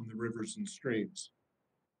available on the rivers and streams.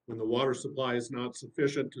 When the water supply is not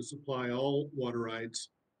sufficient to supply all water rights,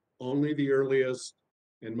 only the earliest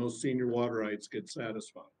and most senior water rights get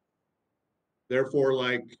satisfied. Therefore,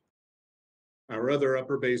 like our other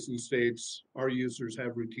upper basin states, our users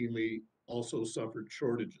have routinely also suffered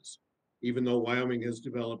shortages, even though Wyoming has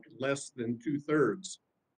developed less than 2/3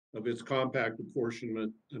 of its compact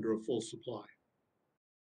apportionment under a full supply.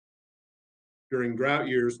 During drought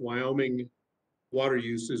years, Wyoming water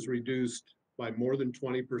use is reduced by more than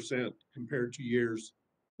 20% compared to years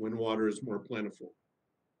when water is more plentiful.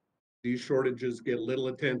 These shortages get little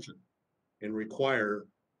attention and require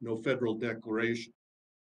no federal declaration,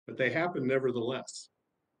 but they happen nevertheless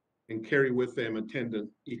and carry with them attendant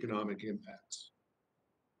economic impacts.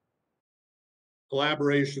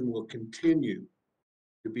 Collaboration will continue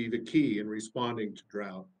to be the key in responding to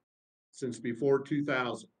drought. Since before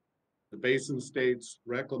 2000, the basin states,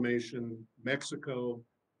 Reclamation, Mexico,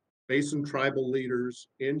 Basin tribal leaders,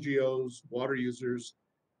 NGOs, water users,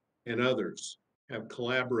 and others have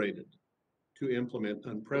collaborated to implement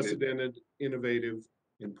unprecedented, innovative,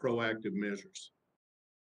 and proactive measures.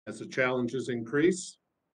 As the challenges increase,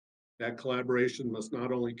 that collaboration must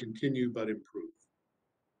not only continue but improve.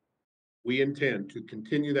 We intend to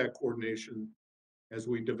continue that coordination as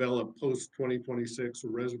we develop post-2026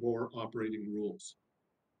 reservoir operating rules.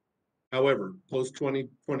 However,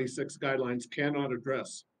 post-2026 guidelines cannot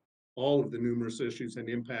address all of the numerous issues and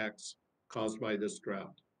impacts caused by this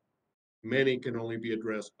drought. Many can only be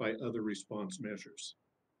addressed by other response measures.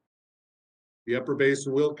 The Upper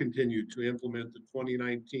Basin will continue to implement the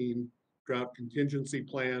 2019 Drought Contingency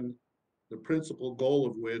Plan, the principal goal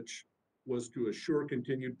of which was to assure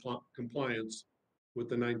continued compliance with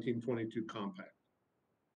the 1922 Compact.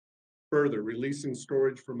 Further, releasing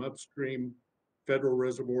storage from upstream federal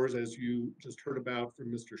reservoirs, as you just heard about from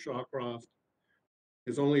Mr. Shawcroft,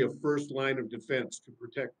 is only a first line of defense to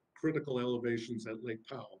protect critical elevations at Lake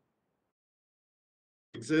Powell.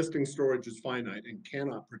 Existing storage is finite and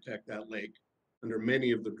cannot protect that lake under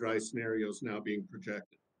many of the dry scenarios now being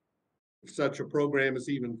projected. If such a program is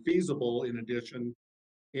even feasible, in addition,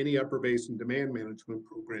 any Upper Basin demand management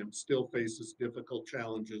program still faces difficult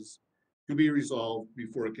challenges to be resolved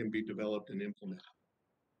before it can be developed and implemented.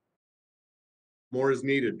 More is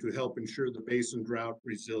needed to help ensure the basin drought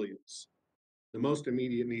resilience. The most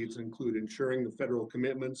immediate needs include ensuring the federal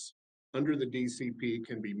commitments under the DCP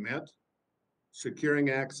can be met, securing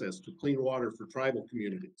access to clean water for tribal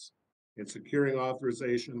communities, and securing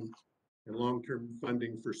authorization and long-term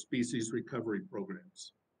funding for species recovery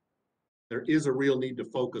programs. There is a real need to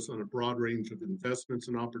focus on a broad range of investments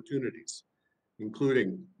and opportunities,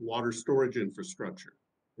 including water storage infrastructure,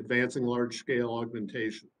 advancing large-scale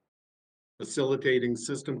augmentation, facilitating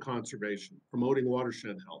system conservation, promoting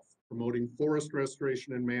watershed health, promoting forest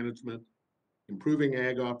restoration and management, improving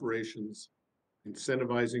ag operations,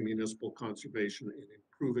 incentivizing municipal conservation, and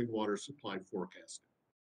improving water supply forecasting.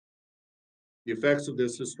 The effects of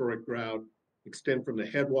this historic drought extend from the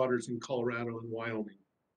headwaters in Colorado and Wyoming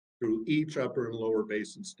through each upper and lower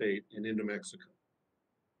basin state and into Mexico.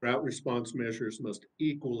 Drought response measures must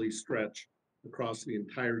equally stretch across the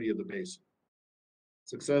entirety of the basin.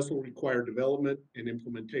 Success will require development and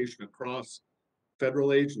implementation across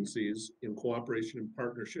federal agencies in cooperation and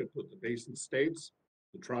partnership with the basin states,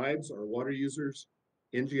 the tribes, our water users,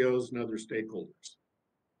 NGOs, and other stakeholders.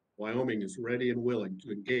 Wyoming is ready and willing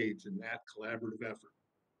to engage in that collaborative effort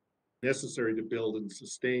necessary to build and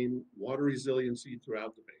sustain water resiliency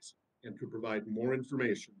throughout the basin and to provide more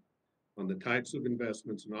information on the types of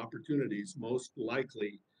investments and opportunities most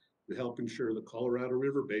likely to help ensure the Colorado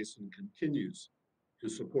River Basin continues to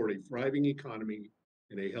support a thriving economy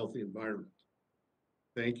and a healthy environment.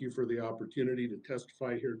 Thank you for the opportunity to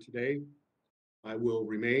testify here today. I will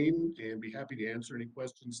remain and be happy to answer any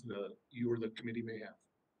questions that you or the committee may have.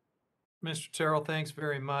 Mr. Terrell, thanks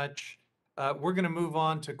very much. We're going to move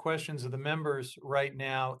on to questions of the members right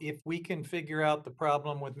now. If we can figure out the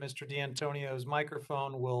problem with Mr. D'Antonio's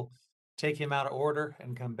microphone, we'll take him out of order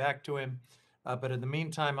and come back to him. But in the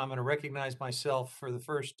meantime, I'm going to recognize myself for the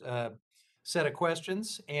first set of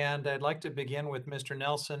questions. And I'd like to begin with Mr.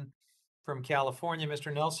 Nelson from California.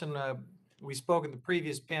 Mr. Nelson, we spoke in the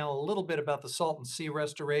previous panel a little bit about the Salton Sea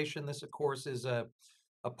restoration. This, of course, is a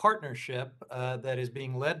partnership that is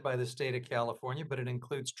being led by the state of California, but it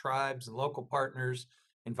includes tribes and local partners,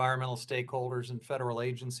 environmental stakeholders, and federal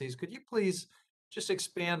agencies. Could you please just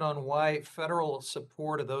expand on why federal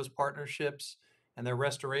support of those partnerships and their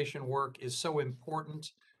restoration work is so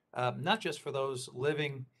important, not just for those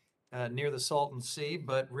living near the Salton Sea,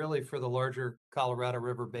 but really for the larger Colorado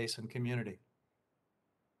River Basin community?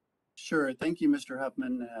 Sure. Thank you, Mr.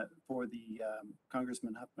 Huffman, for the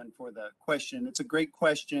Congressman Huffman for the question. It's a great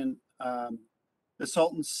question. The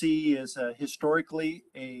Salton Sea is historically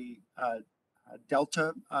a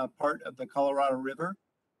delta part of the Colorado River,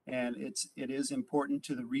 and it is important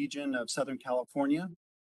to the region of Southern California.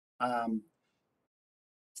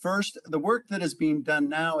 First, the work that is being done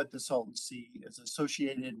now at the Salton Sea is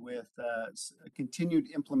associated with a continued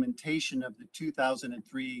implementation of the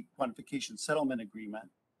 2003 Quantification Settlement Agreement,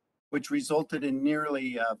 which resulted in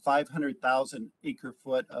nearly 500,000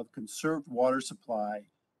 acre-foot of conserved water supply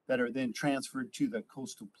that are then transferred to the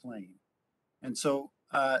coastal plain. And so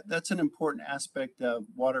that's an important aspect of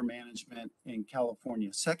water management in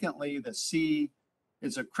California. Secondly, the sea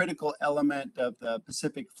is a critical element of the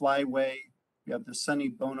Pacific Flyway. We have the Sunny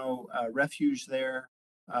Bono Refuge there.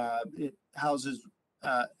 It houses,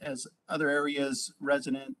 as other areas,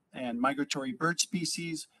 resident and migratory bird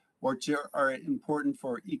species, which are important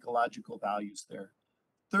for ecological values there.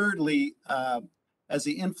 thirdly, as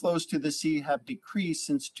the inflows to the sea have decreased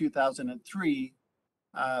since 2003,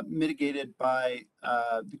 mitigated by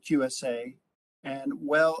the QSA, and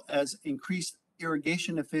well as increased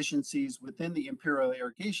irrigation efficiencies within the Imperial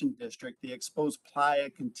Irrigation District, the exposed playa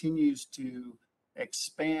continues to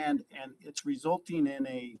expand, and it's resulting in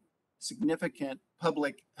a significant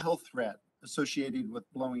public health threat associated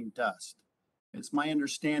with blowing dust. It's my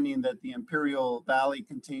understanding that the Imperial Valley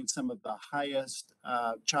contains some of the highest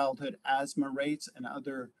childhood asthma rates and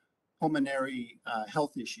other pulmonary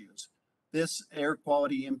health issues. This air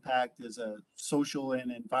quality impact is a social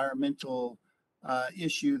and environmental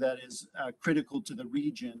issue that is critical to the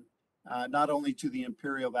region, not only to the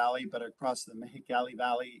Imperial Valley, but across the Mexicali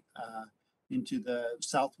Valley into the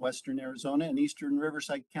southwestern Arizona and eastern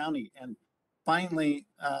Riverside County. And finally,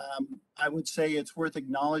 I would say it's worth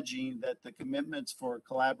acknowledging that the commitments for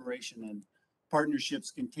collaboration and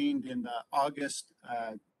partnerships contained in the August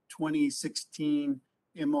 2016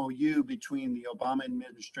 MOU between the Obama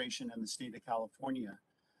administration and the state of California.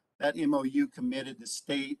 That MOU committed the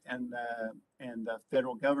state and the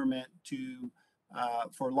federal government to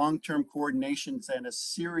for long-term coordinations and a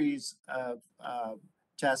series of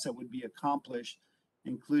tasks that would be accomplished,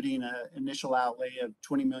 including an initial outlay of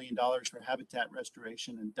 $20 million for habitat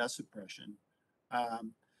restoration and dust suppression,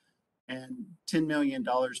 and $10 million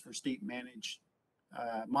for state managed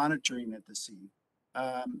monitoring at the sea.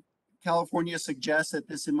 California suggests that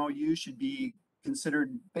this MOU should be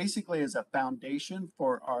considered basically as a foundation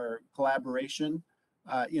for our collaboration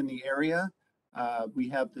in the area. We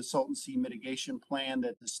have the Salton Sea mitigation plan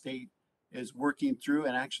that the state is working through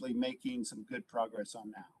and actually making some good progress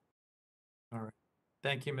on now. All right.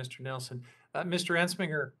 Thank you, Mr. Nelson. Mr.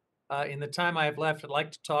 Ensminger, in the time I have left, I'd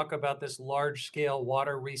like to talk about this large-scale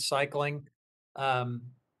water recycling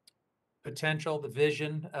potential, the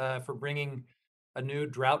vision for bringing a new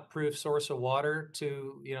drought-proof source of water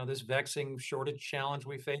to, this vexing shortage challenge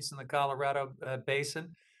we face in the Colorado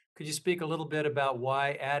Basin. Could you speak a little bit about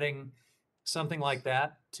why adding something like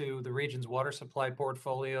that to the region's water supply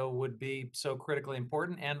portfolio would be so critically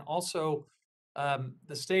important, and also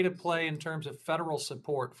the state of play in terms of federal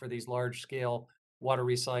support for these large-scale water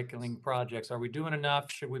recycling projects? Are we doing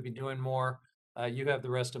enough? Should we be doing more? You have the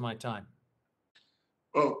rest of my time.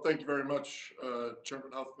 Well, thank you very much,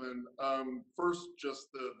 Chairman Huffman. First,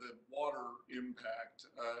 just the water impact.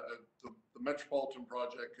 The Metropolitan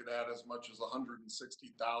Project could add as much as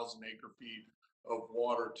 160,000 acre feet of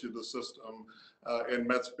water to the system. And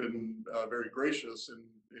Met's been very gracious in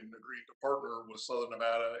agreeing to partner with Southern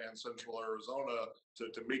Nevada and Central Arizona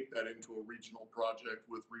to make that into a regional project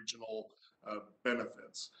with regional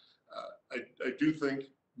benefits. I do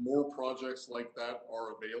think more projects like that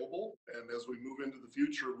are available. And as we move into the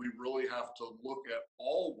future, we really have to look at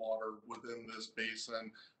all water within this basin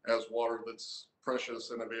as water that's precious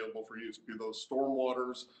and available for use, be those storm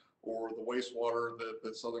waters or the wastewater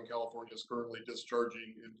that Southern California is currently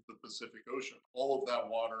discharging into the Pacific Ocean. All of that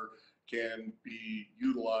water can be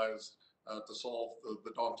utilized to solve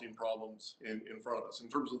the daunting problems in front of us. In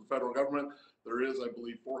terms of the federal government, there is, I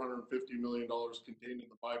believe, $450 million contained in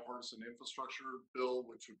the bipartisan infrastructure bill,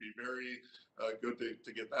 which would be very good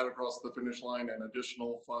to get that across the finish line, and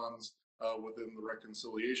additional funds within the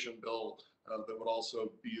reconciliation bill that would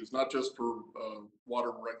also be used not just for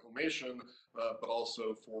water reclamation, but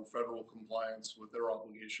also for federal compliance with their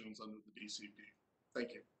obligations under the DCP.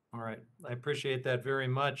 Thank you. All right, I appreciate that very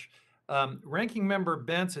much. Ranking Member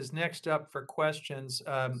Bentz is next up for questions,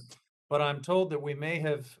 but I'm told that we may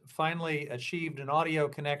have finally achieved an audio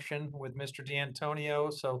connection with Mr. D'Antonio,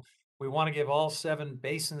 so we want to give all 7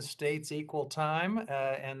 basin states equal time,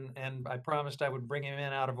 and I promised I would bring him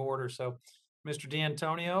in out of order. So, Mr.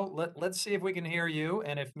 D'Antonio, let's see if we can hear you,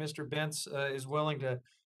 and if Mr. Bentz is willing to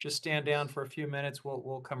just stand down for a few minutes,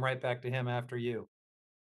 we'll come right back to him after you.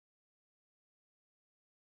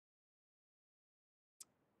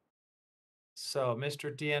 So,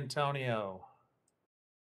 Mr. D'Antonio.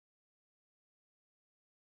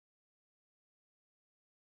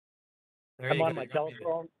 There I'm you on go. my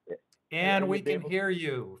telephone. And we can hear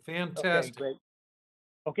you. Fantastic. Okay,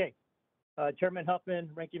 great. Okay. Chairman Huffman,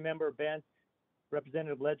 Ranking Member Bentz,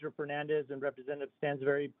 Representative Ledger Fernandez, and Representative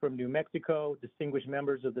Stansberry from New Mexico, distinguished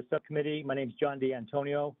members of the subcommittee. My name is John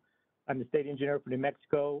D'Antonio. I'm the state engineer for New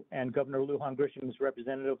Mexico, and Governor Lujan Grisham's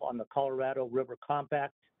representative on the Colorado River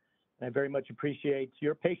Compact. And I very much appreciate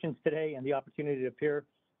your patience today and the opportunity to appear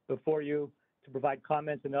before you to provide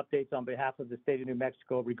comments and updates on behalf of the state of New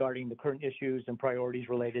Mexico regarding the current issues and priorities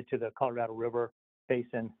related to the Colorado River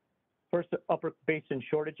Basin. First, upper basin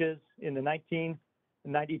shortages. In the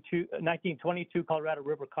 1922 Colorado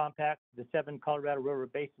River Compact, the 7 Colorado River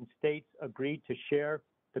Basin states agreed to share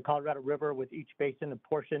the Colorado River, with each basin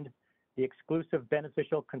apportioned the exclusive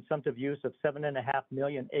beneficial consumptive use of 7.5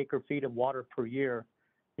 million acre-feet of water per year.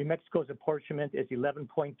 New Mexico's apportionment is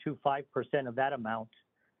 11.25% of that amount.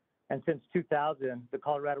 And since 2000, the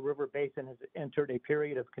Colorado River Basin has entered a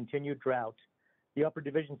period of continued drought. The upper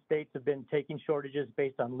division states have been taking shortages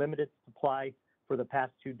based on limited supply for the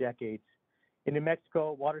past 2 decades. In New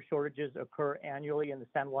Mexico, water shortages occur annually in the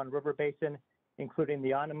San Juan River Basin, including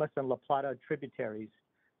the Animas and La Plata tributaries.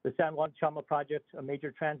 The San Juan Chama project, a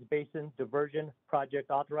major trans-basin diversion project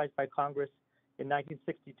authorized by Congress in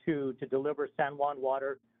 1962 to deliver San Juan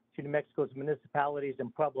water to New Mexico's municipalities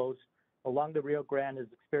and pueblos along the Rio Grande, has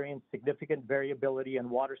experienced significant variability in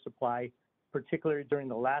water supply, particularly during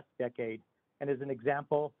the last decade. And as an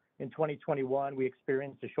example, in 2021, we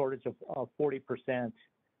experienced a shortage of 40%.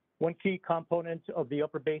 One key component of the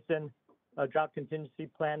Upper Basin Drought Contingency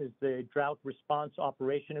Plan is the Drought Response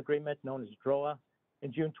Operation Agreement, known as DROA.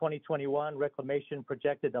 In June 2021, Reclamation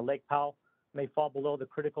projected that Lake Powell may fall below the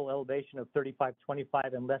critical elevation of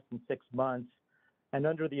 3525 in less than 6 months. And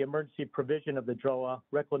under the emergency provision of the DROA,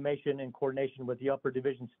 Reclamation, in coordination with the Upper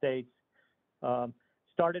Division states,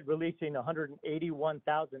 started releasing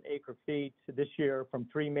 181,000 acre-feet this year from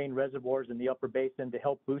 3 main reservoirs in the Upper Basin to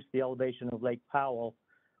help boost the elevation of Lake Powell.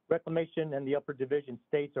 Reclamation and the Upper Division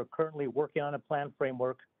states are currently working on a plan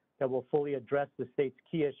framework that will fully address the state's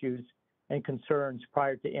key issues and concerns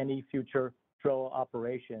prior to any future DROA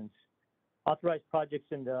operations. Authorized projects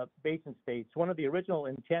in the basin states. One of the original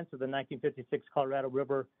intents of the 1956 Colorado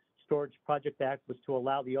River Storage Project Act was to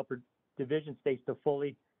allow the Upper Division states to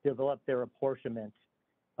fully develop their apportionment.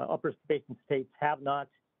 Upper Basin states have not.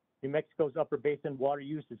 New Mexico's Upper Basin water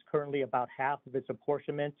use is currently about half of its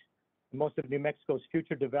apportionment. Most of New Mexico's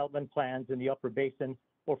future development plans in the Upper Basin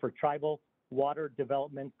or for tribal water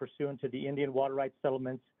development pursuant to the Indian water rights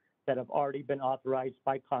settlements that have already been authorized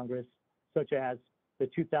by Congress, such as the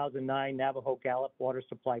 2009 Navajo Gallup Water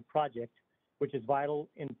Supply Project, which is vital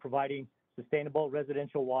in providing sustainable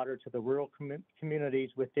residential water to the rural communities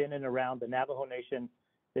within and around the Navajo Nation,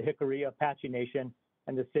 the Jicarilla Apache Nation,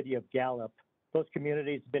 and the city of Gallup. Those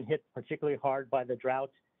communities have been hit particularly hard by the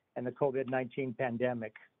drought and the COVID-19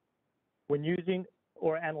 pandemic. When using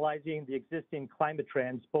or analyzing the existing climate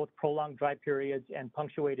trends, both prolonged dry periods and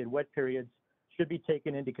punctuated wet periods should be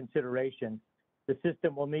taken into consideration. The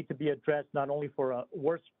system will need to be addressed not only for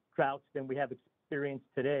worse droughts than we have experienced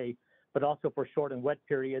today, but also for short and wet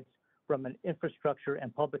periods from an infrastructure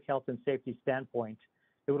and public health and safety standpoint.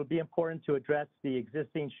 It will be important to address the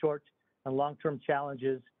existing short and long-term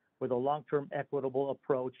challenges with a long-term equitable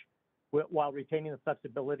approach while retaining the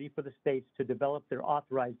flexibility for the states to develop their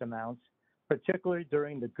authorized amounts, particularly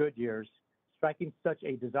during the good years. Striking such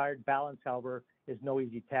a desired balance, however, is no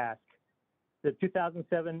easy task. The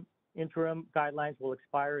 2007 interim guidelines will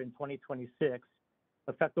expire in 2026,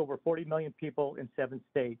 affect over 40 million people in 7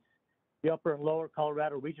 states. The Upper and Lower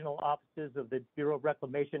Colorado regional offices of the Bureau of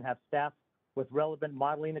Reclamation have staff with relevant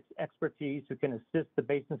modeling expertise who can assist the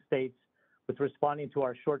basin states with responding to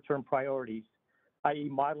our short-term priorities, i.e.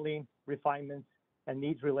 modeling, refinements, and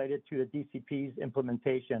needs related to the DCP's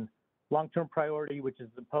implementation. Long-term priority, which is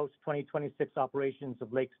the post-2026 operations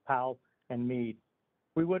of Lakes Powell and Meade.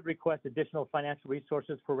 We would request additional financial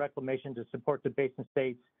resources for reclamation to support the basin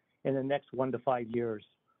states in the next 1 to 5 years.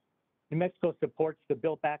 New Mexico supports the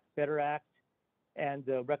Build Back Better Act and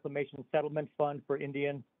the Reclamation Settlement Fund for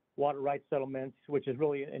Indian water rights settlements, which is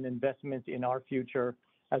really an investment in our future,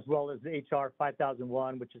 as well as the HR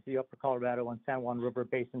 5001, which is the Upper Colorado and San Juan River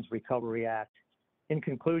Basins Recovery Act. In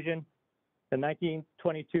conclusion, in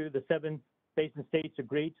 1922, the 7 basin states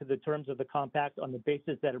agreed to the terms of the compact on the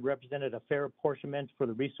basis that it represented a fair apportionment for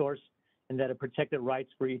the resource and that it protected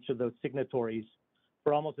rights for each of those signatories.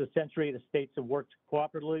 For almost a century, the states have worked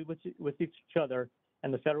cooperatively with each other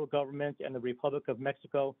and the federal government and the Republic of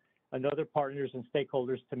Mexico and other partners and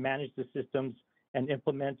stakeholders to manage the systems and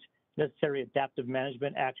implement necessary adaptive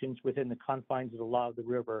management actions within the confines of the law of the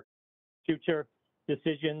river. Future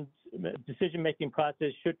decision-making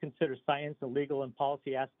process should consider science and legal and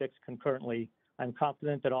policy aspects concurrently. I'm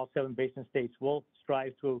confident that all 7 basin states will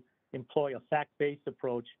strive to employ a fact-based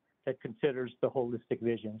approach that considers the holistic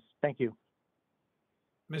visions. Thank you.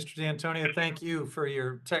 Mr. D'Antonio, thank you for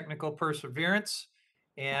your technical perseverance.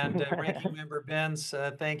 And Ranking Member Benz,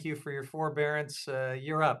 thank you for your forbearance.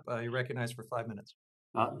 You're up. You're recognized for 5 minutes.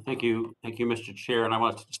 Thank you, Mr. Chair. And I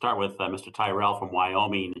want to start with Mr. Tyrell from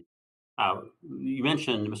Wyoming. You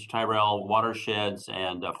mentioned, Mr. Tyrell, watersheds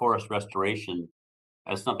and forest restoration.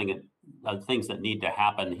 as something that things that need to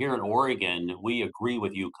happen. Here in Oregon, we agree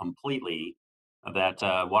with you completely that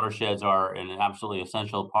watersheds are an absolutely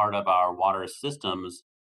essential part of our water systems,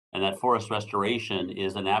 and that forest restoration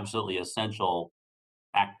is an absolutely essential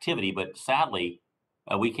activity. But sadly,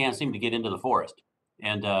 we can't seem to get into the forest,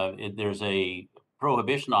 and there's a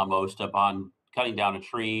prohibition almost upon cutting down a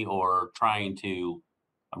tree or trying to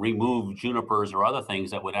remove junipers or other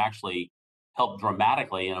things that would actually help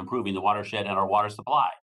dramatically in improving the watershed and our water supply.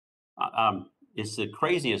 It's the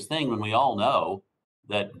craziest thing when we all know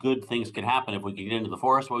that good things can happen if we can get into the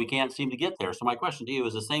forest, but we can't seem to get there. So my question to you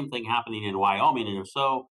is the same thing happening in Wyoming? And if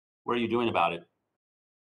so, what are you doing about it?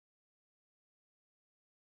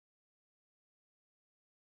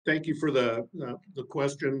 Thank you for the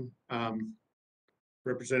question,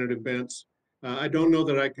 Representative Bentz. I don't know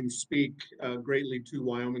that I can speak greatly to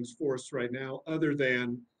Wyoming's forests right now, other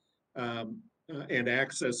than and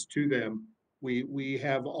access to them. We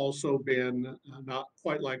have also been not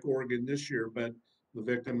quite like Oregon this year, but the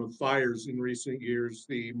victim of fires in recent years.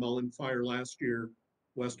 The Mullen Fire last year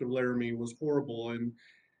west of Laramie was horrible, and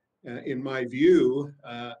in my view,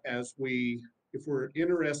 if we're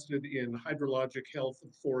interested in hydrologic health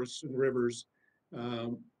of forests and rivers,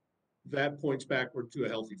 that points backward to a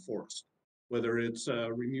healthy forest. Whether it's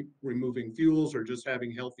removing fuels or just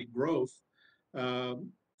having healthy growth,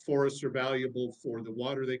 forests are valuable for the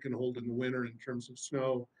water they can hold in the winter in terms of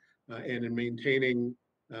snow, and in maintaining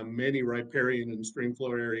many riparian and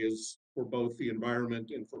streamflow areas for both the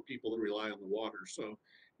environment and for people that rely on the water. So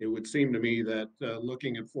it would seem to me that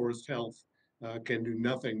looking at forest health can do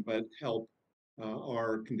nothing but help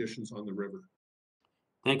our conditions on the river.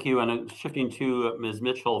 Thank you. And shifting to Ms.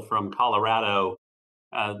 Mitchell from Colorado,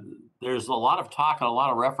 there's a lot of talk and a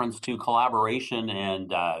lot of reference to collaboration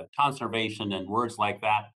and conservation and words like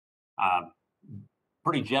that,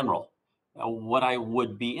 pretty general. What I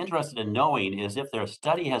would be interested in knowing is if their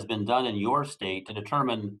study has been done in your state to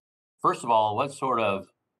determine, first of all, what sort of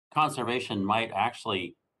conservation might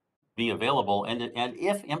actually be available, and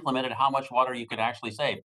if implemented, how much water you could actually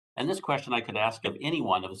save. And this question I could ask of any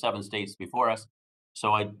one of the 7 states before us.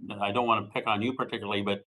 So I don't want to pick on you particularly,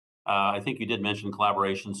 but I think you did mention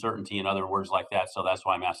collaboration, certainty, and other words like that. So that's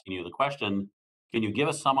why I'm asking you the question. Can you give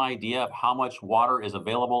us some idea of how much water is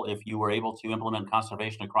available if you were able to implement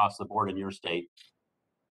conservation across the board in your state?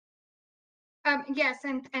 Yes,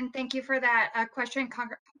 and thank you for that question,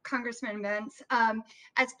 Congressman Bentz.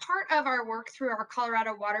 As part of our work through our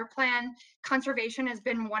Colorado Water Plan, conservation has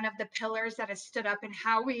been one of the pillars that has stood up in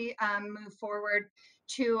how we move forward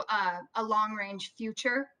to a long-range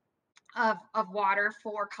future of water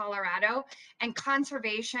for Colorado. And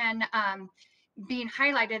conservation being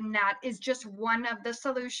highlighted in that is just one of the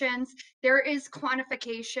solutions. There is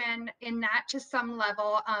quantification in that to some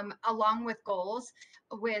level, along with goals,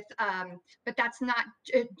 but that's not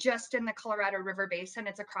just in the Colorado River Basin,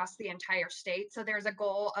 it's across the entire state. So there's a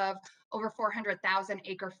goal of over 400,000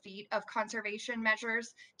 acre feet of conservation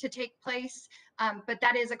measures to take place, but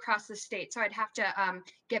that is across the state. So I'd have to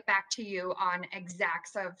get back to you on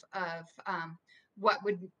exacts of what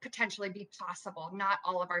would potentially be possible. Not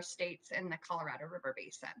all of our states in the Colorado River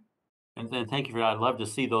Basin. And then thank you for that. I'd love to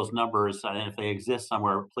see those numbers, and if they exist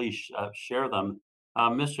somewhere, please share them.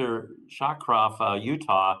 Mr. Shawcroft,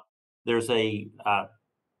 Utah, there's an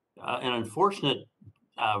unfortunate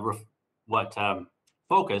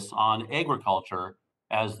focus on agriculture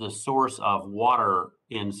as the source of water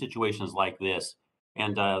in situations like this.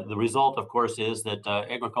 And the result, of course, is that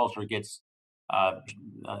agriculture gets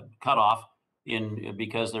cut off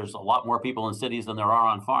because there's a lot more people in cities than there are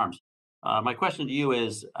on farms. My question to you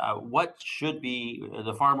is, what should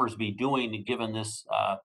the farmers be doing given this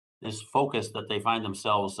focus that they find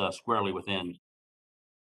themselves squarely within?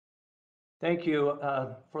 Thank you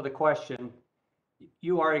for the question.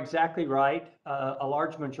 You are exactly right. A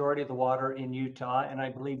large majority of the water in Utah, and I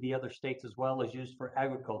believe the other states as well, is used for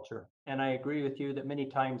agriculture. And I agree with you that many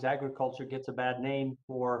times agriculture gets a bad name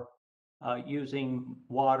for using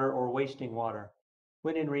water or wasting water.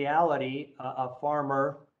 When in reality, a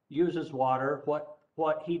farmer uses water.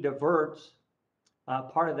 What he diverts,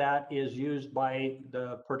 part of that is used by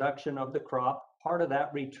the production of the crop. Part of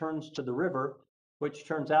that returns to the river, which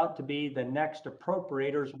turns out to be the next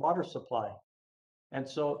appropriator's water supply. And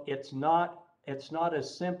so it's not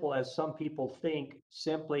as simple as some people think.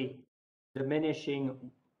 Simply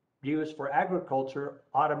diminishing use for agriculture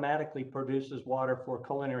automatically produces water for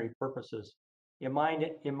culinary purposes. In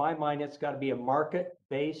my mind, it's got to be a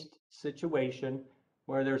market-based situation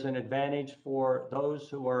where there's an advantage for those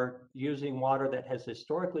who are using water that has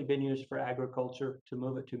historically been used for agriculture to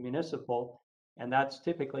move it to municipal. And that's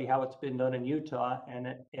typically how it's been done in Utah, and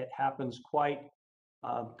it happens quite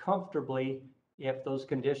comfortably if those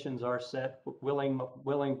conditions are set, willing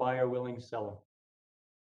buyer, willing seller.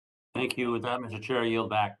 Thank you. With that, Mr. Chair, I yield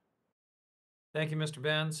back. Thank you, Mr.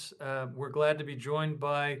 Benz. We're glad to be joined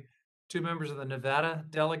by two members of the Nevada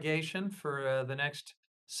delegation for the next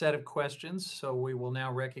set of questions. So we will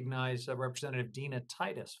now recognize Representative Dina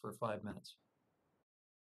Titus for 5 minutes.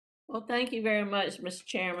 Well, thank you very much, Mr.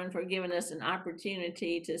 Chairman, for giving us an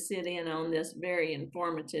opportunity to sit in on this very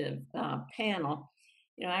informative panel.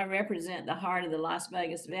 You know, I represent the heart of the Las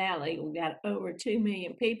Vegas Valley. We've got over 2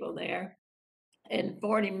 million people there and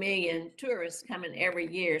 40 million tourists coming every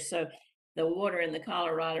year. So the water in the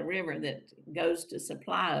Colorado River that goes to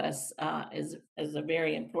supply us is a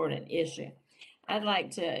very important issue. I'd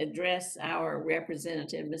like to address our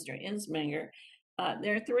representative, Mr. Ensminger.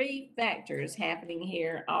 There are 3 factors happening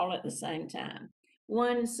here all at the same time.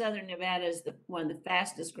 One, Southern Nevada is one of the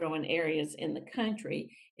fastest growing areas in the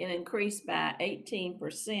country. It increased by 18%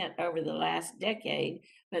 over the last decade,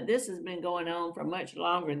 but this has been going on for much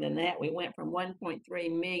longer than that. We went from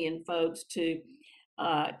 1.3 million folks to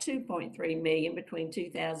 2.3 million between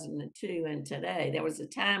 2002 and today. There was a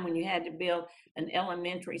time when you had to build an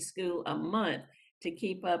elementary school a month to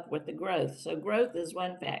keep up with the growth. So growth is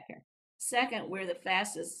one factor. Second, we're the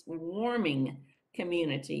fastest warming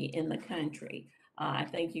community in the country. I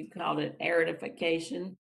think you called it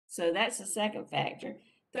aridification. So that's the second factor.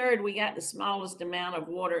 Third, we got the smallest amount of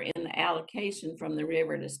water in the allocation from the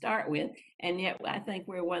river to start with, and yet I think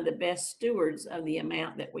we're one of the best stewards of the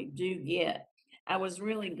amount that we do get. I was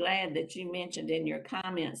really glad that you mentioned in your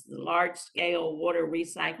comments the Large-Scale Water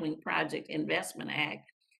Recycling Project Investment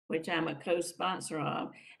Act, which I'm a co-sponsor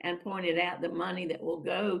of, and pointed out the money that will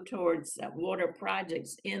go towards water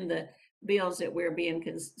projects in the bills that we're being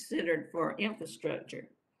considered for infrastructure.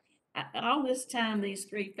 All this time, these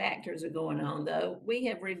 3 factors are going on, though, we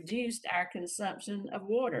have reduced our consumption of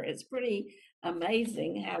water. It's pretty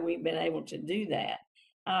amazing how we've been able to do that.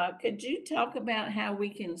 Could you talk about how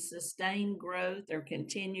we can sustain growth or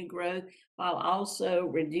continue growth while also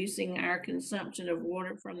reducing our consumption of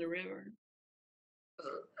water from the river?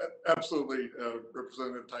 Absolutely,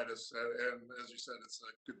 Representative Titus, and as you said, it's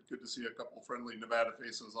good to see a couple friendly Nevada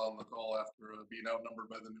faces on the call after being outnumbered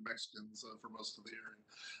by the New Mexicans for most of the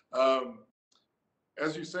hearing.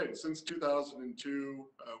 As you say, since 2002,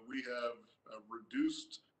 we have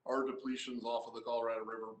reduced our depletions off of the Colorado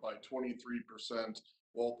River by 23%,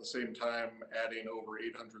 while at the same time adding over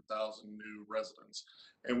 800,000 new residents.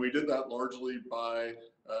 And we did that largely by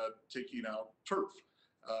taking out turf.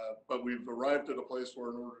 But we've arrived at a place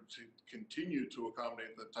where in order to continue to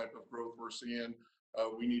accommodate the type of growth we're seeing,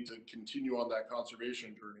 we need to continue on that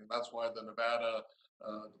conservation journey. And that's why the Nevada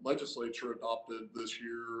legislature adopted this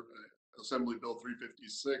year Assembly Bill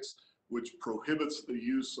 356, which prohibits the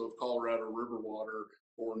use of Colorado River water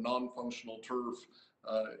for non-functional turf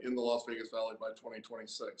in the Las Vegas Valley by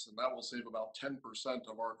 2026. And that will save about 10%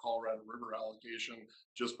 of our Colorado River allocation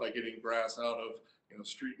just by getting grass out of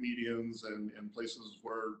street medians and places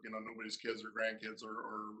where nobody's kids or grandkids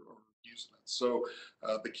are using it. So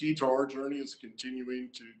the key to our journey is continuing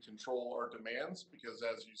to control our demands, because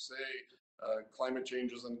as you say, climate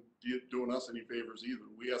change isn't doing us any favors either.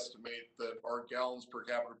 We estimate that our gallons per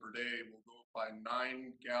capita per day will go up by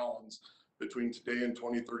 9 gallons between today and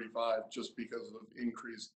 2035 just because of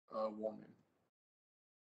increased warming.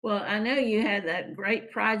 Well, I know you had that great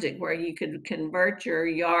project where you could convert your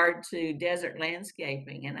yard to desert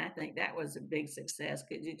landscaping, and I think that was a big success.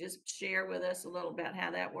 Could you just share with us a little about how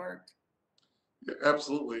that worked? Yeah,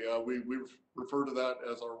 absolutely. We refer to that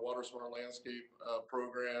as our Water Smart Landscape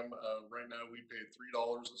program. Right now, we pay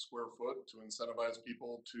 $3 a square foot to incentivize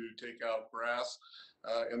people to take out grass,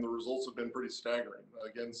 and the results have been pretty staggering.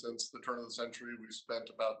 Again, since the turn of the century, we've spent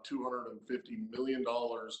about $250 million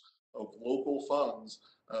of local funds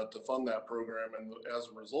to fund that program, and as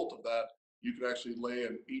a result of that, you could actually lay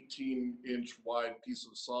an 18-inch wide piece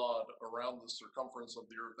of sod around the circumference of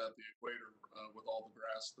the Earth at the equator with all the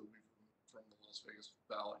grass that we've from the Las Vegas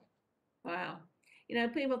Valley. Wow. You know,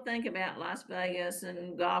 people think about Las Vegas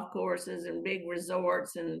and golf courses and big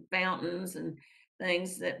resorts and fountains and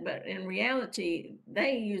things but in reality,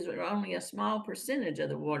 they use only a small percentage of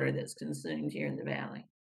the water that's consumed here in the valley.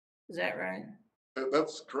 Is that right?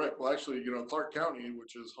 That's correct. Well, actually, Clark County,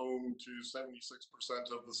 which is home to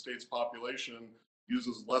 76% of the state's population,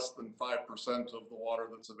 uses less than 5% of the water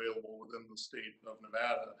that's available within the state of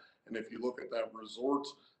Nevada. And if you look at that resort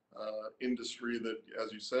industry that,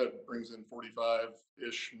 as you said, brings in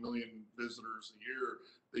 45-ish million visitors a year,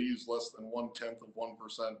 they use less than 1/10 of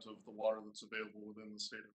 1% of the water that's available within the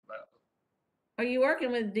state of Nevada. Are you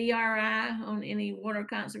working with DRI on any water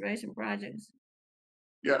conservation projects?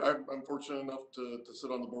 Yeah, I'm fortunate enough to sit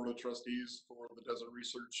on the board of trustees for the Desert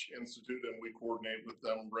Research Institute, and we coordinate with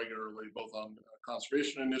them regularly, both on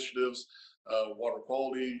conservation initiatives, water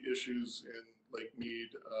quality issues in Lake Mead,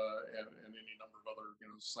 and any number of other,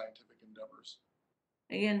 scientific endeavors.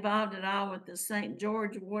 Are you involved at all with the St.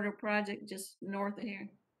 George Water Project just north of here?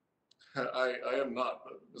 I am not,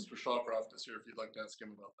 but Mr. Shawcroft is here if you'd like to ask him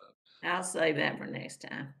about that. I'll save that for next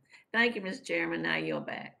time. Thank you, Mr. Chairman. Now you're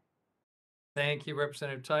back. Thank you,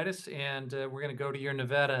 Representative Titus. And we're going to go to your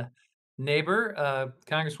Nevada neighbor,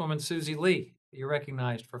 Congresswoman Susie Lee. You're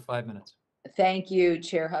recognized for 5 minutes. Thank you,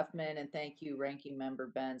 Chair Huffman, and thank you, Ranking Member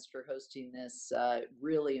Benz, for hosting this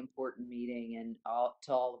really important meeting, and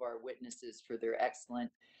to all of our witnesses for their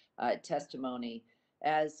excellent testimony.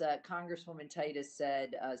 As Congresswoman Titus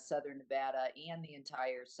said, Southern Nevada and the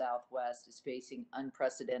entire Southwest is facing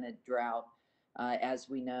unprecedented drought. As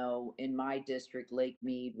we know, in my district, Lake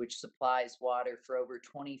Mead, which supplies water for over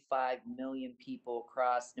 25 million people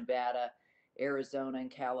across Nevada, Arizona, and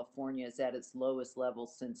California, is at its lowest level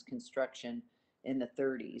since construction in the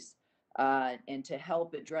 30s. And to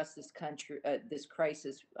help address this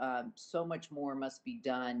crisis, so much more must be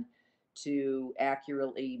done to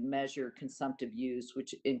accurately measure consumptive use,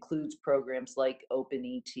 which includes programs like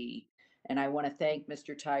OpenET. And I want to thank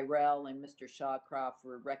Mr. Tyrell and Mr. Shawcroft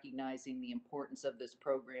for recognizing the importance of this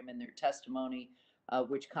program in their testimony,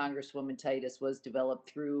 which Congresswoman Titus was developed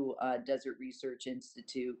through Desert Research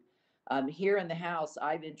Institute. Here in the House,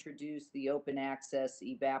 I've introduced the Open Access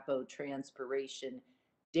Evapotranspiration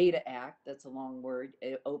Data Act, that's a long word,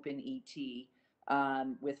 OpenET,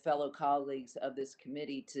 with fellow colleagues of this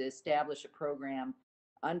committee to establish a program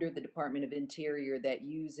under the Department of Interior that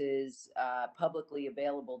uses publicly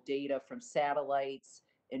available data from satellites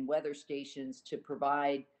and weather stations to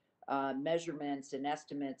provide measurements and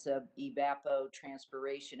estimates of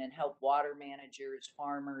evapotranspiration and help water managers,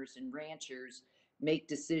 farmers, and ranchers make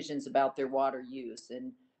decisions about their water use.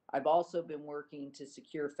 And I've also been working to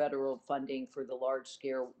secure federal funding for the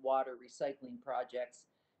large-scale water recycling projects.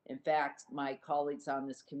 In fact, my colleagues on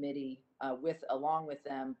this committee, along with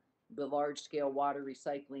them, the Large-Scale Water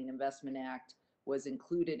Recycling Investment Act was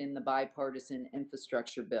included in the bipartisan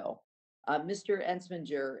infrastructure bill. Mr.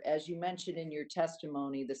 Ensminger, as you mentioned in your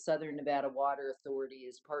testimony, the Southern Nevada Water Authority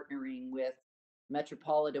is partnering with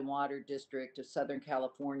Metropolitan Water District of Southern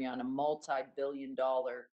California on a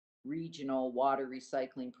multi-billion-dollar regional water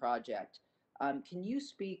recycling project. Can you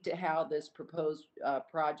speak to how this proposed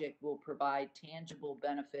project will provide tangible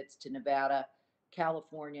benefits to Nevada,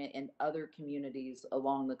 California, and other communities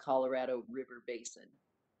along the Colorado River Basin?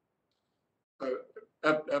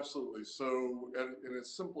 Absolutely. So in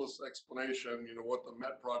its simplest explanation, what the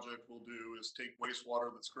MET project will do is take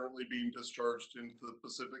wastewater that's currently being discharged into the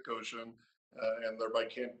Pacific Ocean and thereby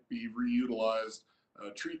can't be reutilized,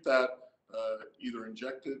 treat that, either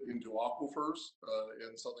inject it into aquifers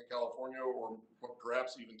in Southern California, or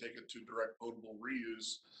perhaps even take it to direct potable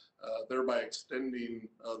reuse, thereby extending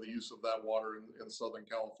the use of that water in Southern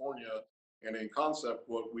California. And in concept,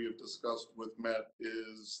 what we have discussed with MET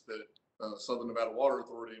is that Southern Nevada Water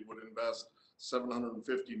Authority would invest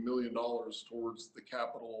 $750 million towards the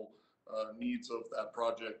capital needs of that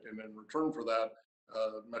project. And in return for that,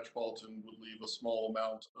 Metropolitan would leave a small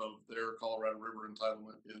amount of their Colorado River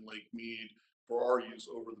entitlement in Lake Mead for our use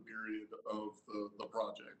over the period of the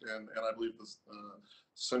project. And I believe the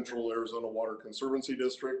Central Arizona Water Conservancy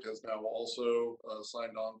District has now also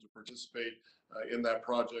signed on to participate in that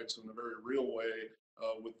project. So in a very real way,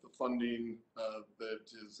 with the funding that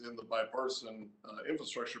is in the bipartisan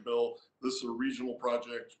infrastructure bill, this is a regional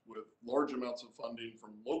project with large amounts of funding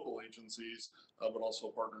from local agencies, but also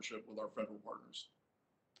a partnership with our federal partners.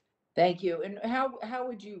 Thank you. And how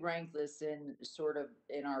would you rank this in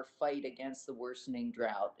our fight against the worsening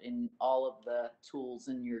drought in all of the tools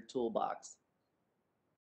in your toolbox?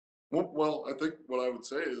 Well, I think what I would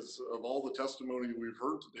say is, of all the testimony we've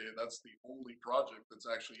heard today, that's the only project that's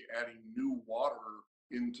actually adding new water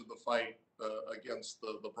into the fight against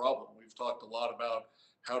the problem. We've talked a lot about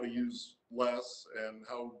how to use less and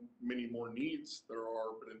how many more needs there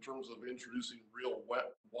are, but in terms of introducing real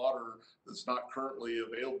wet water that's not currently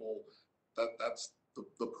available, that's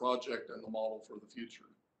the project and the model for the future.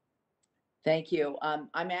 Thank you. I'm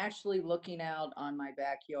actually looking out on my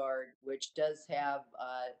backyard, which does have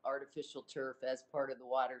artificial turf as part of the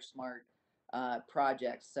Water Smart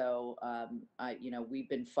project. So, we've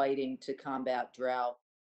been fighting to combat drought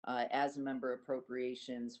as a member of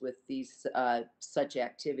appropriations with these such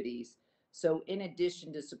activities. So in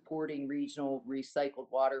addition to supporting regional recycled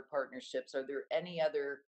water partnerships, are there any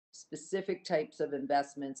other specific types of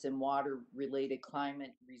investments in water-related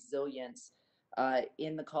climate resilience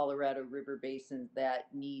in the Colorado River Basin that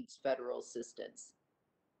needs federal assistance?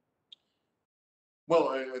 Well,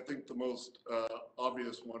 I think the most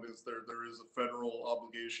obvious one is there is a federal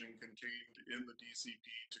obligation contained in the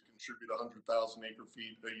DCP to contribute 100,000 acre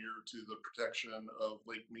feet a year to the protection of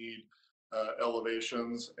Lake Mead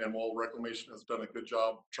elevations. And while Reclamation has done a good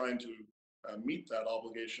job trying to meet that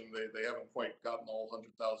obligation, they haven't quite gotten all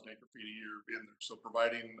 100,000 acre feet a year in there. So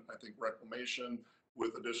providing, I think, Reclamation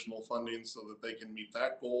with additional funding so that they can meet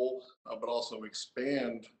that goal, but also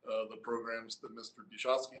expand the programs that Mr.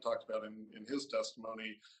 Dushovsky talked about in his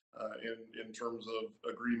testimony in terms of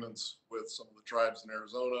agreements with some of the tribes in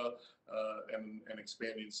Arizona and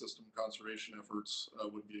expanding system conservation efforts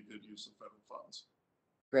would be a good use of federal funds.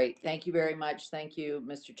 Great. Thank you very much. Thank you,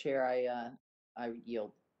 Mr. Chair. I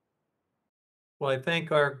yield. Well, I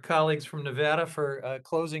thank our colleagues from Nevada for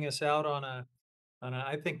closing us out on a,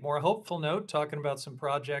 I think, more hopeful note, talking about some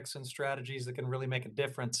projects and strategies that can really make a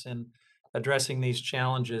difference in addressing these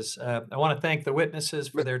challenges. I want to thank the witnesses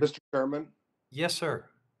for their. Mr. Chairman, Yes, sir.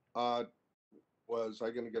 was I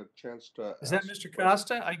going to get a chance to Is that ask Mr. a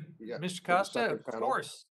question? Costa? Yeah, Mr. for the Costa, second of panel.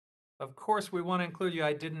 course. Of course, we want to include you.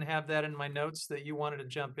 I didn't have that in my notes that you wanted to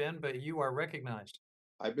jump in, but you are recognized.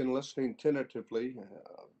 I've been listening tentatively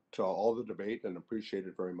to all the debate and appreciate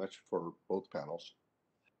it very much for both panels.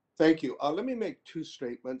 Thank you. Let me make two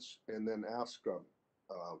statements and then ask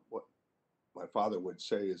what my father would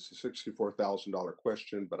say is a $64,000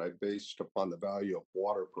 question, but I based upon the value of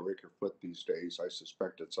water per acre foot these days, I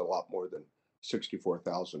suspect it's a lot more than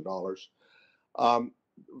 $64,000.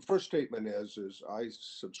 First statement is I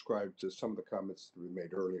subscribe to some of the comments that we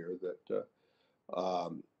made earlier that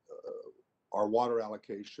our water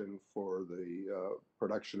allocation for the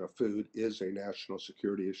production of food is a national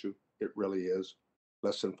security issue. It really is.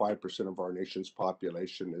 Less than 5% of our nation's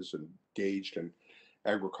population is engaged in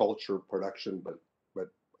agriculture production, but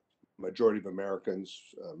majority of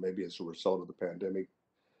Americans, maybe as a result of the pandemic,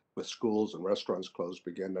 with schools and restaurants closed,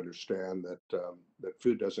 began to understand that that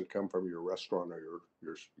food doesn't come from your restaurant or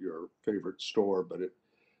your favorite store, but it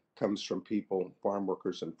comes from people, farm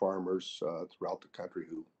workers and farmers throughout the country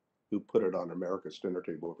who put it on America's dinner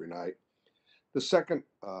table every night. The second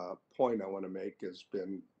point I want to make has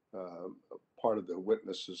been part of the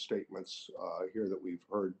witnesses' statements here that we've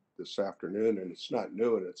heard this afternoon, and it's not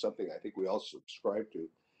new, and it's something I think we all subscribe to,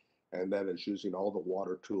 and that is using all the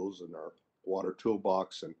water tools in our water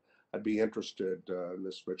toolbox. And I'd be interested,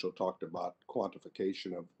 Ms. Mitchell talked about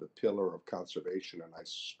quantification of the pillar of conservation, and I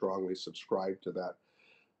strongly subscribe to that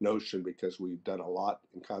notion because we've done a lot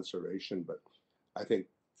in conservation, but I think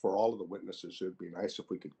for all of the witnesses, it'd be nice if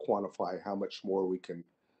we could quantify how much more we can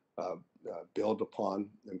build upon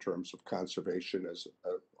in terms of conservation as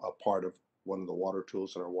a part of one of the water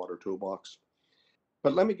tools in our water toolbox.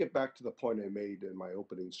 But let me get back to the point I made in my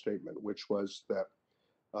opening statement, which was that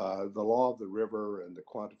the law of the river and the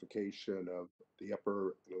quantification of the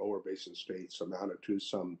upper and lower basin states amounted to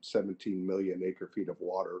some 17 million acre feet of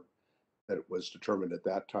water that it was determined at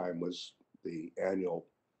that time was the annual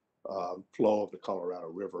flow of the Colorado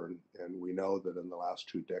River. And we know that in the last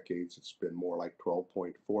 2 decades, it's been more like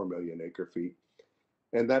 12.4 million acre feet.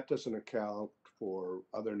 And that doesn't account for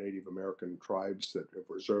other Native American tribes that have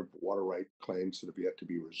reserved water right claims that have yet to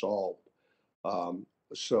be resolved.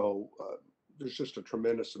 There's just a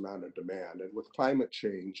tremendous amount of demand. And with climate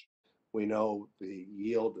change, we know the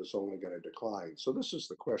yield is only going to decline. So this is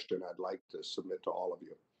the question I'd like to submit to all of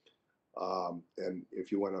you. And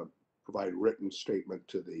if you want to provide written statement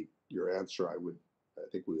to your answer, I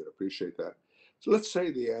think we would appreciate that. So let's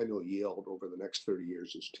say the annual yield over the next 30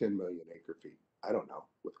 years is 10 million acre feet. I don't know,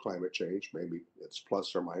 with climate change, maybe it's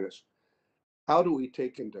plus or minus. How do we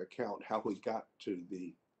take into account how we got to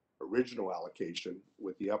the original allocation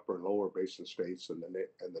with the upper and lower basin states and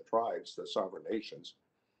the tribes, the sovereign nations,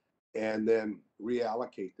 and then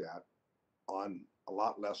reallocate that on a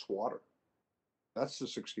lot less water? That's the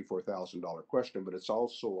 $64,000 question, but it's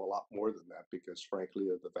also a lot more than that because, frankly,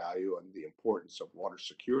 of the value and the importance of water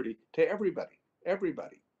security to everybody.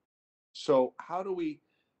 So how do we,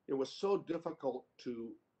 it was so difficult to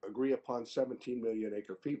agree upon 17 million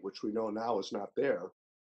acre feet, which we know now is not there.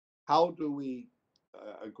 How do we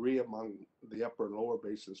agree among the upper and lower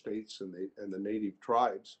basin states and the native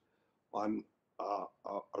tribes on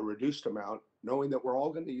a reduced amount, knowing that we're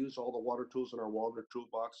all going to use all the water tools in our water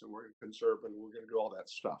toolbox and we're going to conserve and we're going to do all that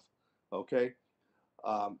stuff? Okay.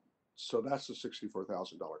 So that's the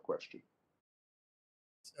 $64,000 question.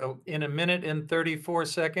 So in a minute and 34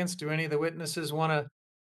 seconds, do any of the witnesses want to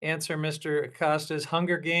answer Mr. Acosta's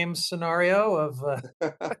Hunger Games scenario of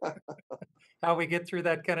how we get through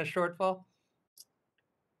that kind of shortfall?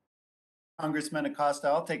 Congressman Acosta,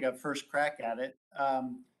 I'll take a first crack at it.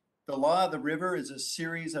 The law of the river is a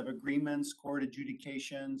series of agreements, court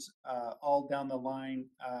adjudications, all down the line.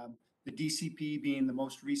 The DCP being the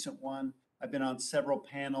most recent one. I've been on several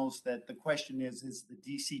panels that the question is the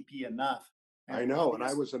DCP enough? I know, and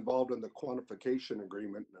I was involved in the quantification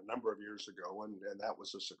agreement a number of years ago, and that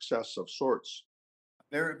was a success of sorts.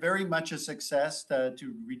 Very, very much a success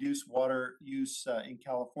to reduce water use in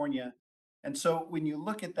California. And so when you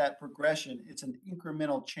look at that progression, it's an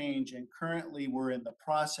incremental change. And currently we're in the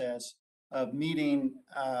process of meeting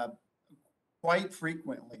quite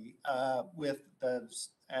frequently with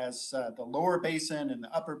the lower basin and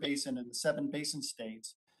the upper basin and the 7 basin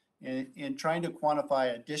states in trying to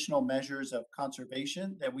quantify additional measures of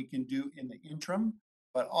conservation that we can do in the interim,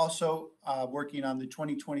 but also working on the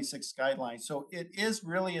 2026 guidelines. So it is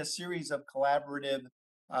really a series of collaborative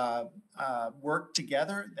work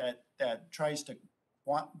together that tries to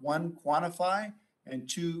one, quantify, and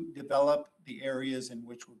 2, develop the areas in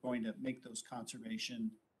which we're going to make those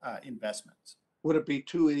conservation investments. Would it be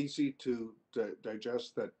too easy to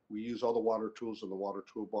digest that we use all the water tools in the water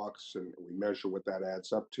toolbox and we measure what that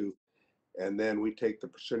adds up to, and then we take the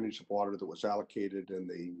percentage of water that was allocated in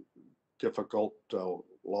the difficult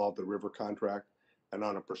law of the river contract, and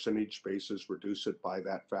on a percentage basis reduce it by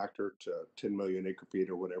that factor to 10 million acre feet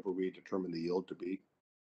or whatever we determine the yield to be?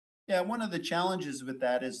 Yeah, one of the challenges with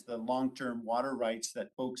that is the long-term water rights that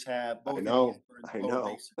folks have both I in know, the upper and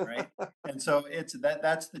lower basin, right? And so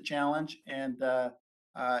that's the challenge, and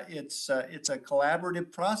it's a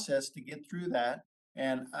collaborative process to get through that.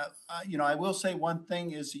 And you know, I will say one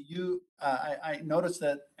thing is I noticed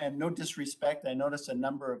that, and no disrespect, I noticed a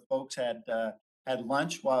number of folks had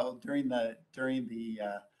lunch during the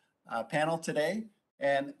panel today,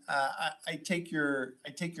 and I take your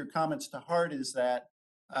comments to heart. Is that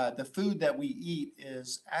the food that we eat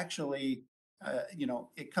is actually, you know,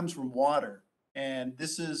 it comes from water. And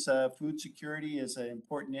this is food security is an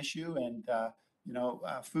important issue. And, you know,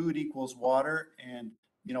 food equals water. And,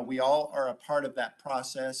 you know, we all are a part of that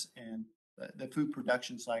process. And the food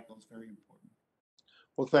production cycle is very important.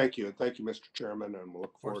 Well, thank you. Thank you, Mr. Chairman, and we'll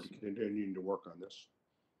look forward to continuing to work on this.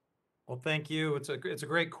 Well, thank you. It's a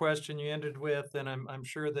great question you ended with, and I'm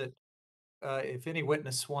sure that if any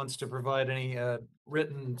witness wants to provide any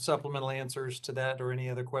written supplemental answers to that or any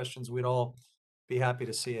other questions, we'd all be happy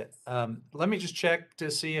to see it. Let me just check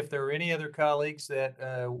to see if there are any other colleagues that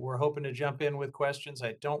were hoping to jump in with questions.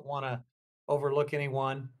 I don't want to overlook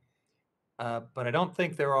anyone, but I don't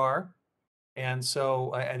think there are. And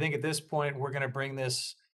so I think at this point, we're going to bring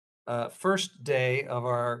this first day of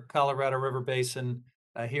our Colorado River Basin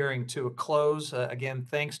hearing to a close. Again,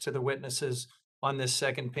 thanks to the witnesses on this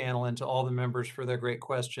second panel and to all the members for their great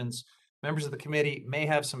questions. Members of the committee may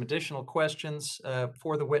have some additional questions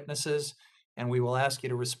for the witnesses, and we will ask you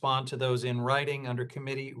to respond to those in writing under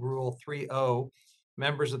Committee Rule 3.0.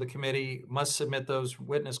 Members of the committee must submit those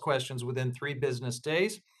witness questions within 3 business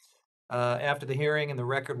days. After the hearing, and the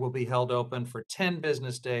record will be held open for 10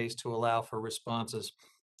 business days to allow for responses.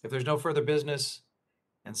 If there's no further business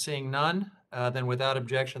and seeing none, then without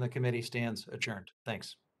objection, the committee stands adjourned.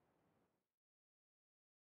 Thanks.